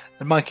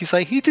 And Mikey's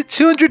like, he did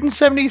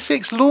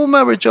 276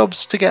 lawnmower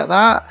jobs to get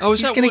that. Oh,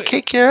 He's going to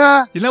kick your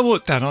ass. You know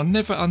what, Dan? I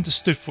never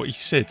understood what he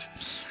said.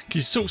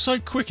 Because he talks so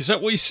quick. Is that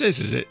what he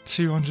says? Is it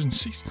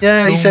 206?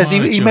 Yeah, he says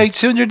he made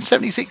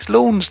 276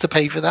 lawns to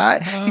pay for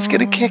that. He's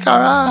going to kick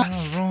our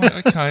ass.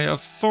 Right, okay. I've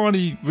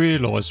finally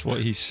realised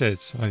what he said.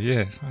 So,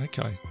 yeah,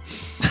 okay.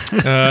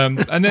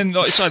 And then,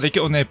 like I say, they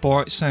get on their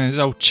bikes, and there's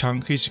old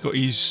Chunk. He's got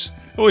his...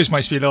 Always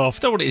makes me laugh. I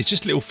don't know what it is,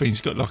 just little things.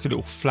 He's got like a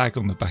little flag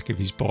on the back of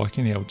his bike,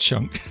 in the old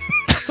Chunk.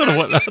 I don't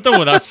know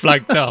what that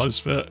flag does,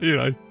 but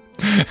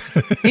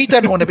he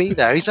doesn't want to be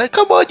there. He's like,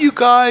 "Come on, you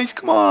guys,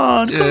 come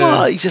on."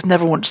 He just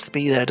never wants to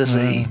be there, does he?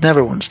 He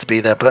never wants to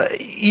be there. But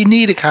you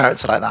need a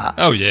character like that.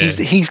 Oh yeah,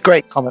 he's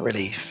great comic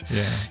relief.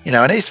 Yeah,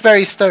 and it's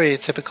very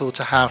stereotypical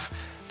to have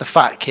the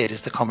fat kid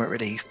as the comic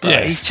relief.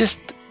 But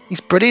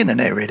he's brilliant in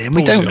it, really. And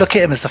we don't look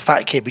at him as the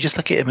fat kid. We just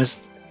look at him as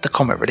the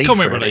comic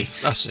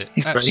relief. That's it.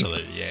 He's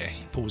absolutely brilliant. Yeah,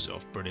 he pulls it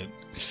off brilliant.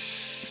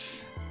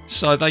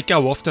 So they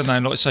go off, don't they?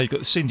 Like I say, you've got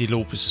the Cyndi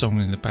Lauper song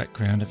in the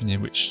background, haven't you?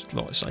 Which,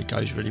 like I say,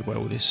 goes really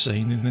well with this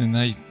scene. And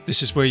then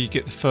this is where you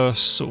get the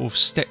first sort of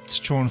step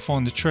to try and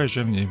find the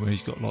treasure, haven't you? Where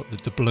he's got like the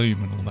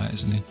doubloon and all that,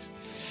 isn't he?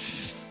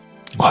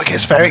 Well, it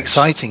gets very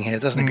exciting here,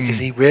 doesn't it? Because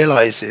he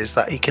realises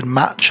that he can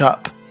match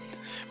up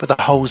with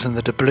the holes in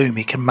the doubloon.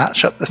 He can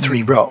match up the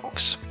 3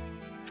 rocks.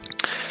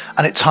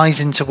 And it ties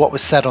into what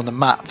was said on the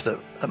map that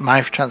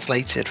Mouth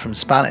translated from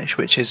Spanish,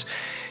 which is,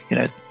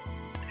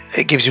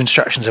 it gives you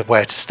instructions of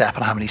where to step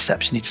and how many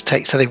steps you need to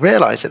take. So they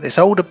realise that this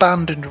old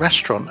abandoned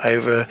restaurant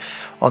over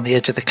on the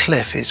edge of the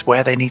cliff is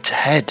where they need to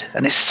head.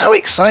 And it's so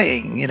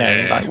exciting,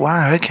 like,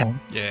 wow, okay.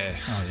 Yeah,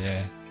 oh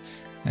yeah.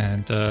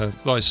 And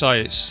like I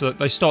say, it's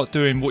they start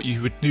doing what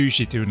you would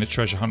usually do in a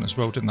treasure hunt as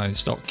well, don't they? They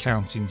start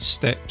counting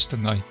steps,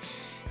 don't they?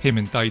 Him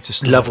and Data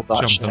start love all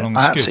that jumping shit. along.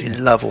 I absolutely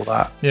love all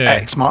that. Yeah.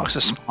 X marks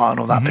the spot and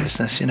all that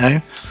business,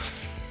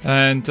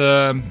 And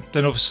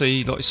then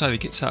obviously, like you say, they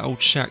get to that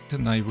old shack,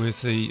 don't they?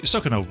 With it's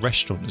like an old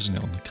restaurant, isn't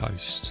it, on the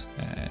coast?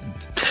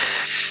 And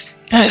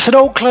yeah, it's an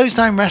old closed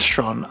down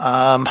restaurant.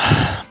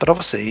 But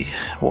obviously,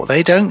 what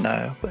they don't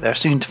know, but they're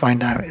soon to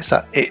find out, is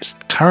that it's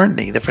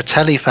currently the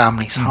Fratelli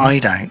family's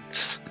hideout,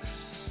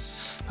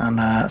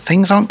 and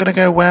things aren't going to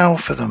go well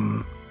for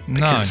them.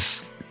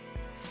 Because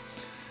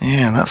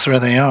Yeah, that's where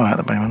they are at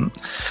the moment.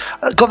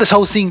 Got this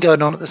whole scene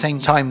going on at the same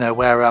time though,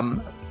 where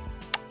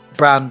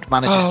Brand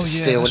manages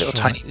to steal a little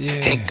tiny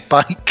pink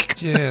bike.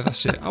 Yeah,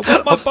 that's it. I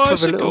want my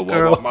bicycle.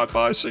 I want my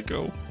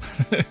bicycle.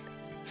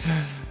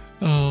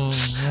 Oh,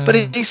 man. But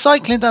he's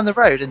cycling down the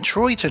road, and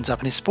Troy turns up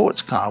in his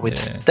sports car with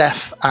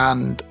Steph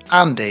and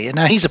Andy. And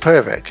now he's a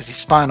pervert because he's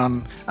spying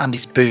on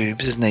Andy's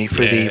boobs, isn't he,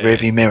 through the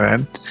rearview mirror.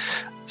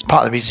 It's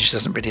part of the reason she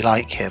doesn't really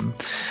like him.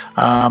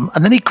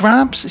 And then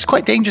it's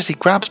quite dangerous, he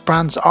grabs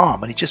Brand's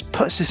arm and he just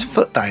puts his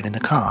foot down in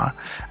the car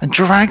and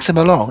drags him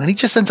along. And he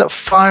just ends up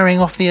firing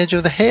off the edge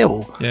of the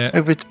hill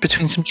over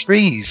between some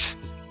trees.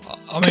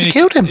 I mean, he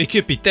killed him. He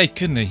could be dead,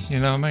 couldn't he?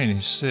 You know what I mean?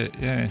 It's it,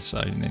 yeah. So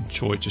and then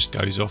Troy just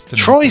goes off.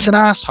 Troy's an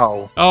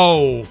asshole.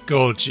 Oh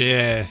God,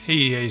 yeah,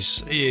 he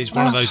is. He is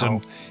one of those.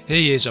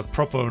 He is a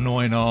proper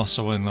annoying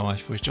arsehole in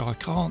life, which I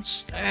can't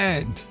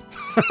stand.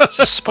 I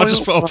just thought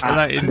I'd put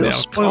that in there.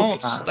 I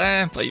can't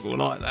stand people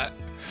like that.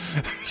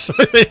 So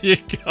there you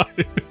go.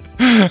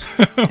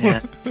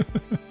 Yeah.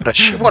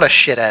 What a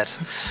shithead.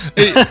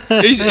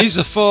 He's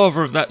the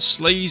father of that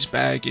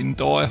sleazebag in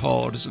Die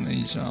Hard, isn't he?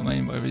 You know what I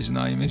mean? Whatever his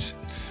name is.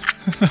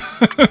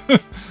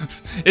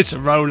 It's a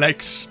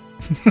Rolex.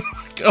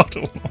 God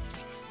almighty.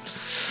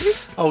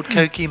 Old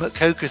Cokie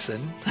McCokerson.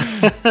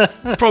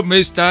 Problem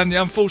is, Dan, the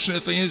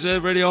unfortunate thing is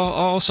there really are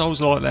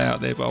arseholes like that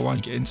out there, but I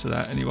won't get into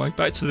that anyway.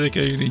 Back to the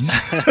Goonies.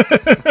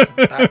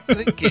 Back to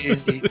the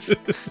Goonies.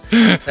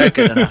 They're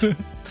good enough.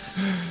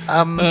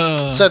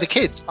 So the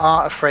kids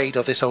are afraid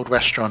of this old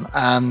restaurant,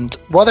 and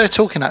while they're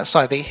talking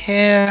outside, they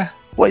hear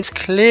what is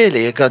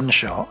clearly a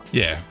gunshot.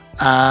 Yeah.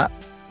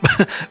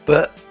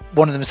 But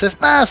one of them says,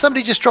 "Nah,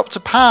 somebody just dropped a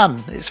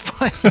pan. It's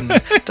fine.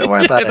 Don't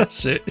worry about it."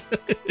 That's it.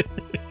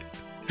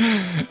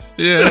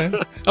 Yeah,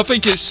 I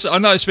think it's. I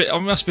know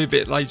it must be a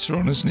bit later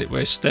on, isn't it?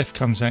 Where Steph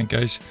comes out and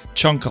goes,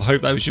 "Chunk, I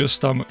hope that was your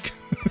stomach."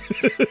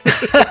 A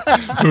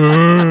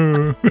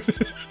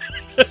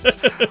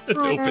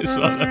little bit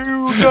like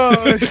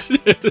that.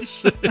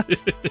 Yes.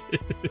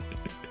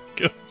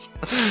 God.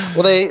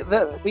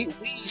 Well, we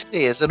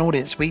see as an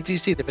audience, we do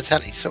see the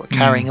Vitelli sort of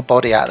carrying a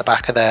body out the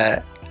back of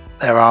their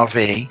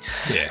RV.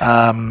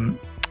 Yeah.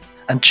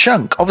 And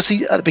Chunk,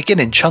 obviously at the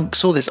beginning, Chunk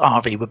saw this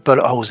RV with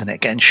bullet holes in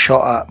it getting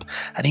shot up,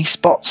 and he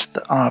spots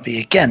the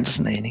RV again,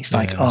 doesn't he? And he's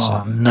like,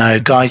 "Oh no,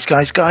 guys,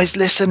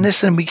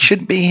 listen, we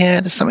shouldn't be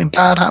here. There's something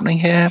bad happening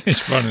here."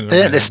 He's running.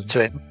 They don't listen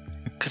to him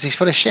because he's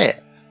full of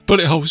shit.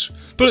 Bullet holes.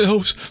 He's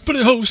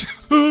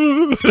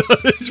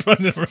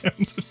running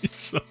around.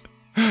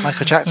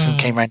 Michael Jackson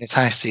came round his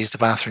house to use the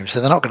bathroom,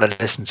 so they're not going to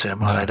listen to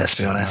him, are they?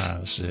 Let's be honest.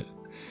 That's it.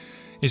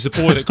 He's the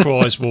boy that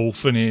cries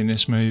wolf, isn't he, in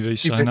this movie?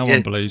 So no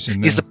one believes in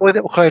him. He's the boy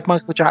that cried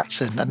Michael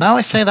Jackson. And now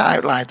I say that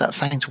out loud, that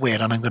sounds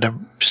weird, and I'm going to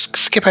just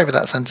skip over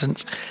that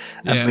sentence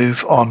and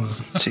move on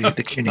to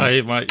the Goonies.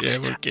 Hey, mate,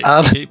 we'll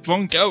keep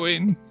on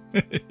going.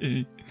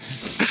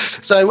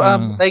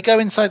 So they go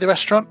inside the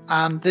restaurant,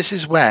 and this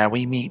is where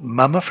we meet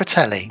Mama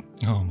Fratelli.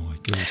 Oh my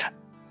God.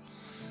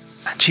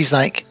 And she's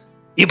like,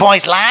 "You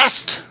boys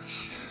last?"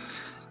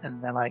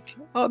 And they're like,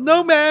 "Oh,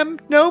 no, ma'am.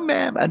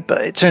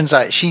 But it turns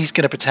out she's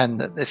going to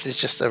pretend that this is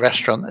just a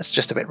restaurant that's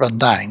just a bit run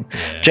down.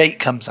 Yeah. Jake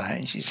comes out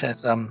and she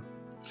says,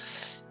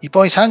 "You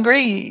boys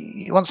hungry?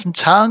 You want some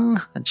tongue?"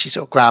 And she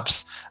sort of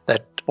grabs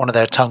one of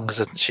their tongues,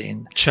 doesn't she?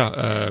 And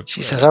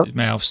she says,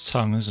 "Mouth's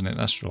tongue, isn't it?"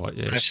 That's right.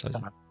 Yeah.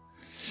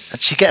 And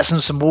she gets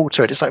them some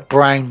water, and it's like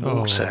brown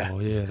water. Oh,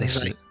 yeah. And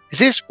he's like, "Is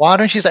this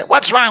water?" And she's like,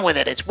 "What's wrong with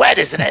it? It's wet,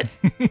 isn't it?"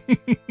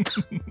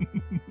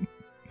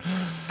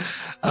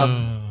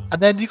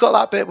 And then you got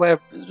that bit where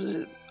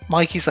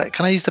Mikey's like,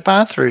 "Can I use the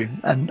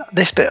bathroom?" And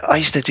this bit, I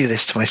used to do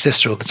this to my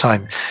sister all the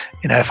time.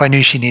 You know, if I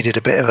knew she needed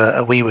a bit of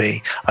a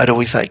wee, I'd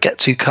always like get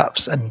 2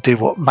 cups and do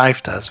what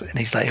Mouth does. And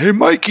he's like, "Hey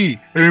Mikey,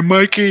 you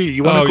want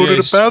to go to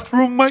the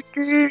bathroom,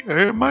 Mikey?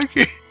 Hey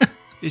Mikey."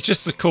 He's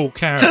just a cool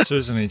character,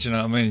 isn't he? Do you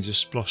know what I mean?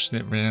 Just sploshing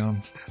it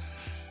round.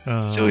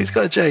 He's always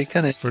got a joke,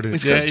 hasn't he?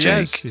 Brilliant. Yeah, he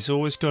has. He's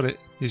always got it.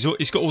 He's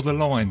got all the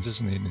lines,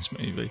 isn't he, in this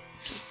movie?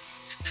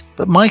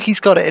 But Mikey's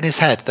got it in his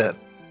head that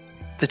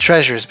the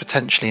treasure is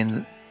potentially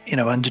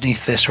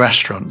underneath this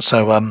restaurant.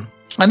 So, and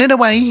in a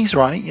way, he's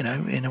right.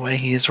 In a way,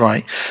 he is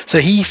right. So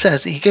he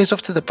says he goes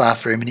off to the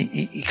bathroom and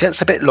he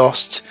gets a bit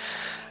lost.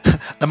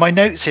 Now, my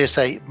notes here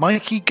say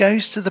Mikey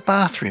goes to the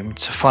bathroom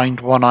to find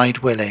One-Eyed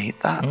Willie.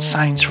 That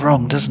sounds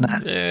wrong, doesn't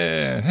it?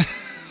 Yeah.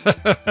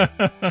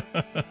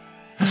 That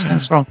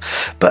sounds wrong.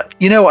 But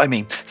you know what I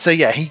mean. So,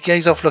 yeah, he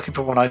goes off looking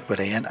for One-Eyed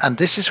Willie. And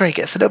this is where he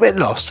gets a little bit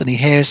lost and he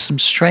hears some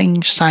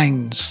strange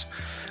sounds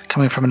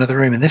coming from another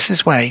room. And this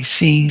is where he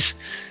sees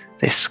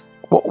this,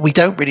 what we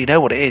don't really know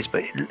what it is,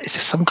 but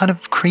it's some kind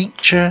of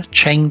creature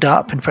chained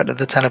up in front of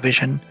the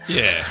television.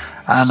 Yeah.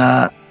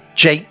 And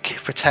Jake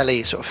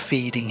Fratelli is sort of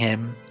feeding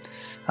him.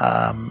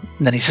 And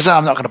then he says,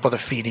 "I'm not going to bother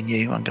feeding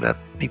you.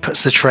 He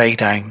puts the tray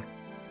down.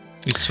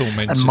 He's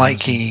tormenting. And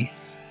Mikey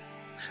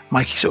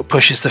sort of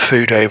pushes the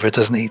food over,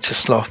 doesn't he, to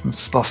Sloth, and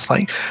Sloth's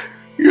like,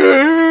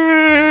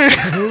 "Yay!"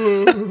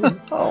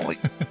 Oh my.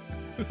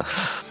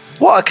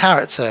 What a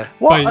character!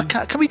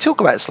 Can we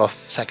talk about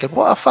Sloth a second?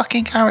 What a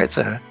fucking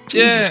character!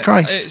 Jesus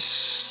Christ!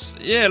 It's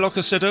like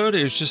I said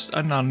earlier, it's just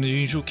an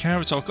unusual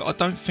character. I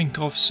don't think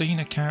I've seen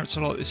a character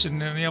like this in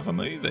any other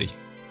movie.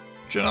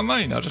 Do you know what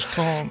I mean? I just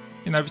can't.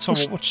 Every time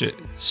I watch it,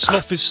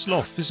 Sloth is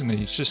Sloth, isn't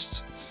he? It's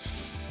just.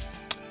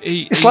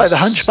 It's like the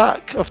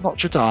Hunchback of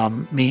Notre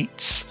Dame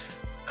meets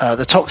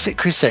the Toxic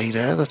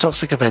Crusader, the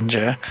Toxic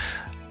Avenger,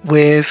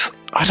 with,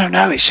 I don't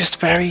know, it's just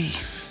very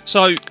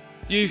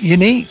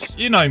unique.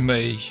 You know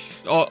me,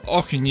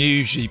 I can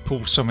usually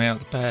pull something out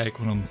of the bag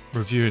when I'm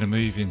reviewing a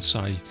movie and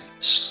say,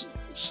 this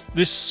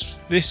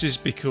is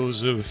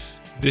because of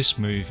this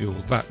movie or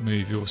that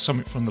movie or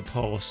something from the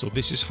past, or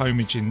this is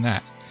homage in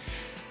that.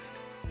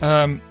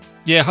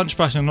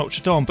 Hunchback of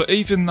Notre Dame, but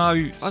even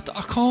though I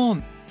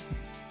can't,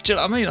 do you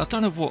know what I mean? I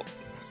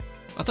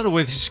don't know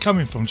where this is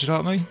coming from. Do you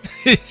know what I mean?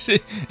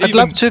 I'd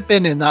love to have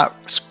been in that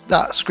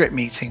script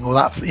meeting, or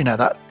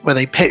that where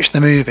they pitch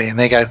the movie and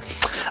they go,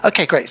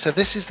 okay, great. So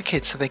this is the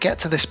kids. So they get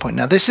to this point.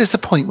 Now this is the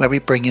point where we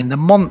bring in the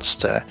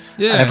monster.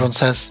 Yeah. And everyone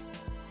says,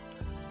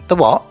 the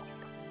what?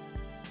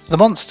 The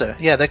monster.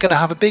 Yeah, they're going to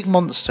have a big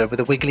monster with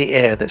a wiggly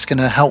ear that's going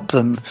to help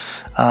them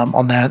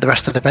on the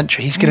rest of the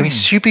adventure. He's going to be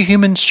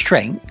superhuman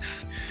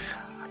strength.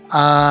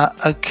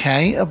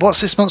 Okay.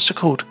 What's this monster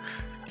called?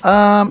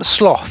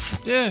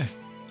 Sloth. Yeah,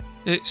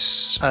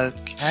 it's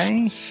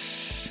okay.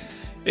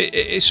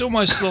 It's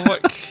almost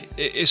like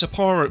it's a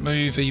pirate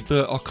movie,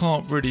 but I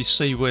can't really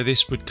see where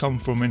this would come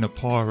from in a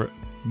pirate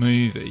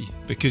movie,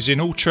 because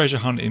in all treasure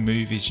hunting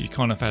movies you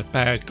kind of had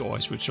bad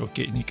guys, which I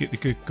get, and you get the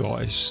good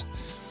guys,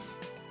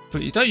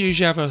 but you don't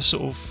usually have a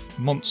sort of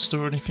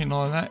monster or anything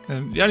like that.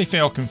 And the only thing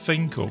I can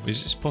think of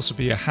is it's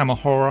possibly a Hammer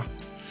horror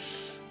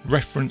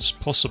reference,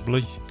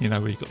 possibly,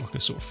 where you've got like a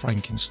sort of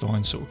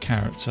Frankenstein sort of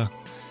character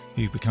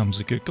who becomes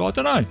a good guy. I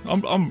don't know.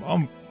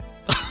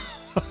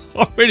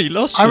 I'm really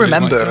lost. I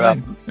remember.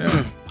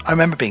 I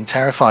remember being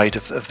terrified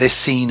of this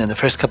scene and the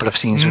first couple of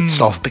scenes with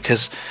Sloth,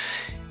 because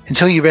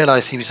until you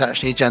realise he was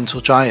actually a gentle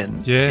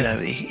giant,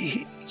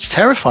 it's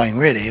terrifying,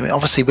 really. I mean,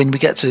 obviously, when we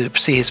get to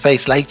see his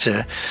face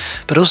later,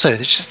 but also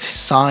there's just his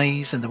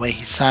size and the way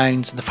he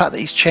sounds and the fact that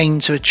he's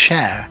chained to a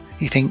chair.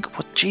 You think,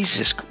 well,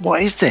 Jesus,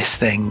 what is this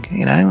thing?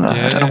 I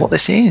don't know what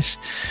this is.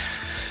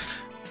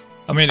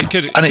 I mean,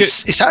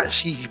 it's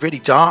actually really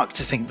dark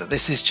to think that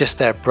this is just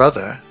their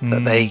brother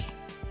that they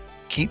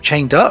keep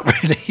chained up.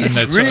 Really,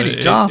 it's really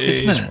dark,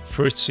 isn't it? It's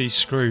pretty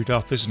screwed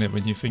up, isn't it?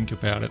 When you think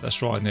about it,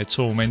 that's right, and they're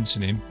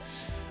tormenting him.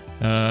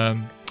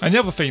 And the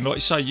other thing, like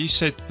you say, you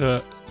said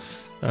that.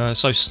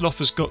 So Sloth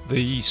has got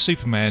the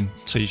Superman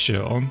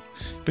T-shirt on,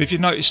 but if you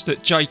notice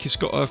that Jake has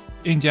got a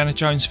Indiana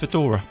Jones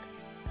fedora.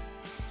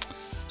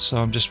 So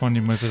I'm just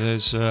wondering whether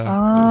there's a little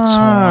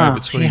tie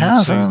between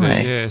the two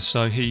there. Yeah,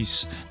 so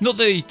he's not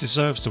that he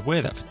deserves to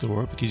wear that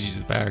fedora because he's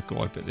the bad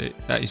guy, but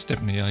that is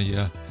definitely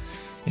a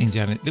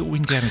little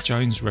Indiana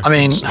Jones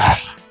reference. I mean,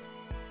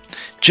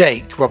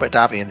 Jake, Robert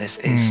Davi in this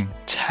is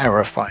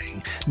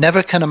terrifying.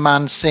 Never can a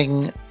man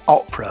sing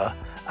opera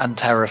and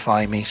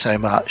terrify me so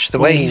much. The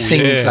way he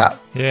sings that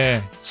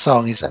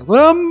song, he's like,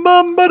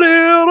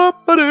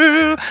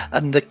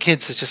 and the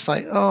kids are just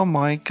like, oh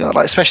my god!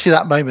 Like, especially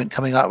that moment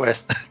coming up where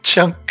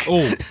Chunk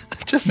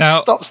just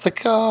stops the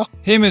car.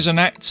 Him as an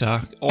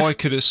actor, I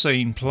could have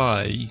seen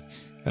play.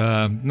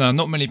 No,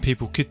 not many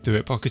people could do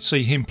it, but I could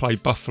see him play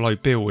Buffalo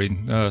Bill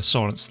in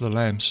Silence of the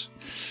Lambs.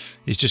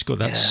 He's just got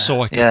that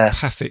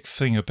psychopathic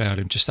thing about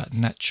him, just that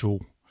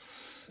natural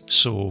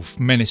sort of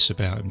menace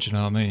about him. Do you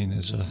know what I mean?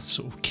 As a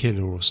sort of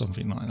killer or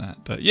something like that.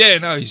 But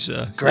he's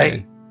great.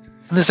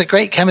 And there's a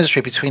great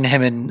chemistry between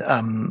him and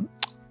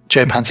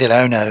Joe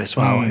Pantoliano as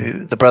well,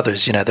 who the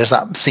brothers. There's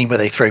that scene where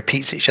they throw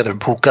pizza at each other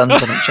and pull guns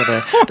on each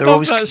other. They're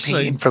always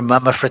competing for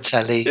Mama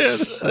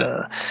Fratelli's.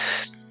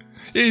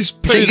 He's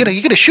you're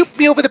gonna shoot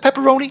me over the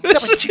pepperoni? Is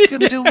that what you're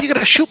gonna do? You're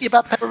gonna shoot me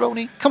about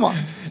pepperoni? Come on.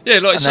 Yeah,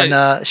 like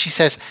then she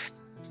says,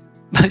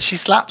 she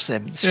slaps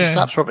him. She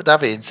slaps Robert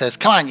Davi and says,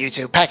 "Come on, you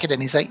two, pack it in."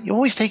 He's like, "You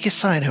always take his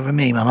side over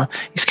me, Mama.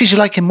 It's because you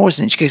like him more,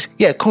 isn't it?" She goes,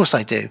 "Yeah, of course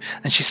I do."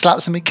 And she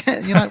slaps him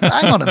again. You're like,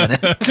 hang on a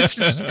minute. This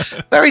is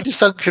a very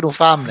dysfunctional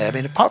family. I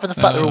mean, apart from the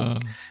fact they're all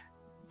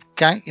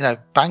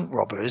bank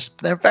robbers,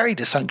 they're a very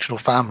dysfunctional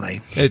family.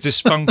 They're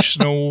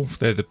dysfunctional.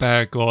 They're the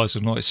bad guys,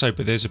 and like I say,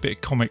 but there's a bit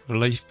of comic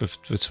relief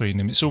between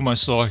them. It's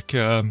almost like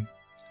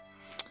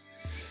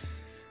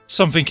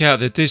something out of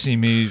the Disney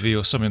movie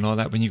or something like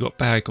that. When you got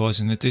bad guys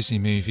in the Disney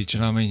movie, do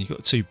you know what I mean? You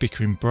got two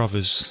bickering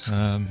brothers.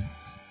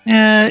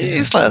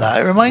 It's like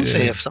that. It reminds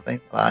me of something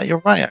like that.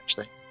 You're right,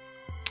 actually.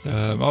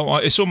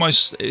 It's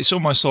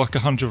almost like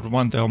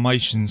 101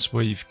 Dalmatians,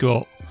 where you've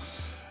got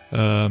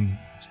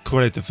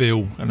Cruella de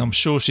Vil, and I'm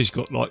sure she's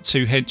got like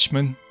two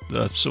henchmen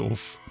that sort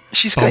of.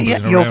 She's got.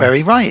 Yeah, you're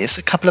very right. It's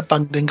a couple of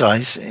bungling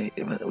guys.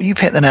 You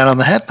hit the nail on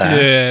the head there.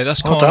 Yeah,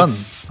 that's well kind done.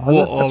 Of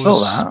what I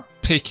was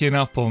picking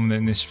up on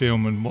in this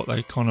film, and what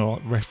they kind of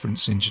like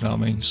referencing. Do you know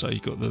what I mean? So you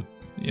got the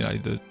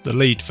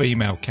lead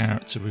female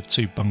character with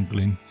two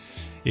bungling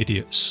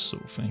idiots,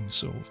 sort of thing.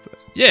 But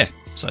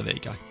so there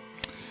you go.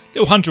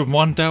 Little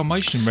 101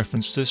 Dalmatian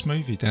reference to this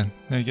movie, Dan.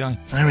 There you go.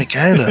 There we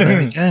go, look, there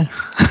we go.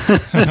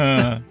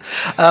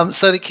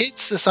 So the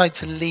kids decide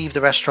to leave the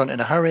restaurant in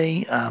a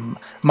hurry.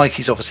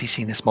 Mikey's obviously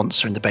seen this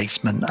monster in the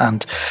basement,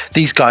 and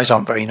these guys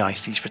aren't very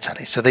nice, these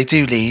Fratellis. So they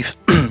do leave,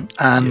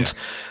 and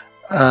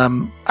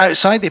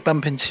outside they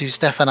bump into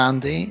Steph and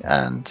Andy,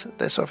 and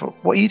they're sort of,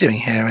 what are you doing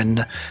here?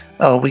 And,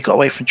 oh, we got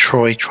away from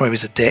Troy. Troy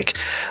was a dick.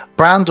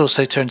 Brand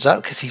also turns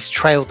up because he's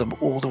trailed them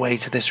all the way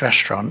to this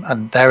restaurant,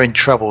 and they're in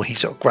trouble. He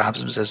sort of grabs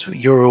them and says,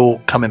 you're all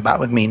coming back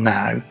with me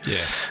now.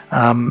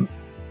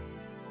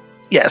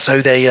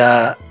 So they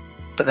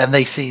but then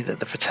they see that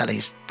the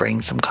Fratellis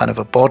bring some kind of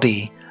a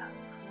body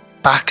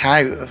back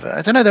out of it.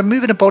 I don't know, they're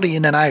moving a body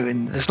in and out,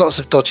 and there's lots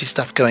of dodgy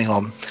stuff going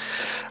on.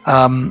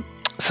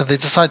 So they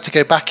decide to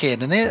go back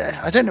in, and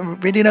I don't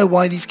really know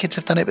why these kids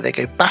have done it, but they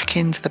go back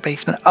into the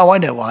basement. Oh, I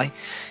know why.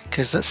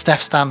 Because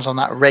Steph stands on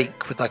that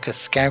rake with like a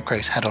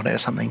scarecrow's head on it or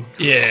something.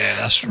 Yeah,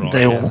 that's right.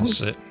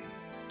 That's it.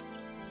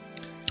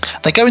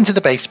 They go into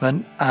the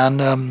basement,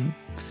 and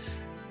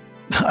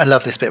I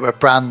love this bit where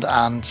Brand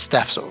and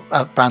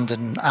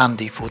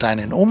Andy fall down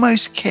and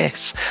almost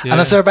kiss. Yeah.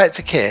 And as they're about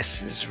to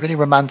kiss, it's really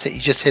romantic. You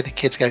just hear the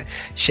kids go,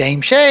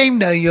 "Shame, shame,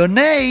 know your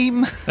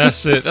name."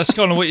 That's it. That's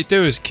kind of what you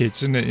do as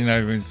kids, isn't it? You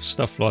know, with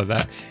stuff like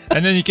that.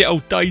 And then you get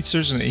old Data,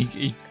 isn't it?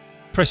 He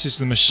presses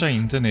the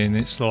machine, doesn't he? And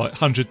it's like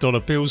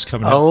 $100 bills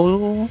coming out.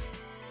 Oh.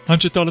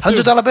 $100 bill.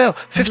 $100 bill,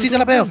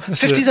 $50 bill,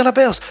 $50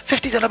 bills,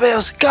 $50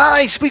 bills.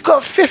 Guys, we've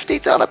got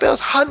 $50 bills,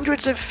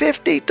 hundreds of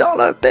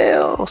 $50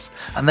 bills.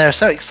 And they're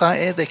so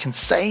excited they can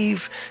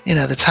save,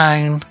 the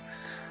town.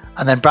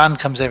 And then Brand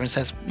comes over and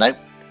says, nope,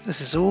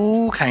 this is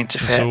all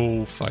counterfeit. It's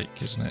all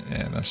fake, isn't it?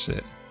 Yeah, that's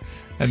it.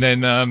 And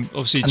then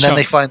obviously then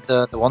they find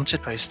the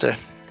wanted poster.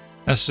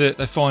 That's it.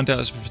 They find out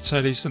it's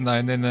Fratellis, don't they?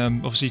 And then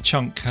obviously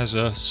Chunk has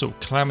a sort of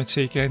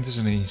calamity again,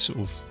 doesn't he? He sort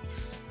of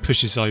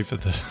pushes over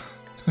the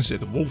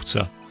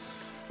water.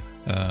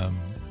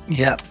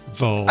 Vase.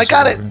 I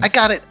got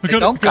it.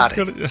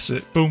 That's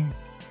it. Boom.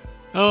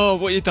 Oh,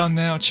 what you done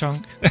now,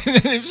 Chunk?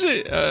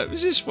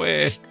 Was this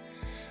where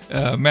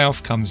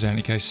Mouth comes out and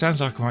he goes,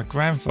 sounds like my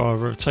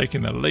grandfather have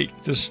taken a leak,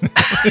 doesn't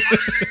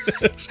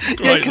it?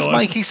 Yeah, because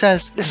Mikey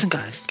says, listen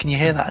guys, can you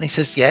hear that? And he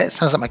says, yeah, it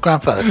sounds like my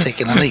grandfather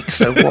taking a leak,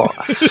 so what?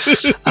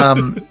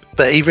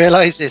 But he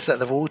realises that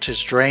the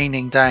water's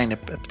draining down a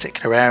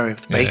particular area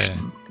of the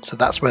basement. So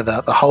that's where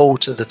the hole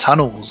to the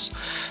tunnels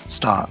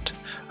start.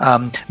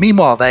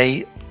 Meanwhile,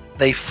 they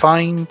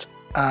find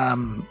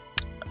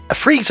a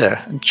freezer,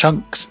 and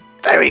Chunk's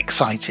very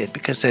excited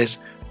because there's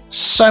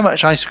so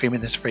much ice cream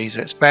in this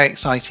freezer. It's very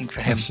exciting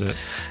for him.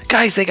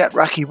 Guys, they got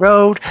Rocky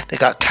Road, they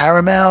got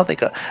caramel,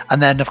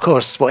 and then of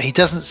course what he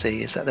doesn't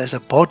see is that there's a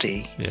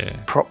body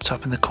propped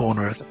up in the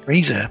corner of the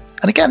freezer.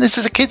 And again, this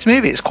is a kids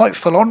movie. It's quite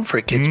full on for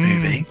a kids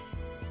movie.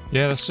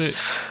 Yeah, that's it.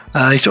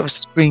 He sort of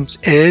screams,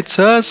 "It's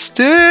a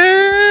stiff!"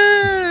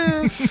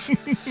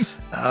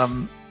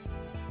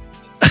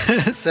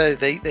 So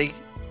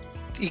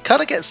he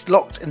kind of gets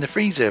locked in the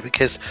freezer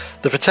because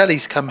the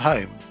Fratellis come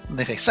home and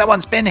they say,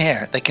 someone's been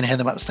here. They can hear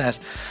them upstairs.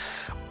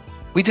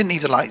 We didn't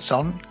leave the lights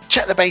on.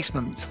 Check the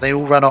basement. So they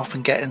all run off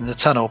and get in the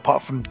tunnel,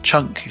 apart from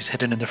Chunk, who's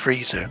hidden in the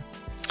freezer.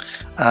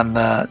 And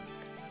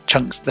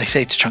they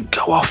say to Chunk,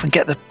 go off and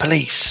get the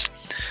police.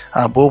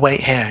 We'll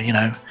wait here,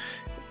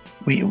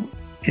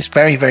 It's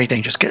very, very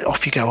dangerous. Get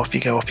off you go.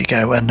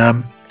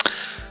 And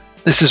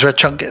this is where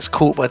Chunk gets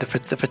caught by the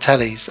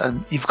Fratellis,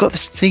 and you've got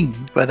this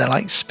scene where they're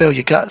like, spill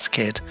your guts,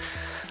 kid.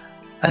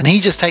 And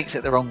he just takes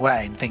it the wrong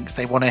way and thinks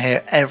they want to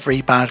hear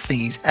every bad thing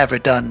he's ever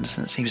done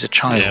since he was a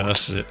child. Yeah,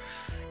 that's it.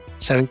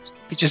 So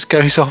he just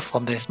goes off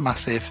on this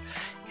massive,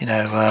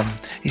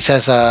 he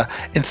says,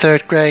 in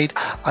third grade,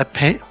 I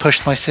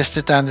pushed my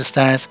sister down the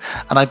stairs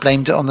and I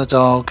blamed it on the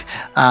dog.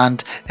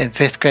 And in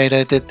fifth grade,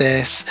 I did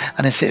this.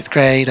 And in sixth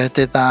grade, I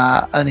did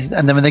that. And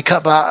then when they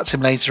cut back to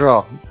him later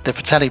on, the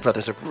Fratelli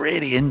brothers are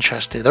really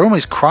interested. They're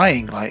almost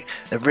crying, like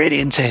they're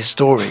really into his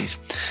stories.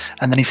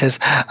 And then he says,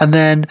 and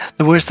then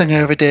the worst thing I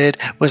ever did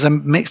was I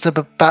mixed up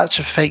a batch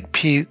of fake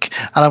puke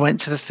and I went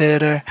to the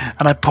theatre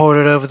and I poured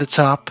it over the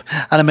top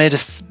and I made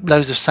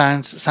loads of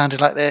sounds that sounded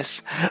like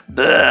this.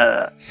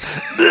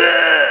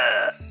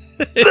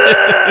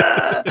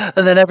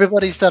 And then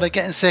everybody started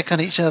getting sick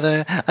on each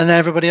other, and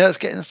everybody else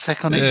getting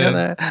sick on each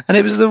other, and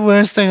it was the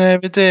worst thing I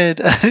ever did.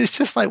 And it's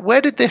just like,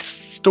 where did this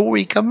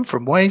story come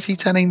from? Why is he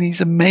telling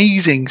these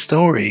amazing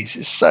stories?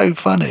 It's so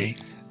funny.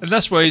 And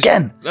that's where his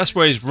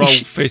role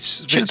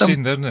fits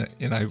in, doesn't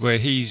it? Where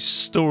his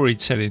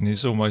storytelling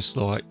is almost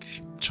like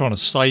trying to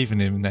saving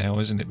him now,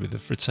 isn't it, with the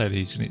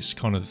Fratellis, and it's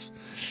kind of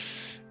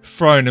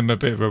throwing him a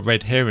bit of a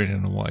red herring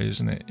in a way,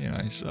 isn't it?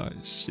 So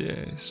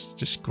it's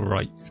just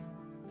great.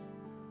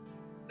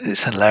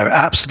 It's hilarious,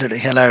 absolutely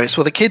hilarious.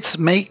 Well, the kids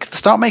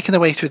start making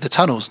their way through the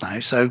tunnels now,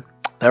 so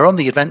they're on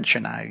the adventure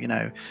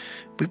now.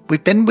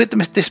 We've been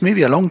with this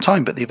movie a long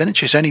time, but the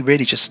adventure's only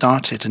really just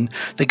started, and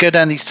they go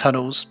down these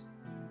tunnels.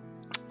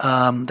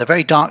 They're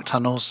very dark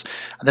tunnels,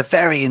 and they're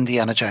very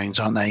Indiana Jones,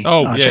 aren't they?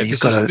 Oh, RJ, yeah,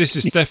 this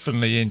is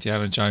definitely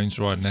Indiana Jones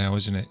right now,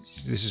 isn't it?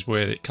 This is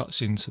where it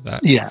cuts into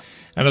that. Yeah.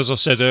 And as I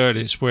said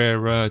earlier, it's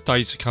where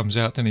Data comes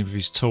out, doesn't he, with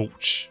his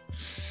torch.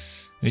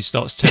 And he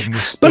starts telling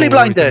this story. Bully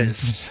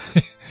blinders!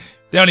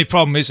 The only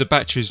problem is the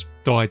battery's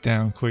died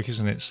down quick,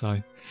 isn't it?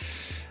 So,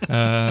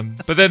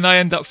 but then they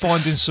end up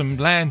finding some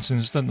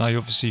lanterns, don't they?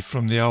 Obviously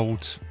from the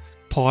old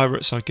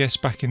pirates, I guess,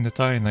 back in the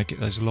day, and they get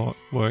those light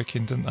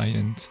working, don't they?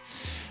 And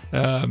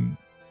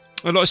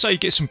well, like I say, you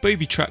get some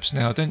booby traps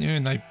now, don't you?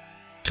 And they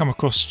come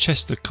across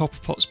Chester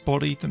Copperpot's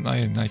body, don't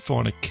they? And they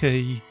find a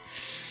key.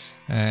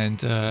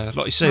 And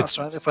like you said, that's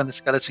right. They find the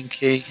skeleton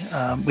key.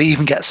 We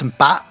even get some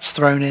bats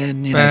thrown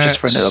in, just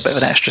for a little bit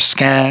of an extra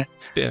scare.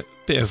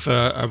 Bit of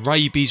a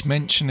rabies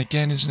mention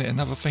again, isn't it?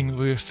 Another thing that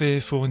we were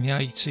fearful in the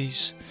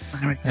 80s.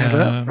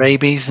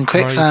 Rabies and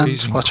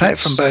quicksand. Watch out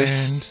from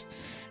both.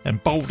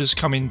 And boulders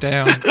coming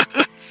down.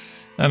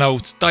 And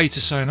old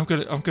Data saying, "I'm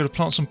gonna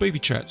plant some booby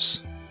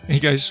traps." And he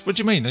goes, "What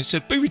do you mean?" I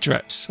said, "Booby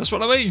traps. That's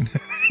what I mean."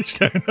 He's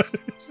going,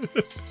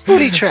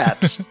 booty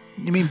traps.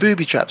 You mean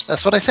booby traps?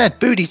 That's what I said.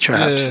 Booty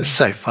traps. Yeah. It's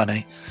so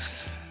funny.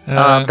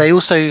 They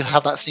also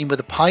have that scene with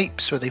the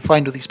pipes where they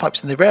find all these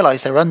pipes and they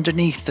realise they're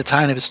underneath the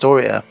town of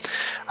Astoria,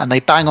 and they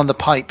bang on the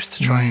pipes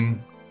to try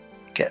and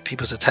get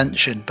people's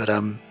attention. But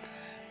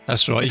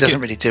that's right. It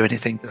doesn't really do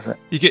anything, does it?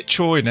 You get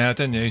Troy now,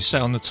 don't you?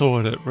 Sat on the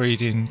toilet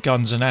reading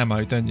Guns and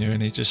Ammo, don't you?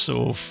 And he just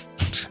sort of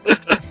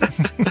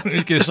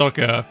he gets like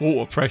a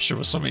water pressure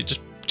or something. It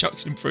just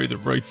chucks him through the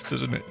roof,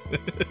 doesn't it?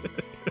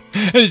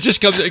 And it just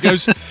comes. It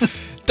goes,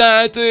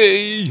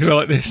 "Daddy,"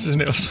 like this,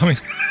 isn't it, or something?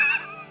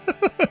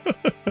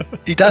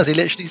 He does. He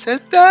literally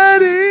says,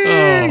 "Daddy."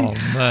 Oh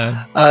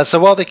man! So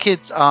while the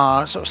kids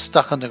are sort of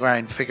stuck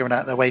underground, figuring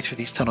out their way through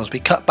these tunnels, we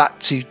cut back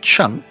to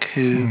Chunk,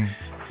 who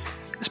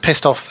is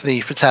pissed off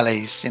the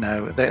Fratellis.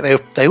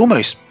 They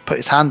almost put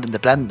his hand in the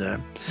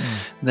blender.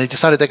 And they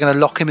decided they're going to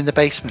lock him in the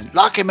basement,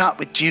 lock him up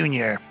with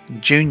Junior.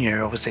 And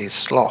Junior, obviously, is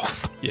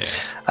Sloth. Yeah.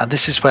 And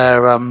this is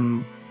where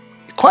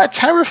quite a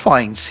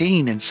terrifying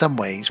scene in some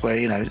ways,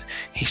 where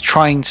he's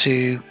trying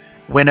to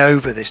win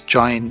over this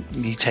giant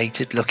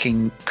mutated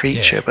looking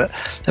creature, but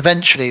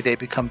eventually they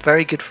become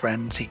very good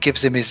friends. He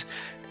gives him his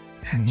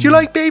 "You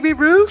like Baby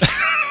Ruth?"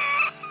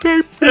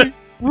 Baby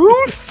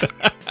Ruth.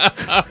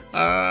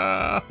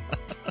 And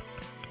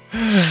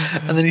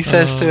then he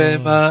says to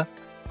him,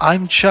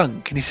 "I'm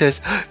Chunk," and he says,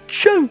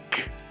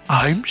 "Chunk,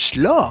 I'm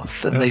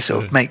Sloth," and they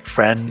sort of make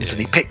friends. And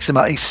he picks him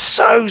up. He's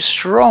so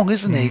strong,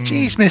 isn't he?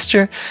 Jeez,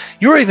 mister,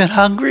 you're even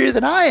hungrier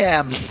than I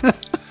am.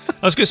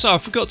 I was going to say, I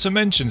forgot to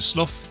mention,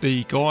 Sloth,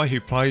 the guy who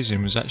plays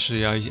him, was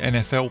actually a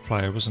NFL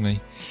player, wasn't he?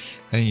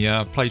 He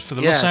played for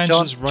the Los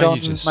Angeles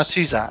Rangers. John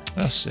Matuzak.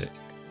 That's it.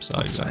 So,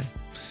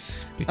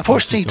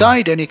 unfortunately, he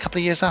died only a couple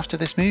of years after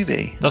this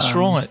movie. That's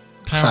right.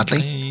 Apparently,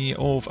 sadly,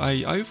 of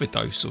a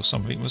overdose or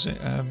something, was it?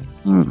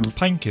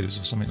 Painkillers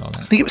or something like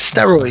that. I think it was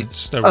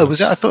steroids. Oh, was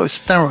it? I thought it was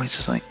steroids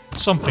or something.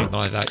 Something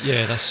like that.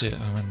 Yeah, that's it.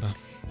 I remember.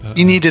 But,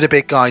 you needed a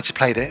big guy to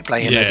play him,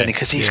 didn't he?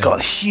 Because he's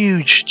got a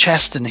huge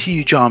chest and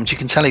huge arms. You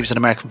can tell he was an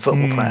American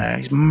football player.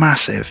 He's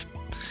massive.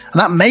 And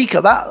that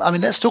makeup,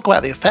 let's talk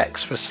about the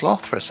effects for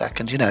Sloth for a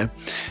second.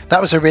 That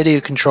was a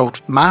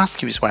radio-controlled mask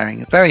he was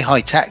wearing, very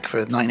high-tech for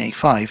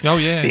 1985. Oh,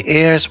 yeah. The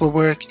ears were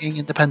working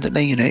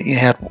independently.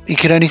 He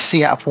could only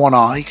see out of one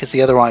eye because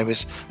the other eye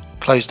was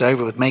closed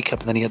over with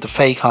makeup, and then he had the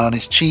fake eye on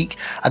his cheek,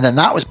 and then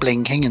that was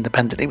blinking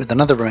independently with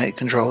another remote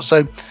control.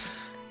 So,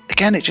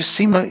 again, it just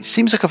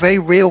seems like a very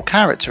real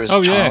character as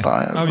a child.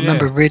 I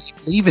remember really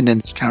believing in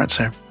this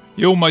character.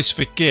 You almost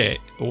forget,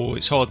 or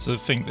it's hard to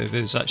think that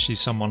there's actually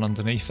someone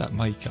underneath that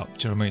makeup.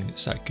 Do you know what I mean?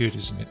 It's that good,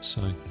 isn't it?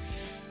 So,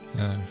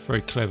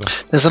 very clever.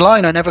 There's a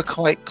line I never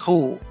quite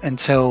caught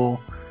until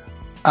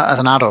as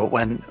an adult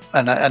when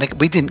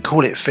we didn't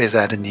call it phys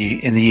ed in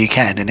the UK,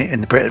 and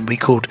in Britain we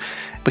called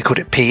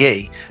it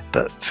PE,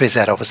 but phys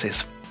ed obviously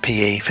is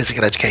PE,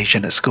 physical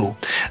education at school.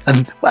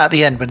 And at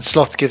the end, when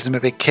Sloth gives him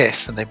a big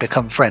kiss and they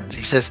become friends,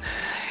 he says,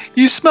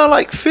 "You smell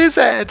like phys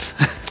ed."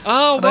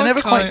 Oh, okay. I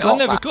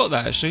never got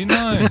that actually.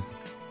 No.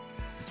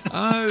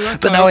 Oh, okay.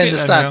 But now I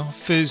understand now.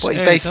 Phys what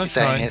he's basically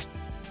saying is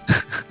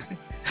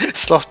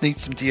Sloth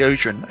needs some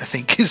deodorant, I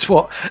think, is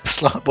what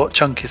what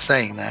Chunk is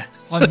saying there.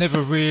 I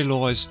never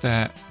realised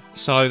that.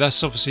 So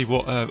that's obviously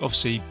what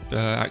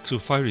Axel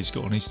Foley's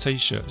got on his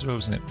T-shirt as well,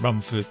 isn't it?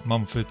 Mumford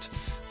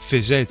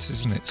Phys Ed,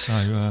 isn't it? So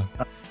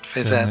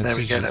Phys Ed, there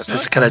we go. That's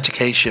physical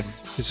education.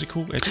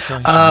 Physical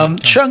education.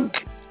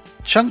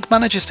 Chunk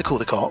manages to call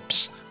the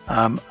cops.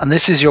 And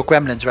this is your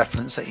Gremlins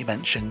reference that you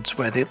mentioned,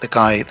 where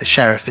the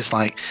sheriff is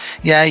like,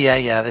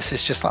 yeah, this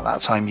is just like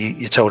that time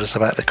you told us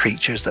about the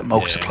creatures that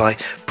multiply.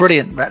 Yeah.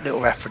 Brilliant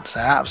little reference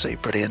there,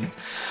 absolutely brilliant.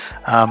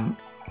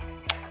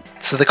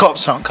 So the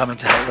cops aren't coming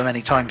to help them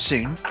anytime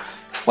soon.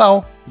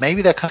 Well,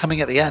 maybe they're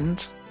coming at the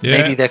end. Yeah.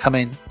 Maybe they're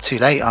coming too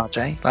late,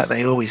 RJ, like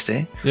they always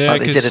do. Yeah,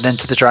 like they did an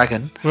Enter the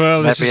Dragon.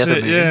 Well, this is it.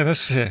 Movie. Yeah,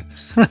 that's it.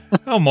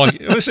 Oh my,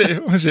 was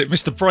it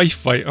Mr.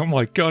 Braithwaite? Oh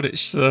my God,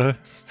 it's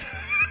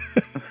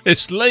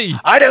It's Lee.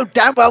 I don't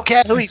damn well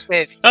care who he's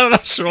with. Oh,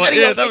 that's right.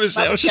 Anyone Yeah, that think was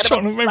it. about I was it, just get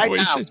trying to him remember right what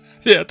he now. said.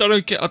 Yeah,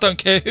 I don't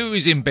care who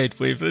he's in bed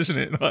with, isn't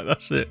it? Like,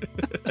 that's it.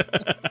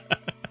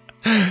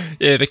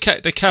 Yeah,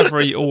 the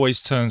cavalry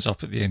always turns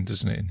up at the end,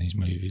 doesn't it, in these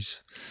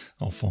movies?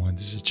 I find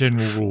there's a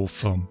general rule of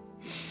thumb.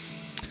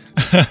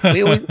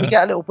 we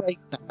get a little break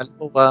now, a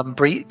little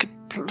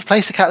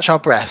place to catch our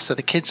breath. So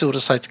the kids all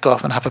decide to go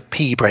off and have a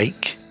pee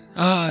break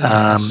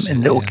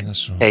in little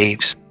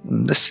caves.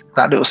 And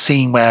that little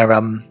scene where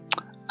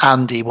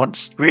Andy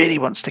really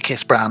wants to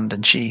kiss Brand,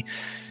 and she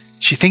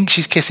thinks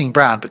she's kissing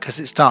Brand because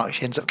it's dark.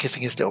 She ends up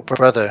kissing his little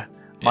brother,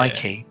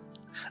 Mikey.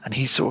 And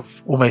he's sort of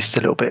almost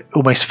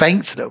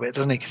faints a little bit,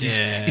 doesn't he? Because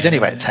he's only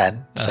about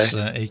 10.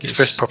 So his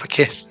first proper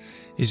kiss.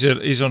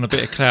 He's on a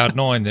bit of cloud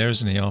nine there,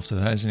 isn't he? After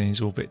that, isn't he?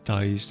 He's all a bit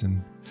dazed,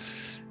 and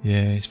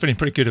he's feeling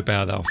pretty good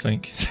about that, I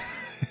think.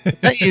 I'll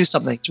tell you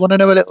something. Do you want to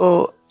know a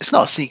little? It's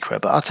not a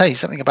secret, but I'll tell you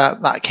something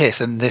about that kiss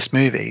in this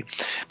movie.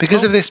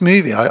 Because of this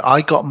movie,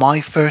 I got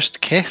my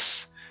first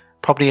kiss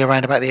probably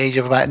around about the age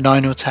of about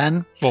 9 or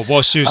 10. Well,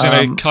 whilst you was in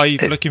a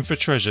cave looking for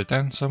treasure,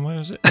 Dan, somewhere,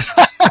 was it?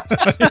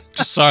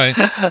 Just saying,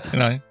 you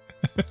know.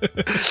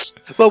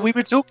 Well, we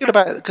were talking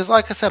about, because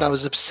like I said, I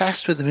was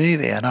obsessed with the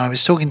movie, and I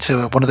was talking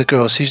to one of the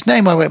girls whose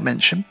name I won't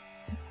mention.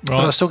 Right.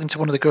 But I was talking to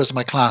one of the girls in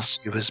my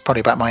class who was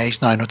probably about my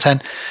age, 9 or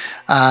 10,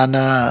 and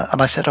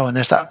I said, "Oh, and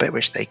there's that bit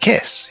which they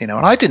kiss, you know."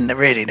 And I didn't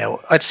really know.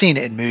 I'd seen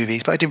it in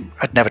movies, but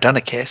I'd never done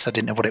a kiss. I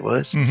didn't know what it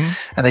was. Mm-hmm.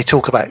 And they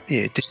talk about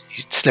did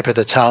you slip of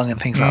the tongue and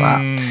things like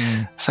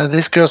that. So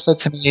this girl said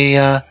to me,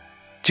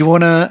 "Do you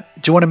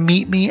wanna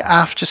meet me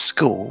after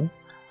school?"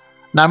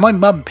 Now, my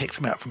mum picked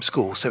me up from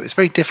school, so it's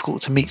very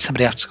difficult to meet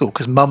somebody after school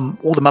because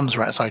all the mums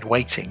were outside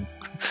waiting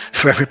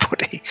for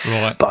everybody.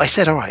 Right. But I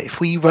said, all right,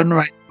 if we run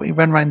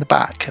around the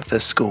back of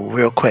the school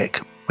real quick,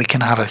 we can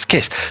have a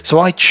kiss. So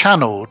I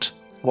channeled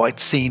what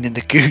I'd seen in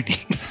the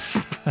Goonies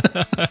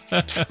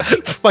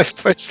for my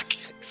first kiss.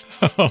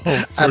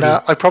 Oh, and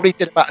I probably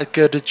did about as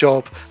good a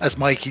job as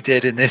Mikey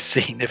did in this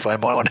scene, if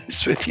I'm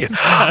honest with you.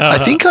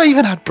 I think I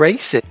even had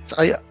braces.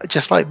 I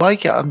just like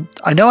Mikey.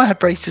 I know I had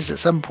braces at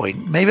some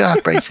point. Maybe I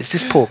had braces.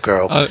 This poor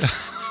girl.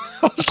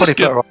 Probably put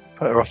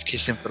her off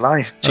kissing for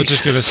life. I was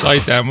just going to say,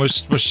 Dan,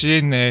 was she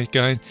in there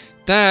going,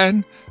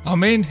 "Dan,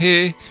 I'm in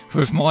here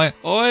with my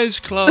eyes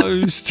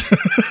closed."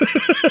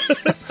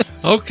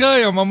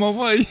 Okay, I'm on my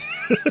way.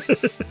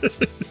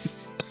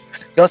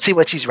 You'll see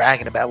what she's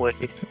ragging about, won't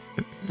you?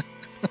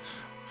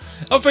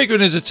 I'm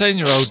thinking as a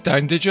 10-year-old,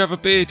 Dan, did you have a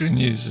beard when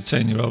you was a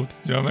 10-year-old? Do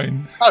you know what I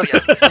mean? Oh, yeah.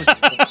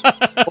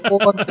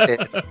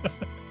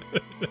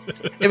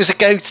 It was a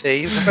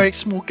goatee. It was a very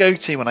small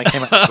goatee when I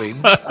came out of the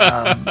womb.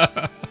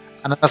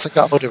 And as I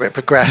got older, it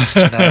progressed.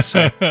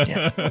 So,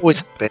 yeah,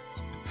 always a bit.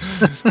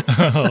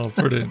 Oh,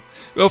 brilliant.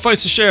 Well,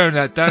 thanks for sharing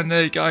that, Dan.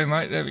 There you go,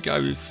 mate. There we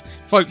go.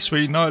 Folks,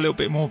 we know a little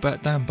bit more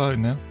about Dan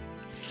Bone now.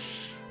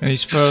 And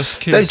his first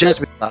kiss. Don't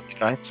judge me for that,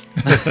 guys.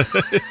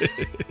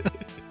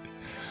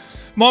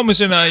 Mine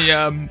was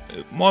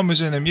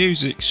in a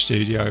music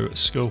studio at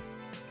school.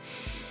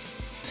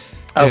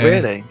 Oh,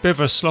 really? Bit of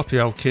a sloppy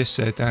old kiss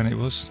there, Dan. It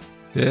was.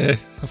 Yeah,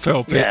 I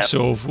felt a bit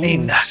sort of.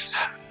 I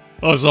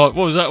was like,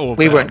 what was that all about?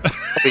 We weren't.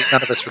 Probably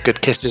none of us were good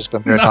kissers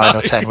when we were 9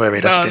 or 10, were we?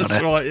 Let's be honest.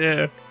 That's right.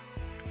 Yeah.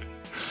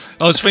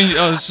 I was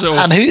sort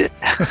of. And who?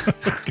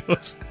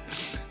 God,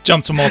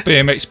 jumped on my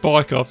BMX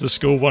bike after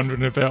school,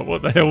 wondering about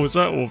what the hell was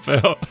that all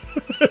about.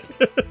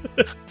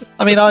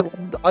 I mean, I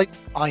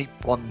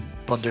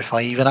wonder if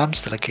I even am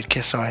still a good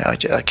kisser. I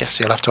guess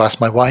you'll have to ask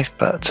my wife,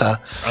 but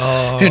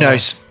who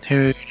knows?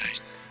 Who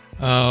knows?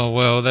 Oh,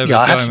 well, there we go,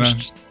 I had man.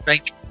 some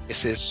strange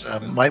kisses.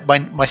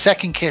 My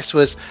second kiss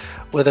was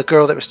with a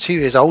girl that was 2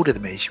 years older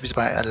than me. She was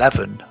about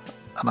 11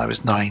 and I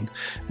was 9,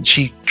 and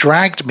she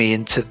dragged me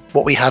into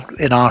what we had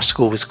in our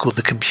school was called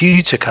the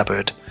computer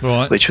cupboard,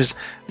 right, which was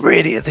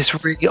really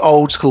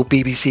old school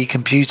BBC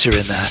computer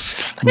in there,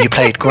 and you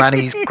played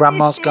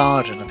Grandma's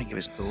Garden, I think it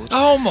was called.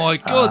 Oh my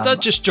god, that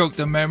just jogged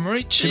the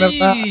memory.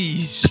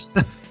 Jeez.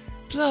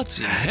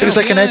 Bloody hell. It was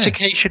like an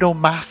educational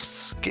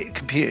maths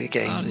computer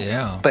game. Bloody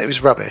hell. But it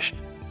was rubbish.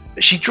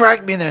 But she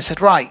dragged me in there and said,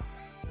 "Right,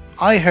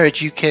 I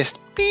heard you kissed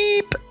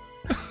beep,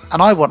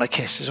 and I want a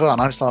kiss as well."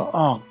 And I was like,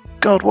 "Oh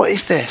God, what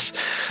is this?"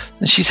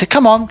 And she said,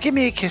 "Come on, give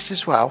me a kiss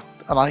as well."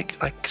 And I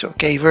sort of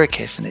gave her a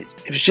kiss, and it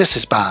was just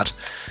as bad.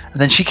 And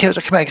then she came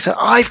back and said,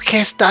 "I've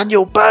kissed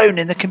Daniel Bone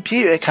in the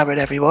computer cupboard,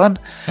 everyone."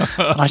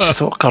 And I just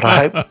thought, God,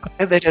 I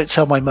hope they don't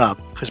tell my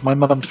mum, because my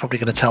mum's probably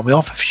going to tell me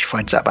off if she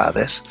finds out about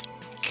this.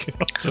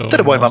 God, Don't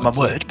know why my mum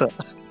would, but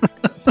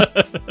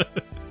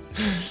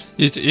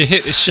you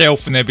hit the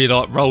shelf and there'd be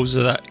like rolls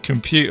of that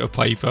computer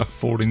paper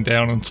falling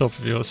down on top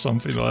of you or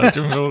something like that.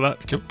 Do you remember all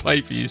that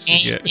paper you used to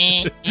get?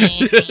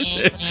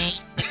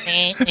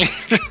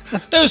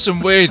 There were some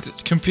weird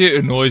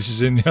computer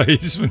noises in the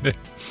 80s, weren't there?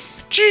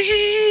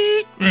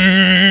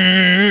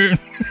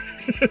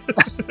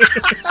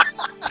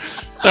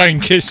 Dan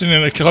kissing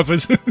in a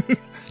cupboard.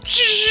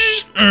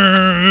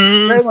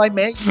 no, my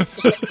mate,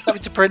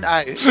 something to print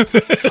out.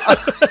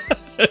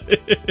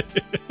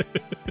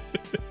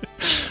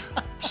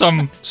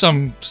 some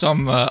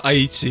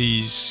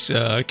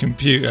 80s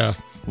computer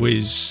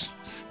whiz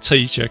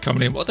teacher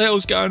coming in. What the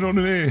hell's going on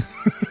in here?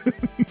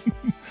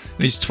 And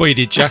his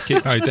tweeded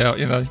jacket, no doubt,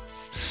 you know.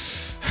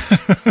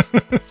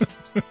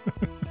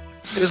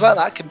 It was like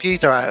that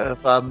computer out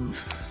of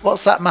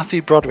what's that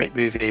Matthew Broderick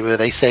movie where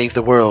they save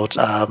the world?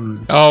 War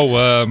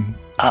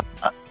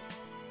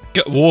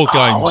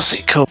Games. What's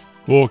it called?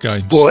 War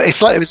Games. Well,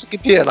 it was a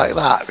computer like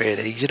that,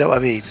 really. You know what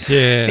I mean?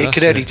 Yeah. It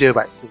could only do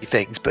about 3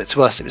 things, but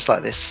to us, it was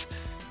like this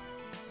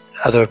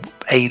other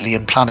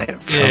alien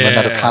planet from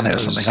another planet or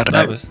something. I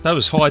don't know. That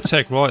was high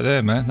tech right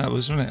there, man. That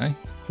was, wasn't it? Eh?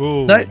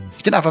 Whoa. No, you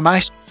didn't have a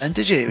mouse then,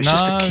 did you? It was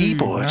just a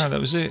keyboard. No, that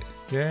was it.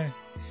 Yeah.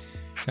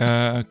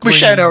 We're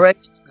showing our age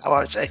now,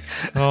 aren't we?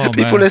 Oh,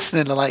 people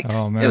listening are like,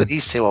 oh, man. who are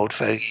these 2 old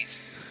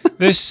fogies?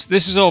 This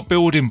is our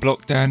building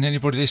block, Dan.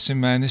 Anybody listening,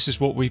 man? This is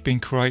what we've been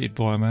created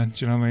by, man.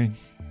 Do you know what I mean?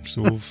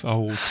 Sort of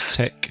old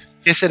tech.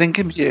 Kissing in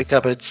computer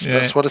cupboards. Yeah.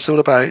 That's what it's all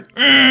about.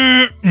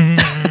 That's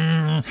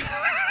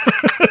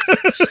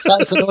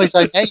the noise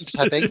I made,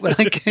 I think, when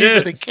I gave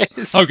it a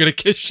kiss. I'm going to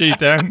kiss you,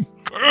 Dan.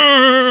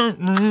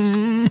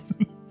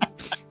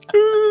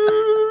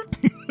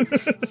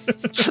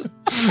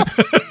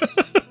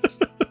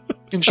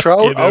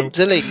 Control, You know.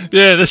 delete.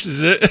 Yeah, this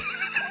is it.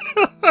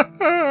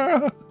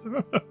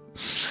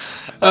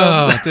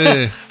 Oh,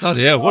 dear.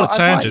 Bloody hell, what a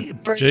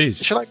tangent.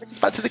 Jeez. Shall I bring us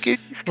back to the Goonies?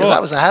 Because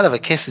that was a hell of a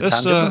kissing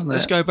tangent, wasn't it?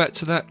 Let's go back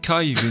to that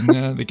cave in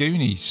the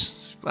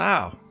Goonies.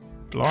 Wow.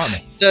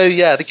 Blimey. So,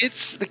 yeah, the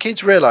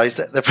kids realise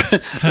that the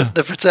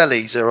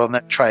Fratellis are on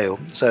that trail.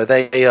 So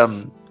they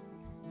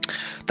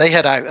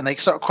head out and they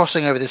start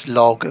crossing over this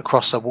log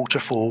across a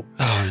waterfall.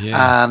 Oh,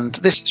 yeah. And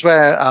this is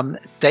where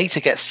Data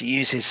gets to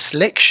use his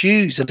slick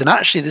shoes. And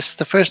actually, this is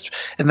the first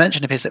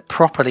invention of his that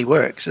properly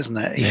works, isn't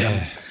it?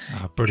 Yeah.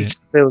 Oh, He brilliant.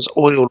 spills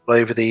oil all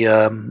over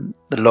the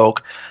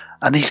log.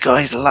 And these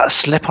guys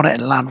slip on it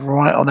and land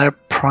right on their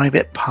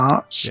private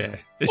parts. Yeah.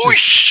 This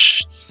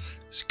is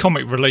it's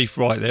comic relief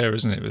right there,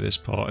 isn't it, with this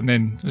part? And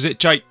then, was it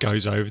Jake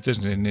goes over,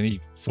 doesn't he? And then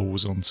he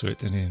falls onto it,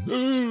 doesn't he?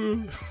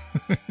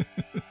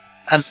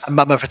 And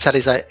Mama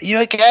Fratelli's like, "Are you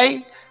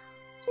okay?"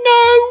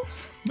 No.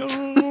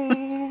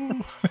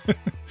 No.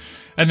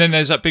 And then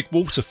there's that big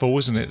waterfall,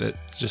 isn't it, that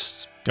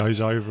just goes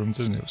over them,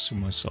 doesn't it? It's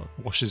almost like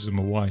washes them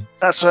away.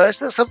 That's right.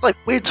 It's some like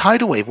weird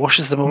tidal wave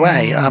washes them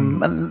away.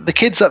 And the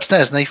kids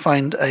upstairs, and they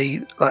find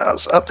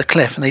up the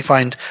cliff, and they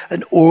find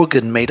an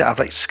organ made out of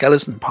like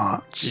skeleton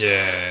parts.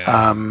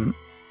 Yeah.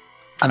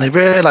 And they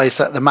realise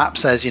that the map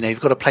says, you've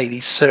got to play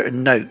these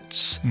certain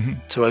notes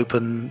to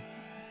open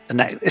the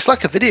next. It's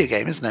like a video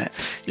game, isn't it?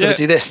 You've got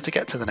to do this to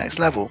get to the next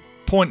level.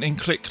 Point and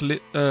click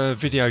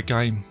video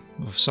game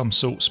of some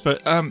sorts,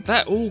 but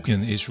that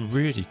organ is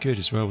really good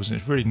as well, isn't it?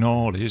 It's really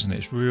gnarly, isn't it?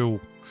 It's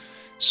real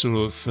sort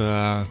of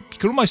you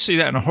can almost see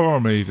that in a horror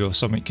movie or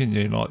something, can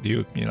you? Like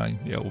the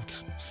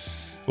old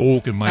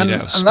organ made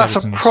out of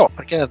skeletons. And that's a prop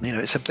again.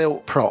 It's a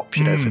built prop.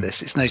 For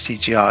this, it's no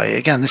CGI.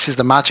 Again, this is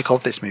the magic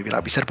of this movie.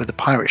 Like we said with the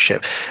pirate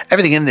ship,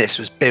 everything in this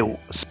was built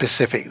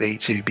specifically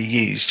to be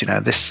used.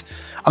 This.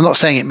 I'm not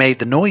saying it made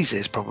the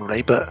noises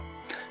probably, but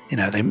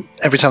they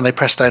every time they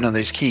pressed down on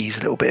those keys,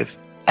 a little bit of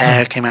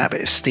air came out, a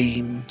bit of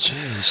steam.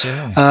 Jeez,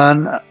 yeah.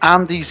 And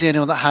Andy's the only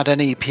one that had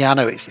any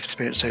piano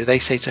experience, so they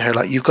say to her,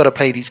 like, you've got to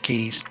play these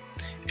keys.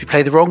 If you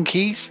play the wrong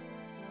keys,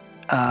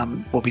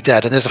 we'll be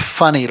dead. And there's a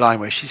funny line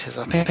where she says,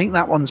 I think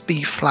that one's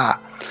B flat.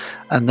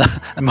 And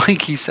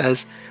Mikey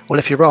says, well,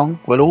 if you're wrong,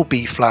 we'll all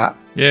B flat.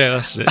 Yeah,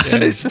 that's it. Yeah.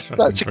 And it's just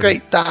such a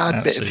great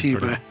dad bit of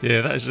humour.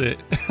 Yeah, that is it.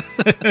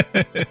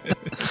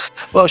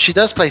 Well, she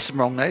does play some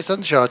wrong notes,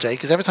 doesn't she, RJ?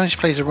 Because every time she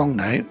plays a wrong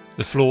note,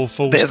 the floor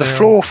falls a bit of the down.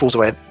 floor falls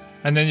away.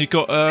 And then you've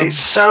got it's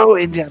so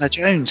Indiana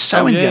Jones,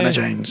 Indiana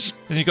Jones.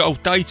 And you've got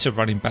old Data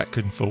running back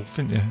and forth,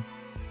 haven't you?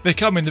 They're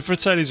coming, the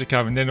Fratellis are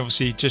coming, then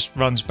obviously he just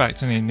runs back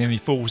to him, and then he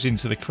falls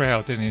into the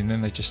crowd, doesn't he? And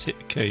then they just hit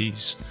the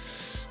keys.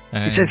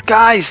 And... He says,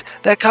 guys,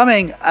 they're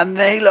coming, and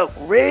they look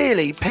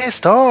really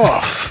pissed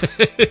off.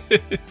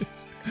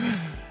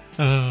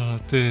 Oh,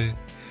 dear.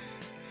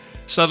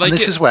 So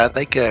this is where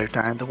they go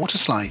down the water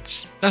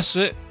slides. That's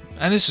it.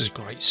 And this is a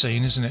great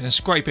scene, isn't it? There's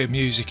a great bit of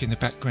music in the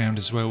background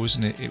as well,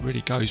 isn't it? It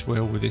really goes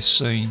well with this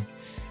scene.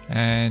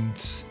 And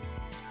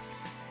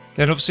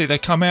then obviously they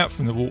come out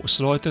from the water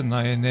slide, don't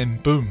they? And then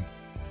boom,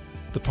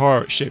 the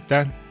pirate ship,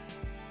 Dan.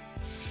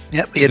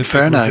 Yep, the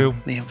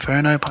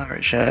Inferno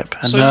pirate ship.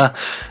 And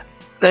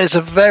there's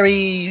a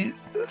very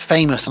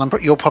famous, and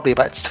you're probably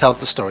about to tell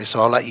the story,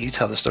 so I'll let you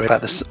tell the story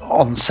about this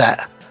on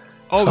set.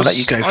 I was let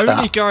you go for only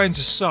that. going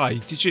to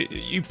say,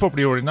 you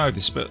probably already know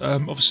this, but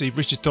obviously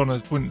Richard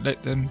Donner wouldn't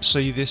let them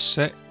see this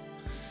set.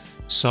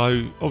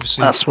 So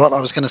obviously that's what I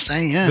was going to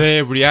say. Yeah,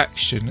 their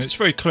reaction. It's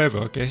very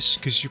clever, I guess,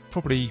 because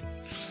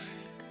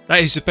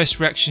that is the best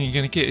reaction you're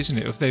going to get, isn't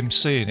it? Of them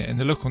seeing it, and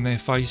the look on their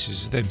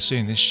faces, of them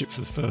seeing this ship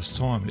for the first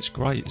time. It's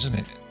great, isn't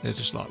it? They're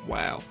just like,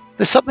 wow.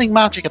 There's something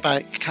magic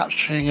about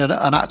capturing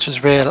an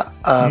actor's real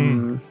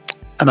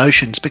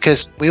emotions,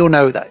 because we all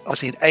know that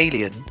obviously in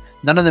Alien,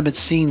 none of them had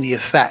seen the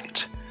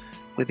effect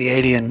with the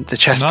alien, the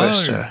chest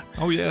burster.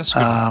 Oh yeah, that's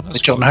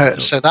with John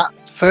Hurt. So that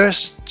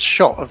first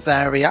shot of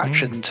their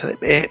reaction to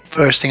it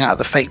bursting out of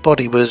the fake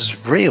body was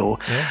real.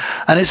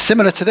 And it's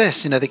similar to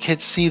this. The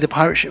kids see the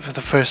pirate ship for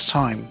the first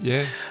time.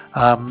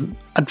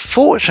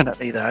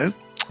 Unfortunately, though,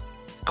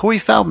 Corey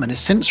Feldman has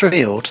since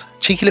revealed,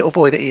 cheeky little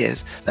boy that he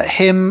is, that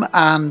him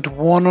and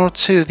one or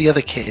two of the other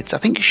kids, I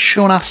think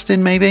Sean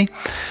Astin maybe,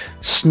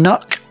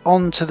 snuck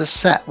onto the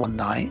set one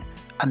night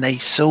and they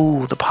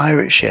saw the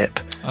pirate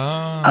ship.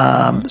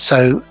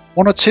 So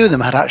one or two of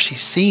them had actually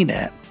seen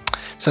it.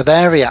 So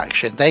their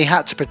reaction, they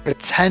had to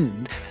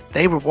pretend.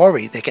 They were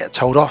worried they'd get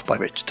told off by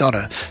Richard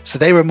Donner. So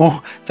they were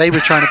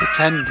trying to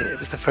pretend that it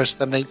was the first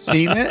time they'd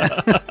seen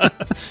it.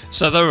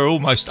 So they were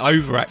almost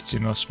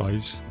overacting, I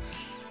suppose,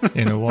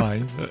 in a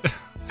way. But,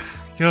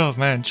 oh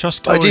man,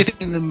 trust Corey. I do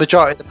think the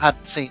majority of them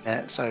hadn't seen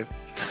it, so...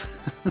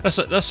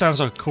 That sounds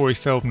like a Corey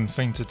Feldman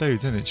thing to do,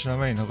 doesn't it? Do you know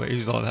what I mean? I bet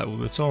he's like that all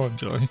the time,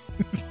 Johnny.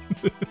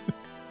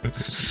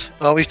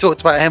 Well, we've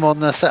talked about him on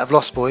the set of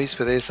Lost Boys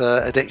with his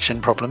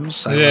addiction problems.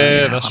 So,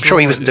 that's I'm sure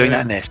he right, wasn't doing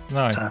that in this.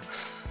 No.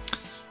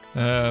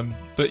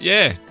 But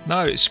yeah, no,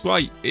 it's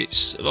great.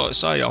 It's, like I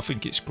say, I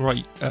think it's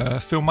great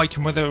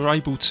filmmaking where they were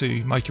able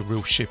to make a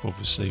real ship,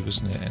 obviously,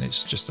 wasn't it? And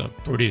it's just a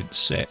brilliant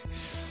set.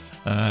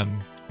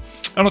 And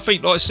I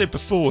think, like I said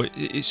before,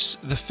 it's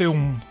the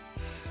film...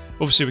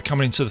 Obviously, we're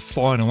coming into the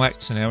final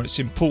act now, and it's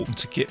important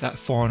to get that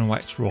final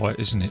act right,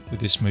 isn't it, with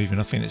this movie? And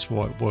I think that's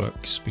why it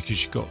works,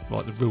 because you've got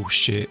like the real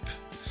ship,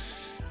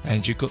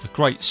 and you've got the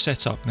great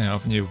setup now,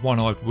 haven't you?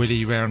 One-Eyed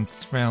Willie round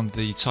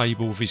the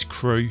table with his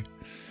crew.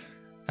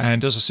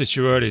 And as I said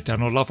to you earlier,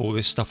 Dan, I love all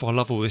this stuff. I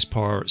love all this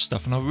pirate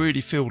stuff, and I really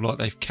feel like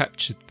they've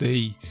captured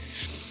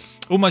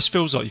almost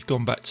feels like you've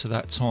gone back to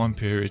that time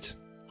period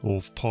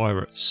of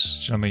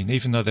pirates. Do you know what I mean?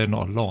 Even though they're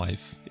not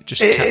alive.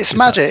 It's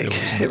magic.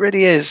 It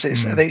really is.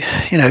 It's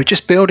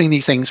just building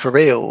these things for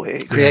real.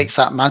 It creates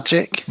that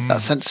magic,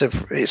 that sense of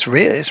it's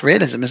real. It's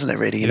realism, isn't it?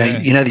 Really,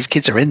 you know, these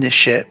kids are in this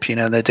ship. You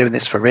know, and they're doing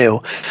this for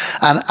real.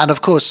 And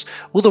of course,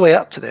 all the way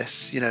up to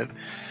this, for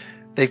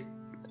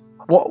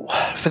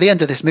the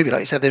end of this movie, like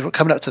you said, they're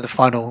coming up to the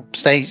final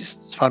stage,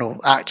 final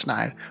act.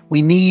 Now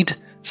we need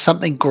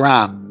something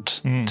grand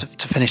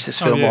to finish this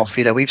film off.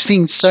 We've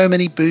seen so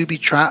many booby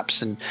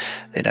traps and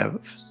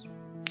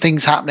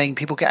things happening,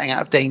 people getting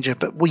out of danger,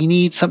 but we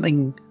need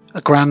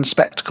a grand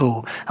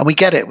spectacle, and we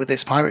get it with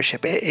this pirate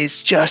ship. It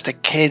is just a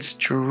kid's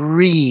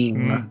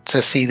dream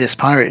to see this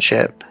pirate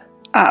ship.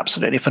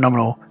 Absolutely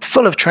phenomenal,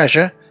 full of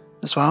treasure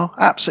as well.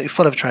 Absolutely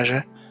full of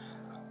treasure.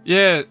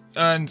 Yeah,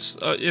 and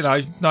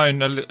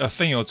knowing a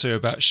thing or two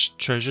about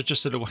treasure,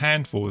 just a little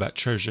handful of that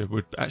treasure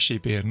would actually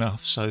be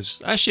enough. So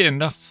there's actually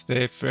enough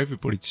there for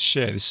everybody to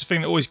share. This is the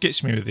thing that always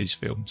gets me with these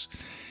films.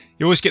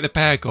 You always get the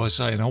bad guy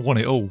saying, "I want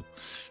it all."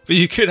 But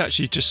you could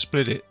actually just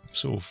split it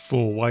sort of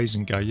 4 ways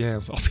and go, yeah,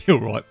 I'll be all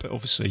right. But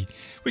obviously,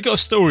 we've got a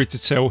story to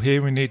tell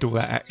here. We need all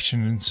that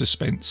action and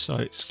suspense, so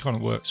it kind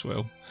of works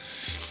well.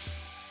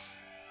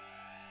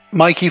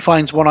 Mikey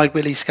finds One-Eyed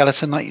Willie's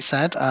skeleton, like you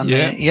said, and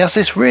he has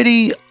this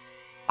really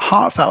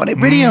heartfelt, and it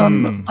really,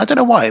 I don't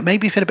know why, it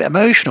made me feel a bit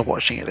emotional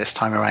watching it this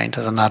time around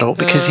as an adult,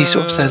 because he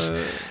sort of says,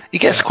 he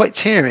gets quite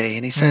teary,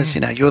 and he says,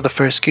 you're the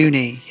first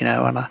Goonie, and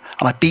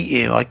I beat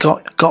you, I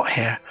got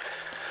here.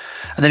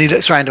 And then he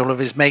looks around, all of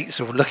his mates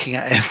are looking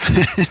at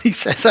him. And he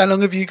says, how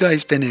long have you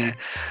guys been here?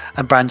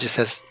 And Bran just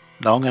says,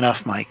 long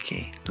enough,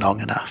 Mikey, long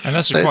enough. And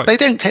that's they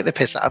don't take the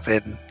piss out of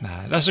him.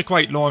 Nah, that's a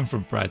great line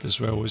from Brad as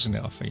well, isn't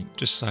it? I think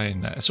just saying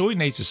that. That's all he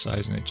needs to say,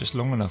 isn't it? Just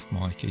long enough,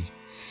 Mikey.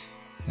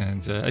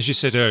 And as you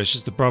said earlier, it's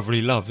just the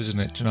brotherly love, isn't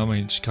it? Do you know what I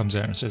mean? He just comes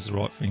out and says the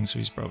right thing to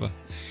his brother.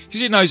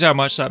 Because he knows how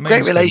much that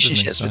means. Great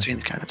relationships between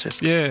the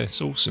characters. Yeah,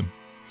 it's awesome.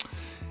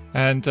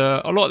 And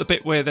I like the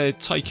bit where they're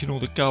taking all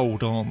the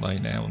gold, aren't they,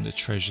 now, and the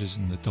treasures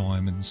and the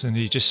diamonds. And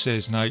he just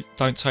says, no,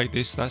 don't take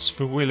this, that's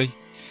for Willie.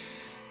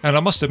 And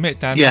I must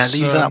admit, Dan... Yeah,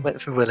 leave that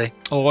bit for Willie.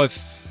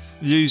 I've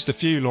used a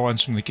few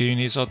lines from the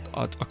Goonies. I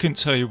couldn't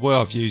tell you where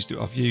I've used it.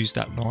 I've used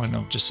that line.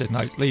 I've just said,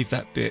 no, leave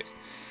that bit.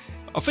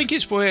 I think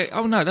it's where...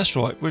 Oh, no, that's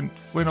right. When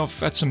I've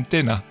had some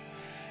dinner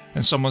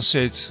and someone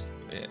said,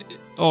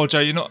 oh, Joe,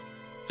 you're not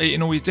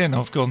eating all your dinner.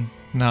 I've gone,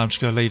 no, I'm just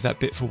going to leave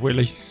that bit for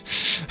Willie.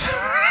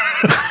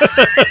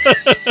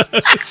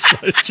 So,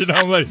 do you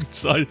know what I mean?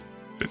 So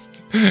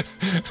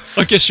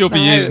I guess you'll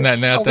be using that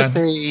now, Dan.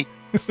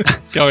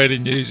 Go ahead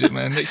and use it,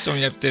 man. Next time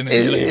you have dinner,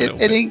 you leave it a little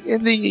bit.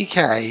 In the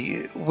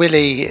UK,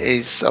 Willie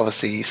is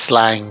obviously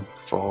slang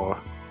for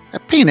a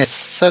penis,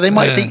 so they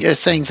might think you're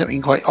saying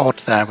something quite odd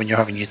there when you're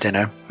having your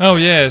dinner. Oh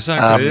yeah,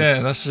 exactly.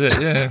 Yeah, that's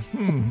it. Yeah.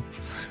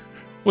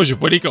 What's your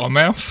Willie got a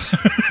mouth?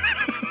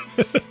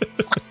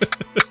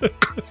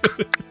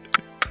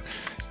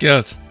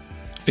 God,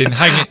 been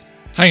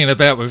hanging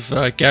about with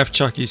Gav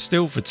Chucky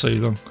still for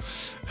too long.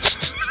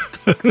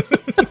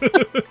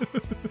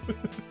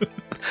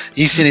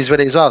 You've seen his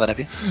Willie as well, then, have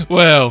you?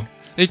 Well,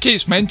 he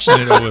keeps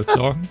mentioning it all the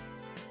time.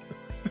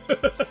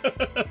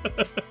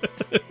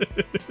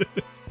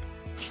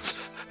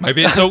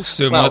 Maybe it talks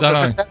to him, I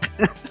don't know.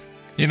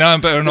 You know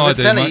him better than I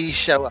do, mate. You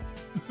show up.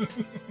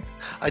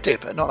 I do,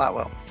 but not that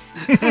well.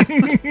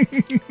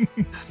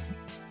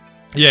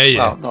 Yeah.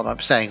 Well, not that I'm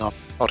saying on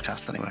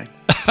podcast, anyway.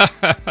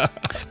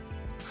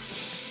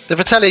 The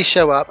Fratellis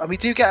show up, and we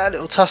do get a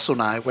little tussle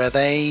now where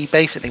they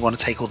basically want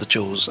to take all the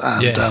jewels,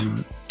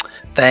 and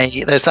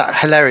there's that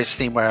hilarious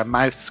scene where a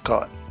mouth's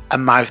got a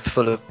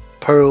mouthful of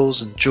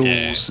pearls and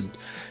jewels, and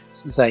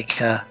she's like,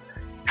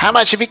 "How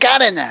much have you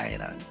got in there?" You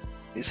know,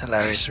 it's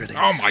hilarious, really.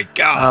 Oh my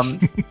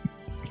god!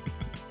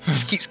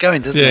 Just keeps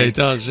going, doesn't it? Yeah, it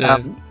does. Yeah.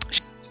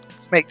 She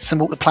makes them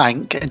walk the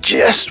plank, and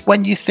just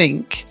when you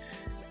think,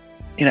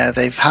 you know,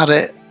 they've had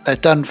it, they're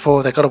done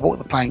for, they've got to walk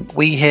the plank,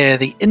 we hear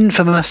the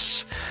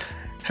infamous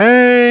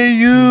 "Hey,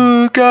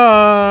 you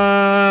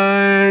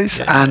guys!"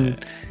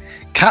 And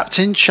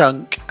Captain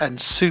Chunk and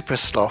Super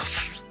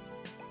Sloth,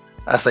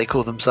 as they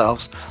call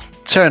themselves,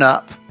 turn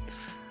up,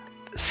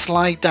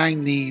 slide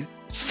down the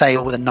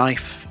sail with a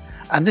knife,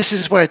 and this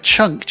is where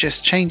Chunk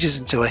just changes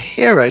into a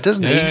hero,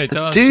 doesn't he? He's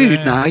the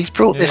dude now. He's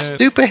brought this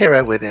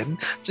superhero with him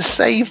to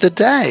save the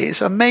day. It's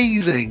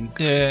amazing.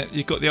 Yeah,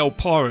 you've got the old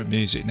pirate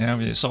music now.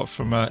 It's like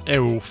from a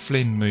Errol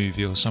Flynn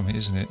movie or something,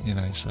 isn't it? You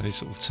know, so he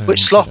sort of turns.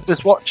 Which Sloth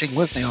was watching,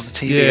 wasn't he, on the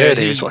TV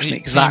earlier? He was watching the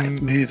exact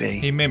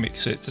movie. He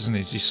mimics it, doesn't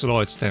he? He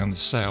slides down the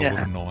sail with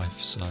a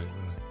knife. So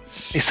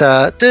it's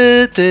a.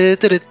 That's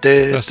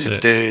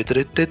it. Yeah,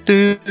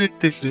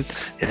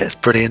 it's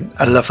brilliant.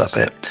 I love that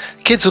bit.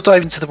 Kids will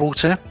dive into the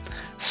water.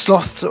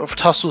 Sloth sort of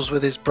tussles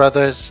with his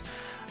brothers.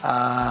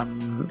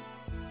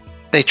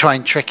 They try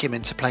and trick him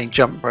into playing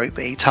jump rope,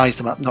 but he ties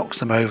them up, knocks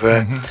them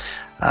over.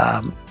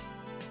 And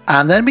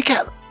then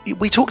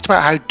we talked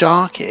about how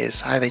dark it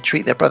is, how they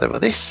treat their brother. Well,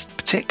 this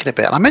particular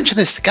bit, and I mentioned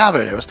this to Gav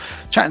earlier. I was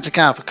chatting to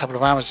Gav a couple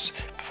of hours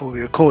before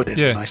we recorded,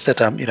 and I said,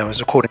 you know, I was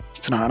recording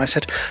this tonight, and I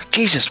said,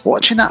 Jesus,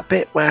 watching that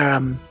bit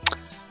where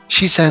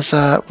she says,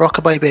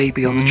 "Rockabye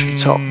baby on the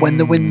treetop, when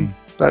the wind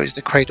blows,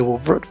 the cradle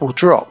will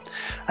drop,"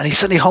 and he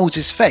suddenly holds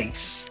his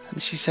face,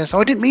 and she says,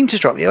 "Oh, I didn't mean to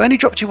drop you. I only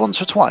dropped you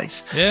once or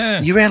twice." Yeah.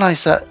 And you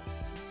realise that the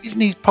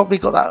reason he's probably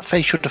got that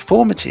facial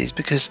deformity is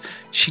because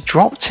she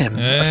dropped him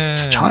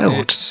as a child,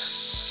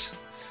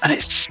 and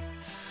it's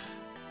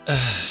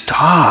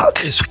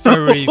dark. It's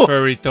very,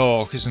 very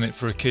dark, isn't it,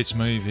 for a kids'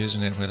 movie,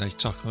 isn't it? Where they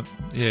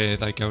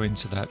they go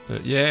into that.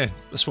 But yeah,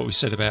 that's what we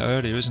said about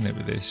earlier, isn't it,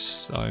 with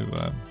this?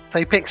 So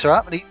he picks her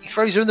up and he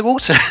throws her in the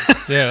water.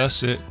 Yeah,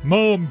 that's it.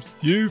 "Mom,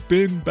 you've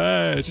been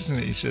bad," isn't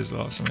it? He says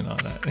like something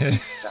like that. Yeah.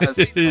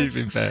 You've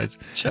been bad.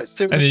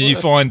 And then you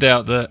find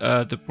out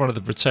that one of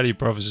the Bratelli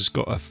brothers has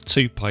got a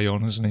toupee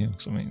on, hasn't he, or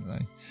something?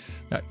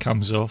 That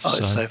comes off. Oh,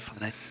 it's so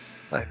funny.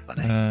 So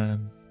funny.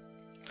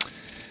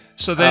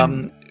 So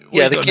then.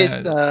 Yeah, the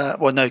kids.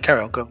 Well, no,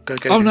 carry on. Go.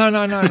 Oh no!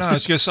 I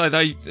was going to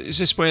say, is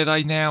this where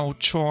they now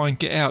try and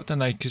get out, don't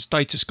they? Because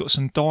Data's got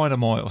some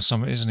dynamite or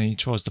something, isn't he? He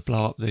tries to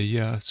blow up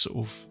the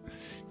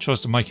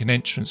tries to make an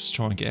entrance to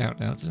try and get out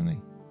now, doesn't he?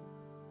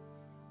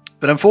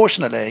 But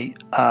unfortunately,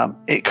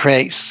 it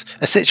creates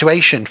a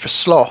situation for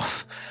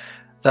Sloth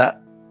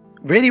that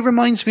really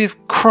reminds me of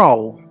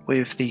Kroll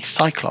with the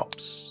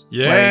Cyclops.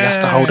 Yeah, where he has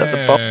to hold up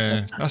the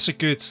bottle.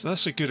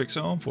 That's a good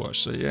example,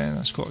 actually. Yeah,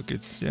 that's quite a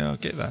good. Yeah, I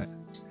get that.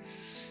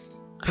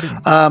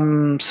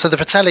 So the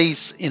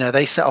Fratellis, you know,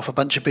 they set off a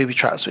bunch of booby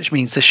traps, which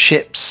means the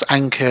ship's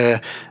anchor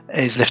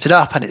is lifted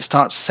up and it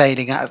starts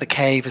sailing out of the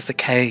cave as the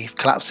cave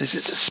collapses.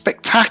 It's a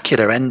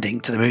spectacular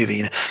ending to the movie.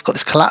 You know, got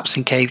this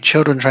collapsing cave,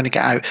 children trying to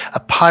get out, a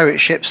pirate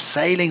ship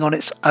sailing on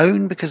its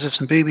own because of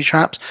some booby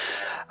traps,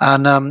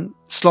 and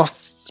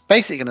Sloth's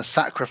basically going to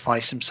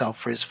sacrifice himself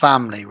for his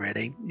family.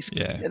 Really,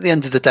 at the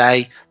end of the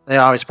day, they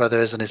are his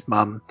brothers and his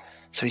mum.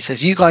 So he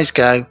says, "You guys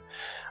go,"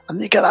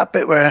 and you get that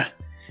bit where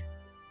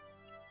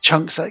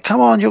Chunk's like,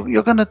 "Come on,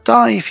 you're going to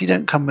die if you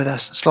don't come with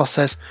us." And Sloth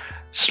says,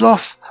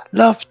 "Sloth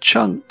love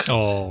Chunk."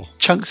 Oh.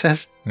 Chunk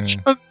says,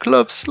 "Chunk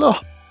loves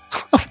Sloth."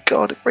 Oh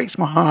God, it breaks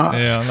my heart.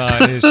 Yeah, I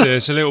know.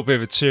 It's a little bit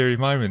of a teary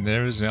moment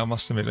there, isn't it? I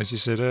must admit, as you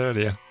said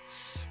earlier.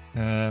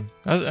 And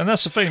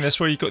that's the thing. That's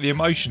where you got the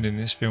emotion in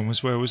this film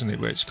as well, isn't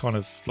it? Where it's kind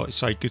of like you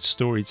say, good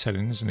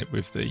storytelling, isn't it?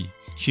 With the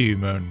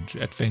humour and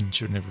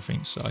adventure and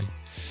everything. So,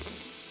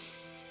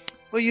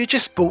 well, you've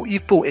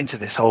bought into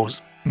this whole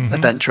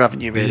adventure,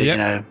 haven't you? Really, you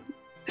know.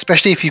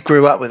 Especially if you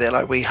grew up with it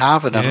like we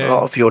have, and a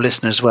lot of your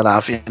listeners will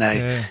have, you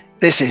know,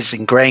 this is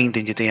ingrained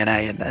in your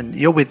DNA, and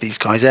you're with these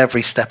guys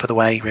every step of the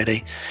way,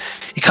 really.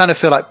 You kind of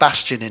feel like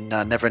Bastian in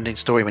Neverending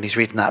Story when he's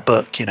reading that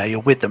book, you know,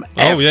 you're with them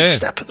every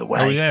step of the way.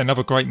 Oh, yeah,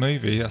 another great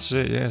movie. That's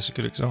it. Yeah, it's a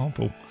good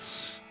example.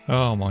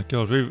 Oh, my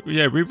God. We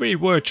really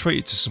were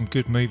treated to some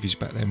good movies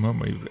back then,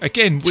 weren't we?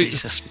 Again,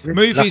 movies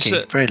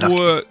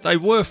that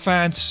were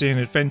fantasy and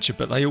adventure,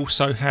 but they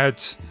also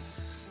had...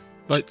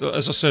 Like,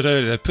 as I said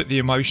earlier, they put the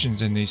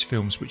emotions in these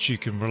films which you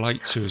can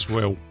relate to as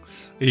well,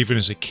 even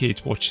as a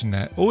kid watching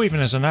that, or even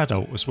as an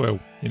adult as well,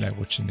 you know,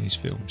 watching these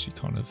films. You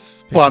kind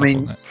of... Well, I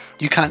mean,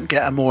 you can't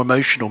get a more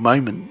emotional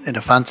moment in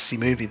a fantasy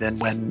movie than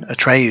when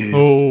Atreyu...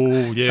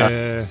 Oh,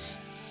 yeah.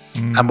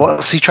 And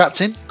what's he trapped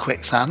in?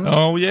 Quicksand.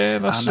 Oh, yeah,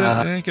 that's it.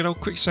 Yeah, good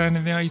old quicksand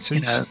in the 80s.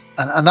 You know,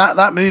 and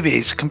that movie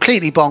is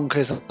completely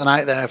bonkers and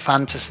out there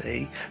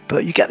fantasy,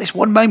 but you get this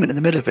one moment in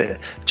the middle of it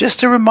just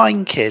to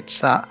remind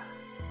kids that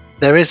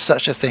there is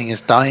such a thing as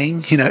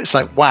dying. You know, it's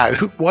like, wow,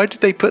 why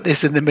did they put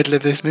this in the middle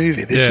of this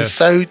movie? This is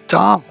so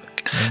dark.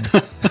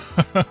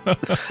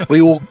 joke.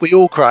 we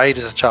all cried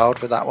as a child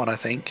with that one, I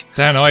think.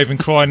 Dan, I even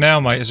cry now,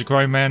 mate. As a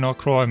grown man, I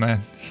cry,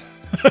 man.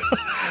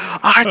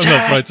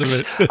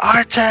 Artax,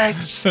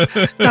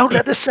 Artax, don't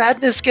let the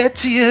sadness get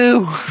to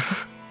you.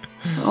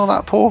 Oh,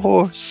 that poor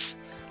horse.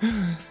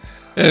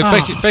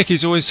 Yeah,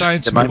 Becky's always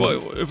saying to me,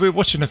 if we're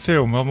watching a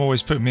film, I'm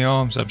always putting my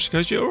arms up. She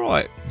goes, "You all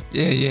right?"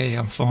 Yeah,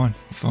 I'm fine.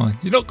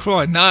 You're not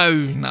crying? No,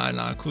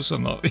 of course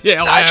I'm not.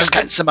 Yeah, I just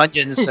got some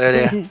onions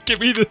earlier. Give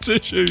me the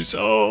tissues.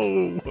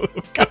 Oh,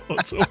 God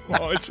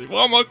almighty.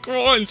 Why am I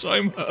crying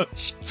so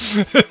much?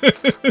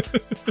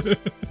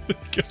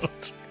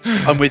 God.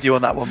 I'm with you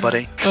on that one,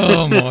 buddy.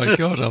 Oh, my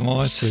God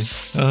almighty.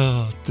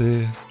 Oh,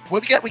 dear.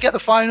 Well, we get the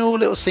final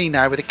little scene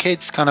now where the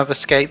kids kind of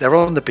escape. They're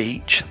on the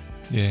beach.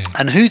 Yeah.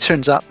 And who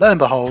turns up? Lo and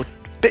behold,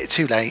 bit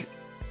too late,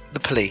 the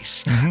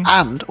police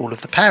and all of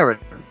the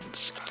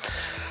parents.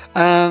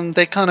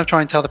 They kind of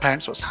try and tell the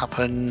parents what's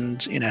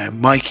happened. You know,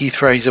 Mikey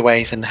throws away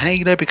his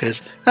inhaler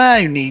because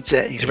who needs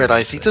it? He's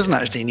realised he doesn't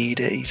actually need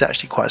it. He's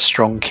actually quite a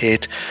strong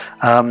kid.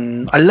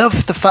 I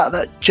love the fact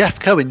that Jeff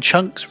Cohen,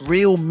 Chunk's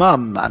real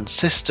mum and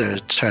sister,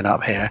 turn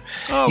up here.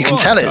 Oh, you can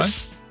tell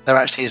they're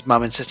actually his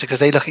mum and sister because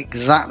they look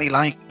exactly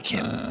like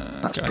him.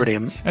 That's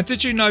brilliant. And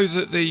did you know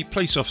that the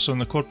police officer on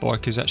the quad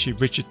bike is actually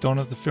Richard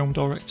Donner, the film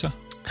director?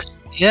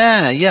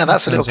 Yeah,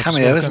 that's a little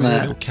cameo, isn't it? A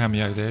little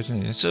cameo there,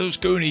 isn't it? So those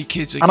Goonie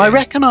kids again. And I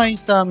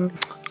recognised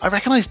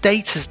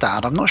Data's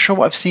dad. I'm not sure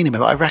what I've seen him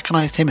in, but I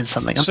recognised him in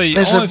something. See,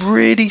 there's a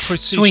really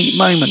sweet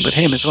moment with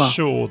him as well. I'm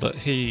sure that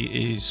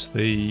he is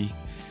the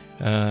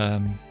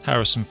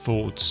Harrison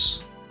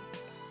Ford's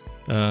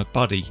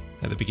buddy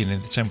at the beginning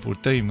of the Temple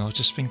of Doom. I was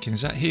just thinking,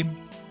 is that him?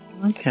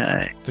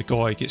 Okay. The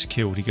guy gets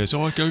killed. He goes,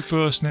 "Oh, I go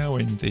first now,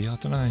 Indy." I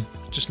don't know.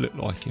 Just looked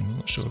like him. I'm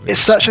not sure.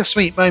 It's such a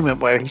sweet moment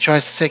where he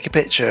tries to take a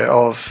picture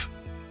of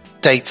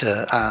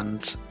Data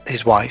and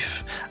his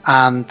wife,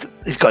 and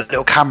he's got a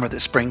little camera that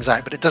springs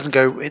out, but it doesn't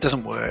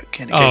work.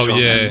 And it goes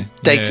wrong. And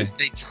Data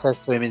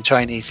says to him in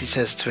Chinese. He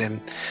says to him,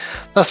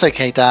 "That's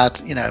okay,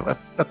 Dad. You know,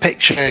 a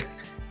picture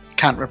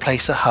can't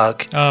replace a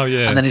hug." Oh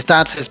yeah. And then his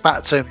dad says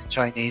back to him in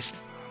Chinese,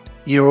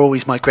 "You're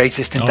always my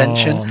greatest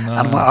invention." Oh, no.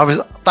 And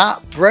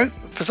that broke.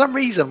 For some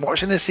reason,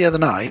 watching this the other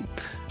night,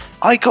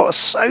 I got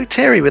so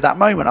teary with that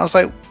moment. I was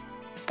like,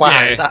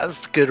 wow,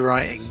 that's good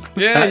writing.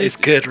 Yeah, that is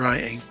good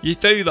writing. You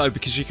do, though,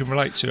 because you can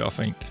relate to it, I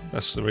think.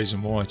 That's the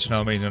reason why, do you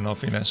know what I mean? And I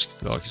think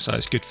that's, like I say,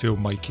 it's good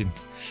filmmaking.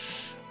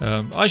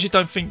 I actually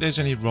don't think there's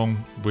any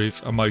wrong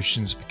with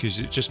emotions because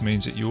it just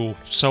means that you're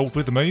sold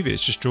with the movie.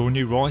 It's just drawing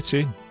you right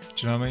in. Do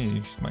you know what I mean?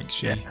 It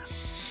makes you... Yeah.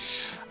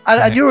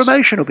 And you're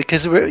emotional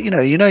because you're at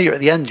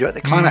the end, you're at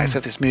the climax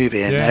of this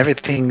movie, and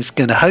everything's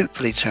going to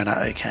hopefully turn out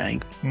okay.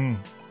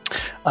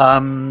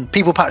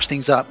 People patch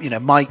things up. You know,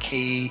 Mouth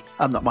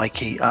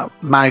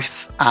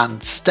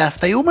and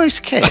Steph, they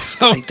almost kiss,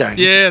 but they don't.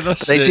 Yeah,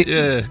 that's it.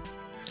 Yeah.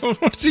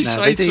 What does he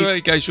say to her?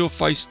 He goes, "Your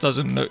face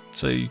doesn't look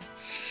too."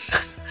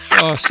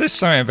 Oh, says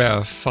something about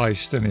her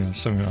face, doesn't he, or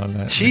something like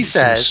that. She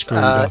says,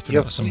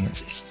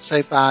 "It's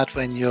so bad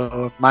when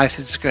your mouth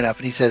is screwed up,"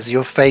 and he says,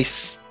 "Your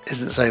face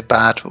isn't so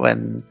bad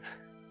when."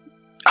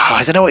 Oh,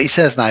 I don't know what he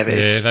says now. But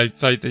they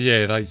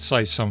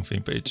say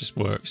something, but it just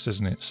works,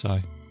 doesn't it? So.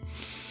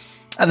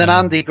 And then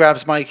Andy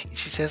grabs Mikey.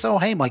 She says, "Oh,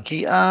 hey,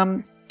 Mikey.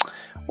 Just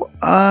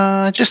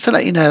to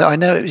let you know that I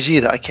know it was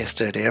you that I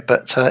kissed earlier,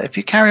 but if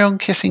you carry on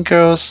kissing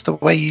girls the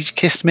way you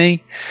kissed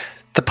me,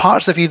 the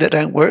parts of you that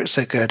don't work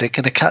so good are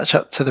going to catch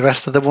up to the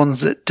rest of the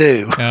ones that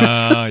do."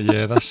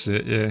 Yeah, that's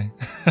it. Yeah.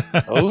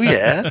 Oh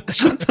yeah.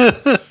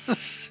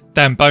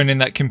 Dan Bone in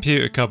that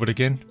computer cupboard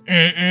again.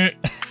 I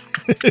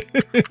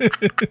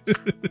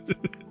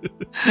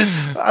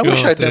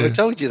wish I'd never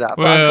told you that,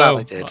 but I'm glad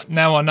I did.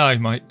 Now I know,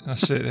 mate.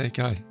 That's it. There you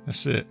go.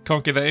 That's it.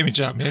 Can't get that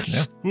image out of my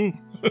head now.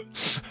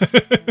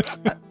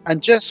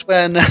 And just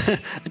when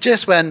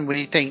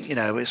we think, you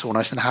know, it's all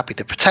nice and happy,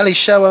 the Fratellis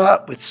show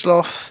up with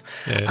Sloth,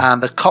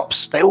 and the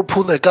cops, they all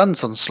pull their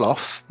guns on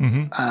Sloth,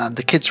 and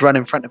the kids run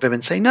in front of him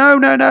and say, no,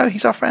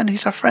 he's our friend. And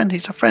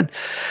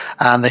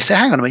they say,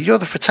 hang on a minute, you're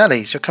the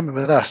Fratellis, you're coming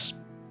with us.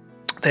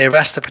 They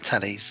arrest the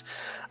Fratellis,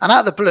 and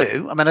out of the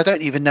blue, I mean, I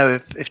don't even know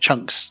if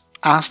Chunks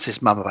asked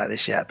his mum about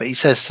this yet, but he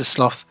says to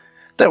Sloth,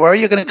 "Don't worry,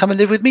 you're going to come and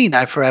live with me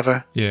now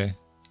forever." Yeah.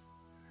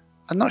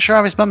 I'm not sure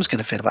how his mum's going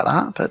to feel about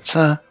that, but...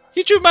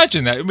 Could you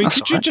imagine that? I mean,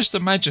 could you just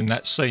imagine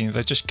that scene?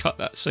 They just cut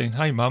that scene.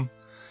 "Hey, Mum,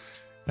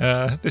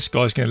 this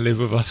guy's going to live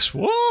with us."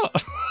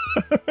 What?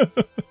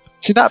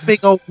 See that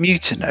big old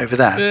mutant over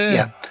there?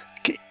 Yeah.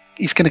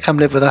 He's going to come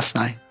live with us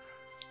now.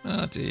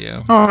 Oh,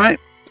 dear. All right.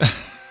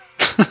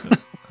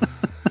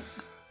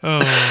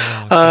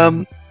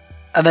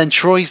 And then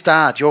Troy's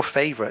dad, your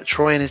favourite,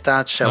 Troy and his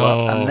dad show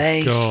up, and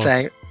they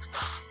say,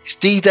 "It's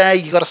D-Day,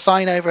 you got to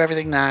sign over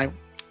everything now.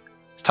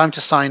 It's time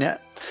to sign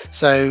it."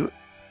 So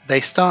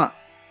they start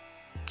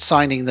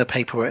signing the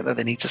paperwork that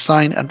they need to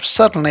sign, and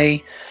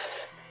suddenly,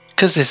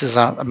 because this is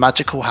a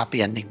magical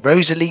happy ending,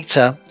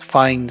 Rosalita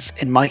finds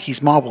in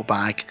Mikey's marble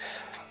bag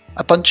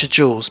a bunch of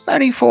jewels,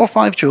 only 4 or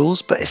 5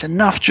 jewels, but it's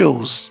enough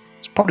jewels,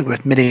 it's probably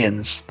worth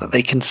millions, that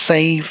they can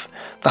save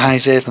the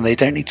houses and they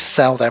don't need to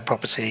sell their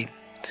property.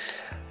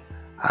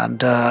 And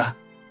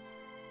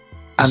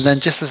then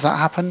just as that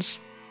happens,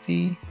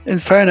 the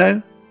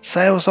Inferno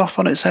sails off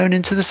on its own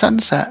into the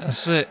sunset.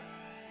 That's it.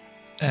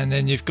 And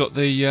then you've got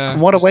the... and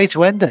what a way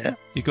to end it.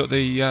 You've got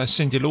the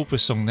Cyndi Lauper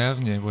song now,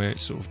 haven't you, where it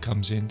sort of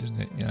comes in, doesn't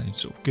it? You know,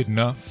 sort of good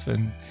enough.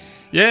 And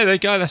yeah, there you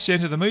go. That's the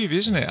end of the movie,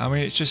 isn't it? I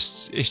mean, it's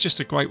just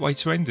a great way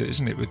to end it,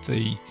 isn't it? With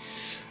the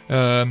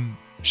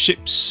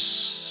ships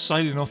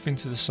sailing off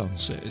into the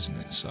sunset, isn't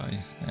it? So,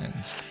 and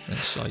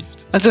it's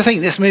saved. And to think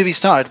this movie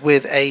started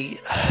with a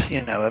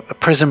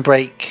prison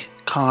break,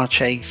 car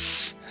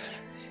chase,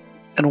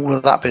 and all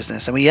of that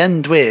business, and we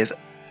end with,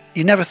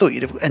 you never thought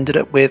you'd have ended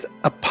up with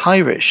a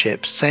pirate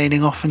ship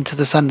sailing off into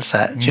the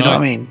sunset. Do you know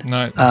what I mean?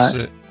 No, that's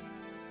it.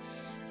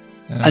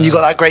 And you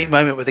got that great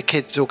moment where the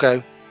kids all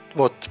go,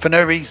 well, for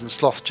no reason,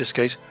 Sloth just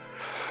goes,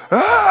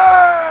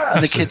 "Ah!"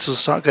 and the kids will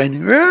start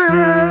going,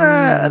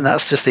 "Ah!" and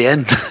that's just the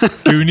end.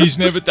 Goonies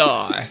never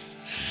die.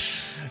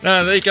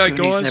 No, there you go,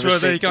 Goonies guys. never Well,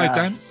 there say you go, die.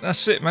 Dan.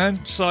 That's it,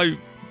 man. So,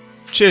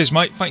 cheers,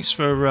 mate. Thanks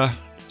for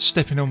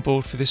stepping on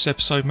board for this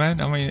episode, man.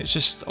 I mean, it's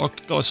just, I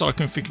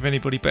couldn't think of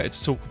anybody better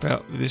to talk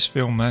about this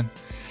film, man.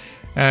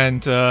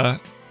 And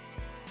like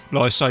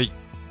I say, you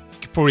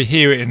could probably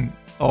hear it in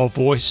our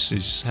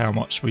voices how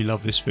much we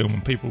love this film,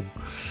 and people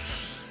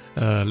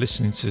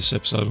listening to this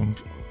episode,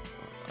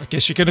 I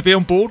guess you're going to be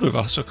on board with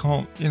us. I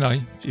can't,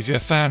 if you're a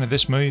fan of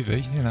this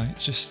movie,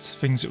 it's just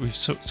things that we've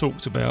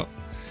talked about.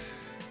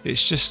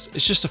 It's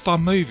just a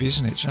fun movie,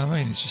 isn't it? Do you know what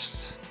I mean?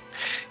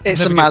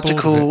 It's a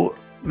magical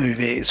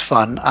movie. It's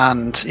fun,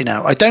 and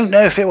I don't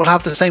know if it will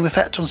have the same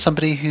effect on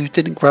somebody who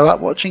didn't grow up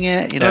watching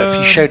it. If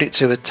you showed it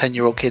to a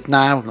 10-year-old kid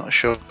now, I'm not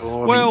sure.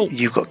 I mean,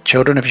 you've got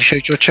children. Have you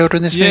showed your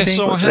children this movie? Yes,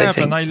 I What do have,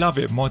 they and they love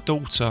it. My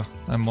daughter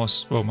and my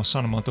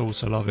son and my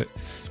daughter love it.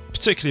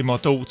 Particularly my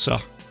daughter.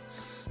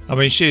 I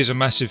mean, she is a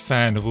massive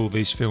fan of all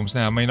these films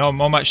now. I mean, I'm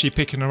actually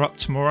picking her up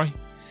tomorrow.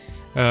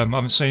 I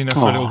haven't seen her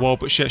for a little while,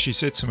 but she actually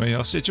said to me,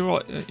 I said, "You're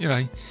right,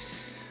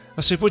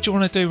 I said, what do you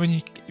want to do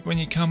when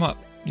you come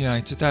up,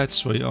 to Dad's,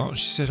 sweetheart?"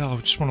 She said, "Oh,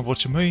 I just want to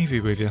watch a movie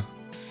with you."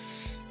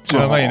 Do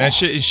you know what I mean? And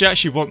she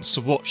actually wants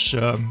to watch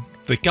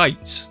The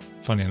Gate,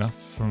 funny enough,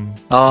 from...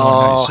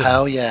 Oh,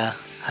 hell yeah.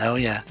 Hell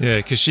yeah. Yeah,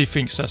 because she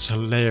thinks that's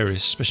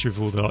hilarious, especially with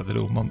all the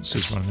little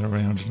monsters running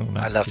around and all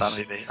that. I love that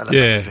movie. that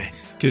movie.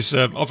 Because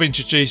I've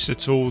introduced her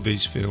to all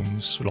these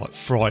films, like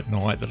Fright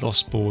Night, The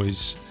Lost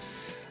Boys,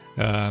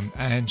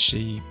 and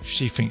she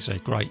thinks they're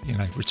great,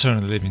 Return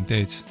of the Living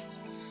Dead.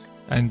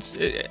 And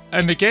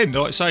again,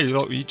 like I say,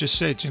 like you just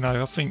said,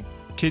 I think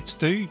kids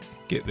do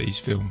get these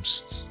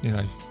films,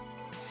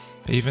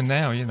 even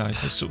now,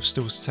 they sort of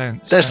still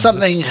stand. There's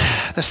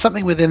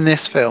something within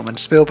this film, and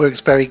Spielberg's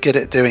very good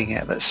at doing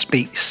it, that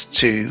speaks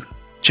to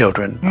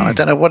children. I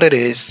don't know what it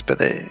is,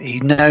 but he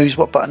knows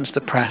what buttons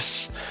to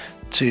press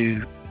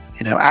to,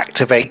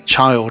 activate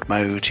child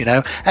mode.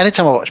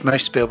 Anytime I watch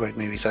most Spielberg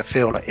movies, I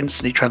feel like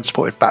instantly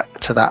transported back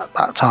to that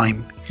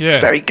time. Yeah,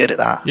 he's very good at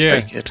that. Yeah,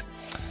 very good.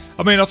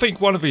 I mean, I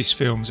think one of his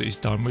films that he's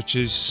done, which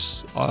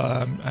is,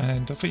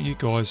 and I think you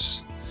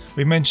guys,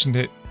 we mentioned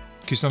it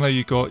because I know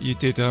you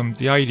did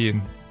the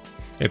Alien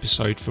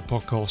episode for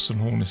podcast on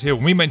Haunted Hill,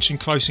 and we mentioned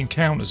Close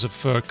Encounters of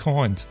Third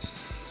Kind.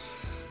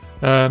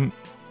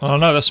 I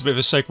know that's a bit of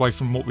a segue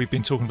from what we've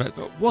been talking about,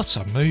 but what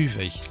a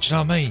movie! Do you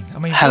know what I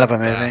mean? Hell of a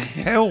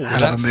movie. Hell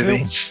of a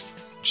movie.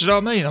 Do you know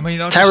what I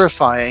mean?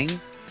 Terrifying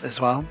as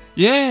well.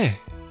 Yeah.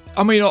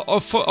 I mean, I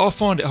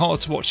find it hard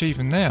to watch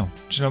even now.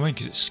 Do you know what I mean?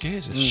 Because it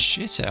scares the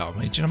shit out of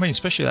me. Do you know what I mean?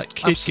 Especially that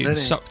kid getting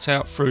sucked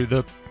out through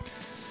the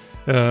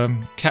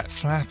cat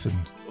flap and...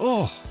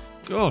 Oh,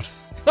 God.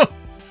 I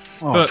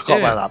forgot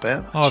about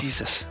that bit.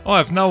 Jesus. I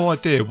have no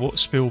idea what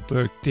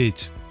Spielberg did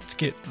to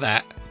get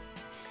that,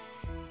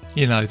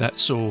 that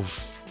sort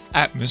of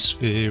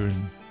atmosphere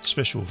and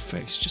special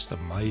effects. Just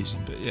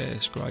amazing. But yeah,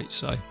 it's great.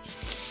 So,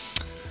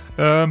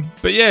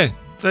 but yeah,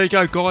 there you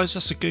go, guys.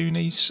 That's the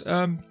Goonies.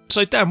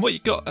 So Dan, what you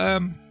got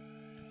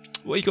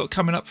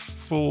coming up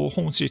for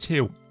Haunted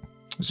Hill?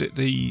 Is it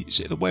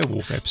the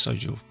werewolf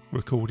episode you're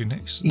recording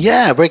next?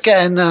 Yeah, we're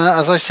getting,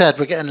 as I said,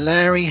 we're getting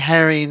Larry,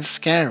 hairy, and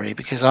scary,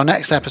 because our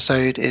next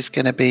episode is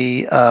going to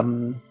be.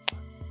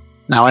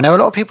 Now I know a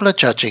lot of people are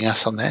judging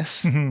us on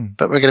this,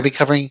 but we're going to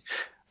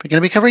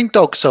be covering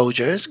Dog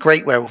Soldiers,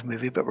 great werewolf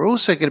movie, but we're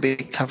also going to be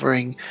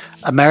covering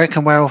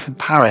American Werewolf in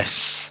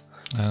Paris,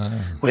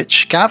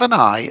 which Gav and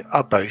I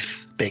are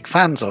both big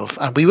fans of,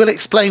 and we will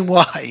explain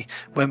why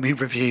when we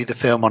review the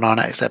film on our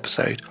next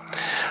episode.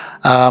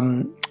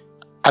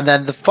 And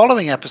then the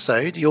following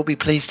episode, you'll be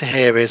pleased to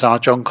hear, is our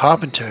John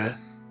Carpenter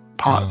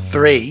part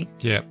 3.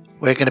 Yeah,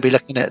 we're going to be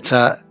looking at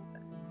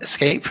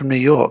Escape from New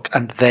York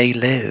and They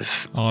Live.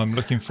 I'm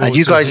looking forward. And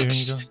you to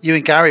guys, you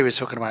and Gary were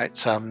talking about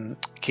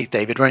Keith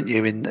David, weren't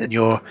you, in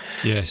your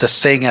The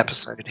Thing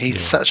episode? He's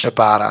such a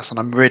badass, and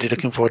I'm really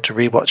looking forward to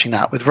rewatching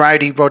that with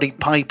Rowdy Roddy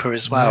Piper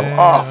as well.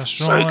 Yeah,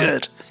 so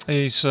good.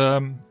 He's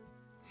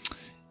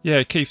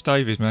Keith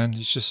David, man.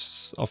 He's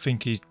just, I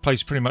think he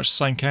plays pretty much the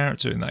same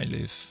character in They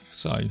Live.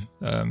 So,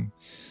 but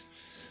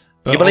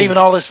you believe in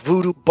all this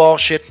voodoo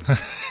bullshit?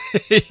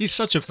 He's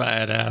such a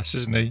badass,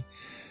 isn't he?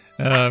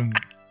 And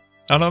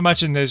And I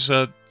imagine there's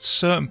a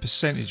certain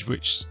percentage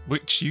which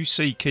you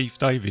see Keith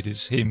David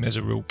as him as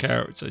a real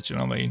character. Do you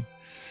know what I mean?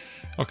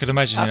 I could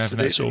imagine him having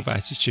that sort of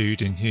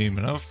attitude and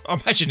humour. I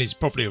imagine he's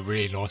probably a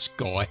really nice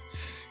guy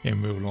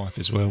in real life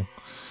as well.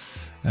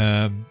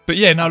 But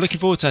yeah, no, looking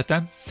forward to that,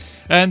 Dan.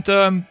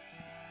 And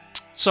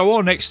so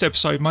our next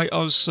episode, mate, I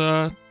was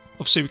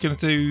obviously we're going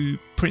to do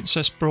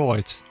Princess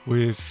Bride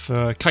with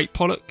Kate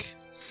Pollock.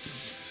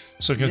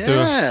 So we're going to do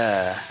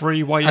a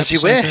three-way episode.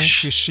 As you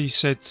wish. Because she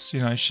said,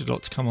 she'd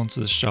like to come onto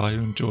the show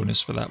and join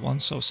us for that one.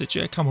 So I said,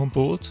 yeah, come on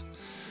board.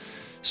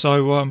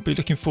 So be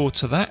looking forward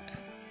to that.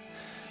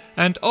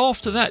 And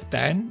after that,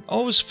 Dan, I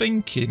was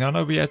thinking, I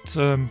know we had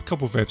a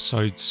couple of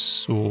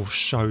episodes or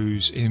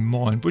shows in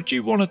mind. Would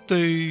you want to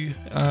do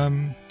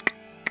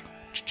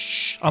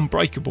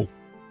Unbreakable? Do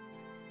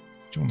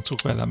you want to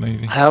talk about that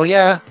movie? Hell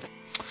yeah.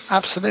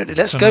 Absolutely.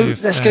 Let's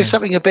go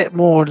something a bit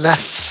more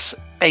less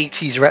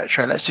 80s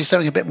retro. Let's do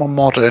something a bit more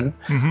modern.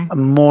 Mm-hmm.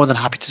 I'm more than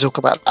happy to talk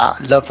about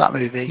that. I love that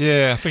movie.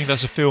 Yeah, I think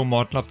that's a film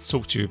I'd love to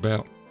talk to you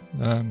about.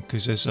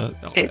 Because there's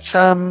it's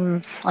I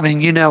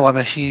mean, I'm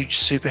a huge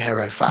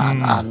superhero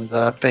fan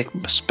and big,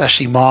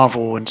 especially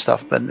Marvel and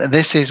stuff, but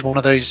this is one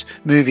of those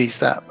movies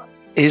that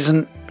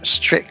isn't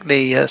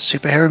strictly a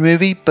superhero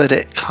movie, but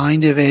it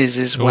kind of is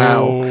as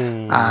well.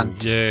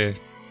 And yeah,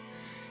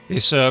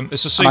 it's a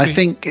super. And I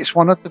think it's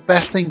one of the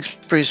best things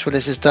Bruce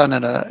Willis has done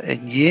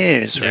in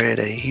years. Yeah.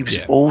 Really, he was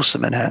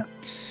awesome in it.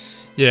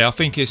 Yeah, I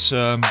think it's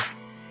a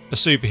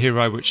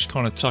superhero which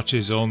kind of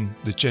touches on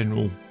the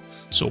general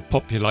sort of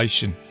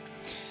population.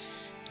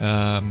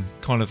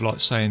 Kind of like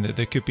saying that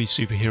there could be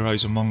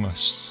superheroes among us.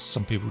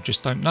 Some people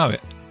just don't know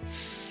it.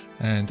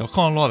 And I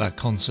kind of like that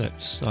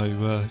concept. So, I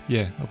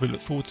will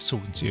look forward to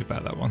talking to you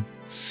about that one.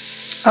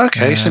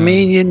 Okay, so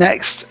me and you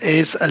next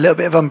is a little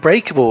bit of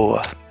Unbreakable.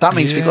 That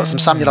means we've got some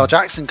Samuel L.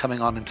 Jackson coming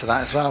on into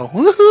that as well.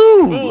 Woohoo!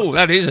 Oh,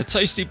 that is a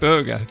tasty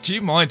burger. Do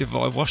you mind if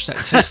I wash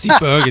that tasty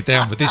burger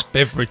down with this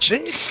beverage?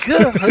 Big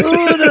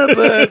Kahuna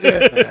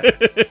burger.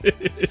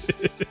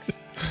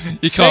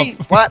 You can't.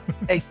 Say what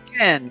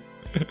again?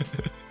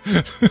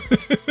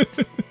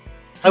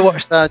 I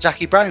watched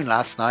Jackie Brown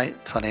last night,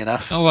 funny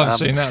enough. Oh, I haven't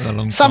seen that in a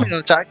long time. Samuel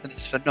L. Jackson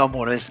is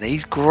phenomenal, isn't he?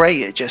 He's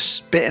great at just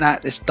spitting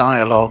out this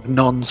dialogue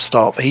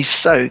non-stop. He's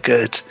so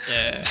good.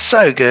 Yeah.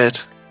 So good.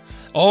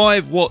 I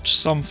watched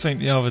something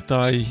the other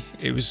day.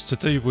 It was to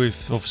do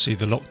with, obviously,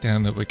 the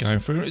lockdown that we're going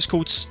through. It's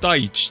called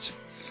Staged.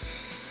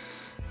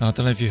 I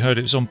don't know if you heard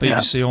it. It was on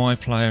BBC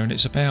iPlayer, and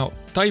it's about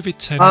David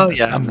Tennant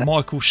and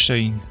Michael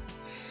Sheen.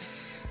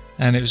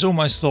 And it was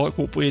almost like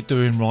what we're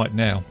doing right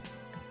now.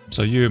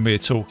 So you and me are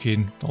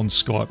talking on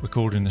Skype,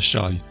 recording the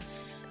show.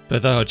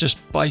 But they are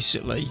just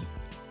basically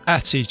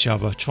at each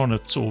other, trying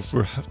to sort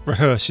of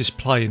rehearse this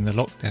play in the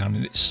lockdown.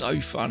 And it's so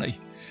funny.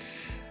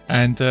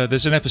 And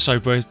there's an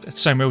episode where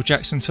Samuel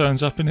Jackson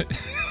turns up in it.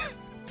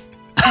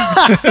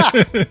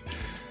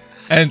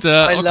 And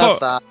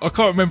I can't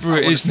remember who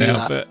it is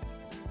now, but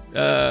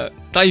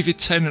David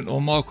Tennant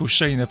or Michael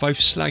Sheen, they're both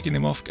slagging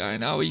him off,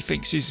 going, oh, he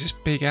thinks he's this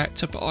big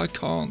actor, but I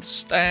can't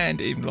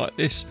stand him like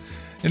this.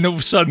 And all of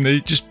a sudden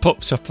he just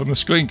pops up on the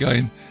screen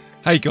going,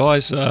 hey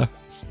guys,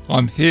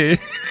 I'm here.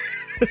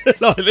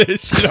 Like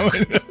this, you know what I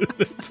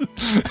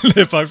mean?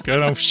 They're both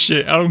going, oh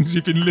shit, how long has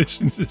he been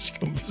listening to this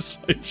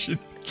conversation?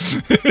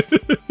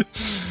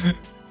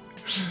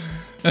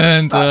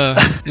 And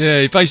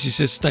he basically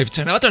says to David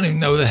Tennant, I don't even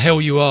know who the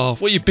hell you are.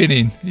 What you been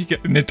in?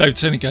 And then David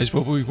Tennant goes,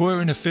 well, we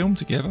were in a film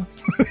together.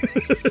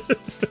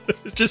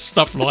 Just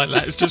stuff like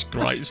that. It's just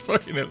great. It's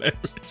fucking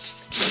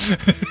hilarious.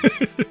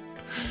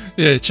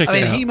 Yeah, check it out.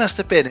 I mean, he must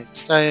have been in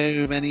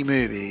so many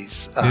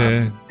movies.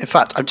 In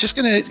fact, I'm just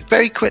going to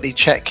very quickly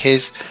check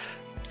his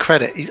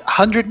credit. He's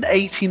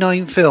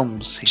 189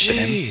 films he's been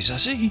in. Jeez,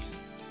 has he?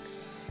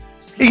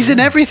 He's in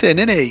everything,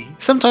 isn't he?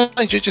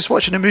 Sometimes you're just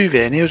watching a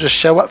movie and he'll just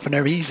show up for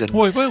no reason.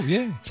 Oh, well,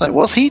 yeah. It's like,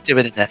 what's he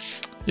doing in this?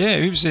 Yeah,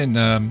 he was in,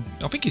 I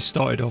think he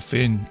started off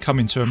in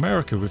Coming to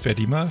America with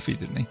Eddie Murphy,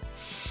 didn't he?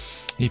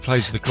 He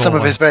plays the guy. Some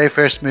of his very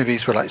first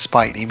movies were like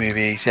Spike Lee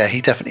movies. Yeah, he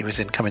definitely was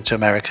in Coming to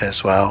America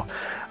as well.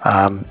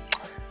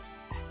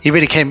 He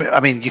really came,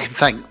 I mean, you can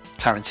thank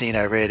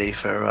Tarantino really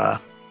for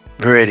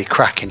really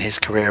cracking his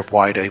career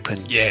wide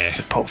open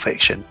with Pulp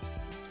Fiction.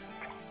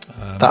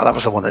 That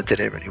was the one that did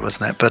it really,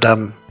 wasn't it? But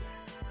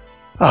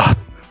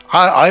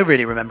I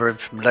really remember him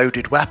from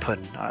Loaded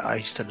Weapon. I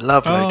used to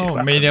love Loaded Weapon.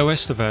 Emilio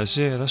Estevez,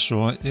 yeah, that's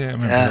right. Yeah, I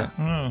remember that.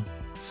 Oh.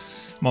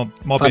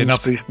 Might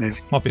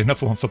be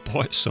another one for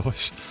Bite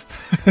Size.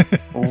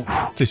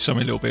 Do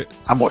something a little bit.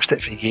 I watched it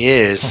for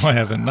years. I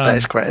haven't. No, that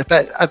is great.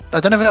 But I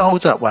don't know if it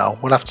holds up well.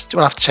 We'll have to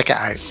check it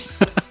out.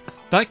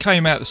 That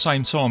came out at the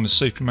same time as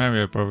Super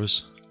Mario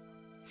Brothers.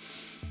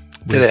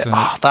 Did it?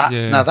 Now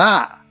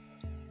that.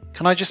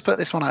 Can I just put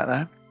this one out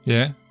there?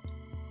 Yeah.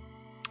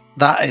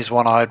 That is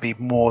one I'd be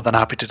more than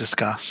happy to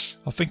discuss.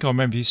 I think I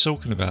remember you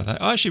talking about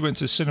that. I actually went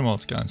to the cinema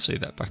to go and see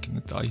that back in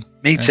the day.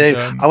 Me too.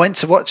 I went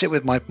to watch it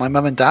with my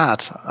mum and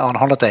dad on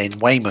holiday in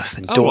Weymouth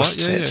in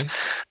Dorset. Right, yeah.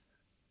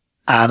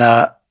 And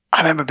I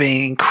remember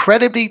being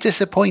incredibly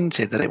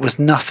disappointed that it was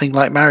nothing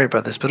like Mario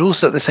Brothers, but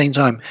also at the same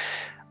time,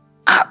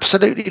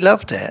 absolutely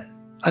loved it.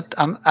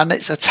 And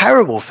it's a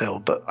terrible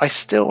film, but I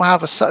still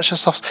have such a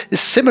soft...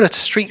 It's similar to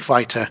Street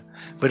Fighter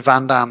with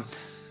Van Damme.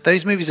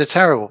 Those movies are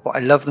terrible, but I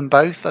love them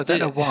both. I don't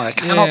know why. I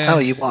cannot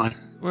tell you why.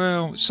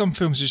 Well, some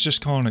films you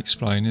just can't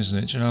explain, isn't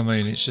it? Do you know what I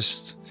mean? It's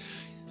just...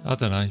 I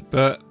don't know.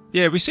 But,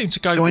 yeah, we seem to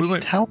go... Do I we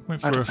need help?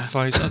 went for a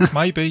phase.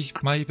 Maybe.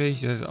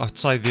 I'd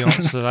say the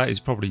answer to that is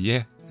probably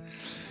yeah.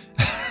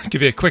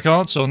 Give you a quick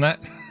answer on that.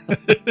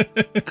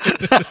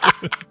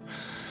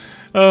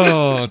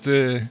 Oh,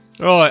 dear.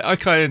 Right,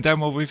 okay, and Dan,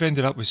 well, we've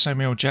ended up with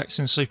Samuel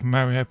Jackson, Super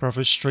Mario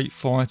Brothers, Street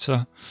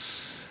Fighter.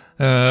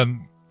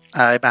 Man,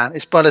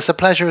 it's a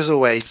pleasure as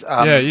always. You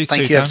thank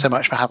too, you Dan. so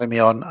much for having me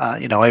on.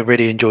 I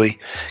really enjoy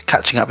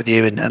catching up with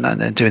you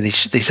and doing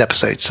these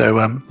episodes.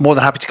 So more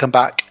than happy to come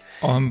back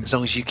as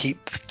long as you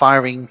keep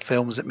firing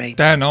films at me.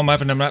 Dan, I'm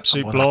having an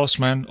absolute blast,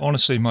 man.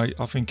 Honestly, mate,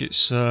 I think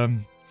it's...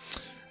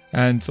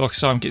 and like I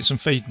say, I'm getting some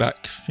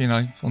feedback,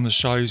 on the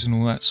shows and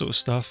all that sort of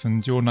stuff,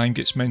 and your name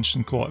gets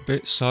mentioned quite a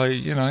bit. So,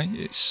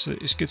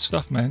 it's good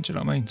stuff, man. Do you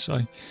know what I mean?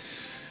 So,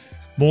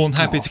 more than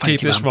happy to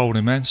keep this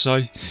rolling, man.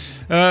 So,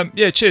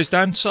 cheers,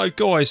 Dan. So,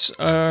 guys,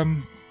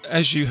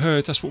 as you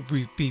heard, that's what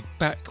we'll be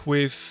back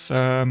with.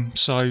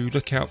 So,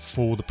 look out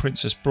for The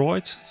Princess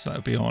Bride. So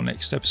that'll be our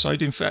next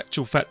episode. In fact,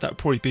 that'll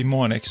probably be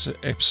my next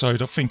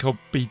episode. I think I'll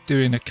be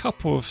doing a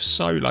couple of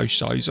solo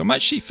shows. I'm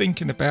actually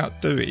thinking about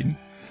doing...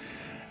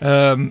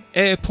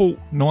 Airport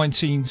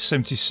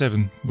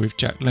 1977 with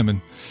Jack Lemmon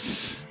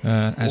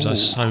as a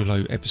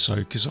solo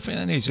episode, because I think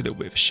that needs a little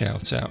bit of a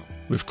shout out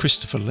with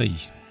Christopher Lee.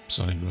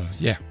 So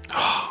yeah, do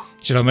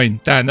you know what I mean,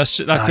 Dan? That's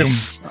that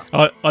nice.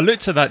 Film. I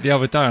looked at that the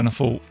other day and I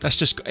thought that's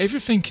just got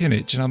everything in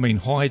it. Do you know what I mean?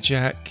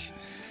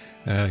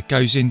 Hijack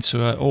goes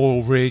into an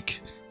oil rig,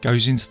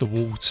 goes into the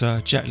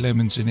water. Jack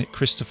Lemmon's in it.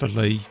 Christopher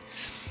Lee.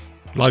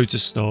 Loads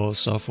of stars,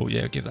 so I thought,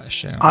 I'll give that a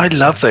shout. I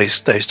love those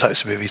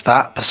types of movies.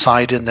 That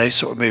Poseidon, those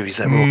sort of movies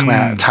that will come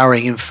out.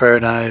 Towering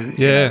Inferno.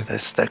 Yeah,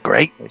 they're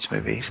great. Those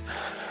movies.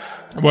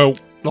 Well,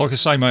 like I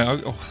say,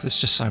 mate, there's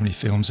just so many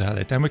films out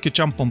there. Dan, we could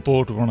jump on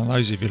board with one of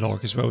those if you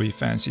like as well. You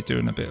fancy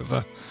doing a bit of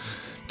a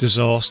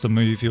disaster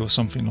movie or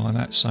something like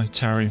that? So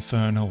Towering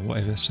Inferno or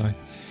whatever. So,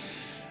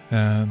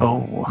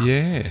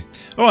 yeah.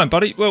 All right,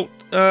 buddy. Well,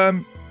 there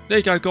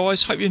you go,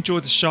 guys. Hope you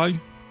enjoyed the show.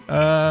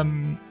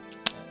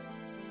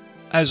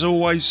 As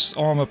always,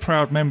 I'm a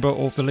proud member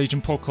of the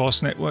Legion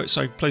Podcast Network,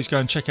 so please go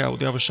and check out all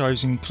the other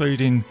shows,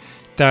 including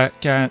Dan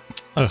and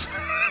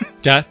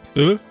Gav's.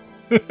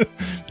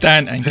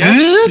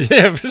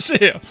 Yeah, that's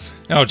it.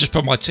 I'll just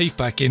put my teeth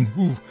back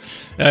in.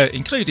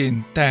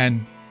 Including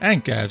Dan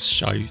and Gav's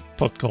show,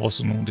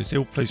 podcast and all the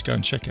deal. Please go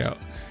and check out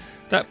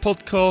that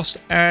podcast.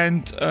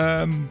 And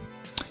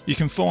you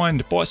can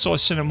find Bite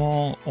Size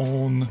Cinema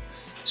on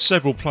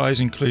several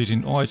players,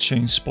 including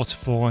iTunes,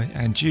 Spotify,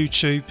 and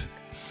YouTube.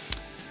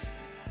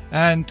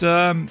 And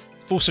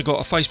I've also got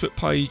a Facebook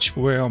page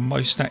where I'm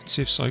most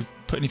active, so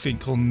put anything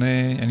on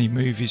there, any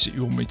movies that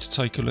you want me to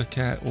take a look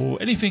at,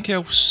 or anything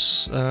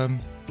else. Like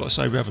I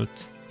say, we have a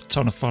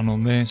ton of fun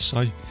on there.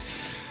 So,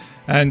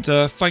 and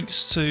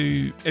thanks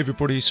to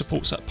everybody who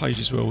supports that page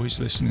as well, who's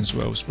listening as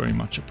well. It's very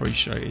much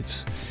appreciated.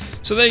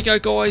 So there you go,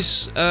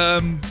 guys.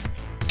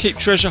 Keep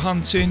treasure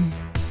hunting,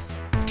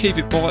 keep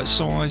it bite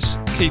size,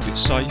 keep it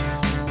safe,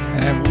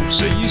 and we'll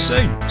see you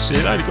soon. See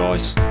you later,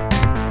 guys.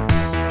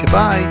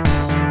 Goodbye.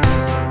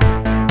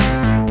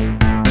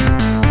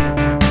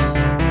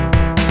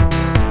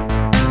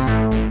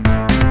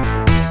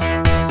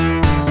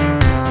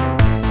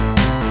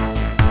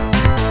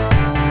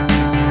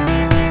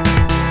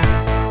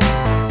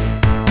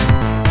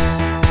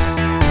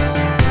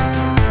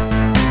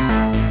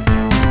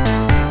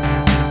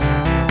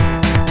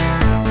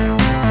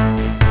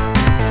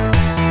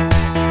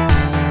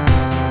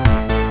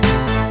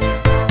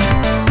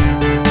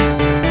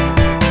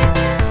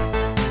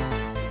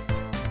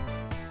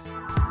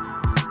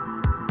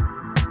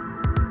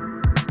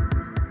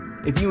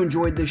 If you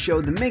enjoyed this show,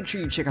 then make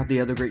sure you check out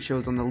the other great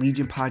shows on the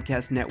Legion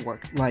Podcast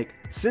Network, like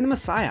Cinema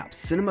Psyops,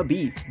 Cinema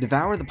Beef,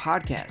 Devour the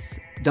Podcast,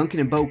 Duncan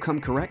and Bo Come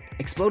Correct,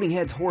 Exploding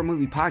Heads Horror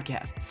Movie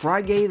Podcast,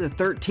 Friday the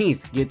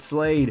 13th, Get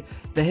Slayed,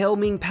 The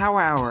Helming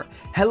Power Hour,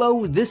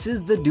 Hello, This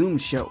is the Doom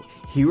Show,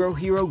 Hero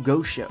Hero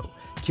Go Show,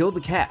 Kill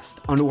the Cast,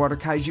 Underwater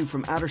Kaiju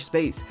from Outer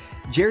Space,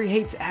 Jerry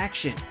Hates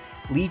Action,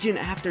 Legion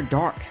After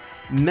Dark,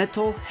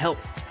 Mental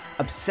Health,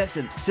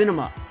 Obsessive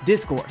Cinema,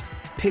 Discourse,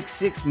 Pick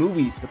 6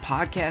 Movies, the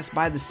podcast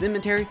by The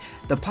Cemetery,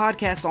 the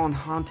podcast on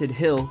Haunted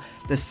Hill,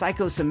 the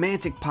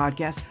Psychosemantic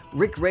Podcast,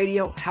 Rick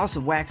Radio, House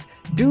of Wax,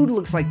 Dude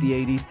Looks Like the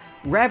 80s,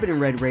 Rabbit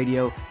and Red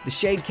Radio, the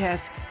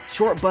Shadecast,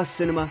 Short Bus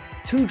Cinema,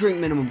 2 Drink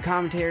Minimum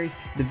Commentaries,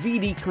 the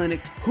VD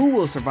Clinic, Who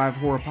Will Survive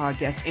Horror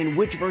Podcast, and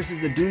Witch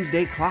vs. the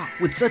Doomsday Clock.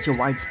 With such a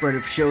wide spread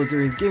of shows,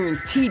 there is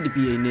guaranteed to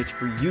be a niche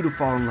for you to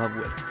fall in love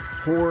with.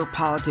 horror,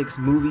 politics,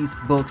 movies,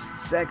 books,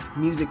 sex,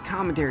 music,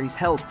 commentaries,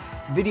 health,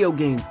 video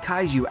games,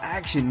 kaiju,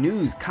 action,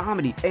 news,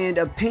 comedy, and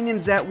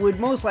opinions that would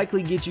most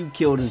likely get you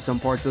killed in some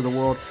parts of the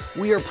world.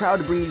 We are proud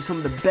to bring you some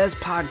of the best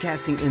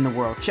podcasting in the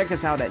world. Check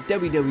us out at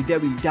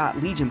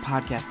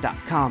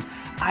www.legionpodcast.com,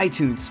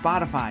 iTunes,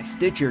 Spotify,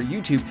 Stitcher,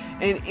 YouTube,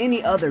 and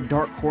any other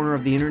dark corner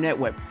of the internet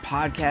where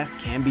podcasts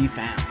can be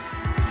found.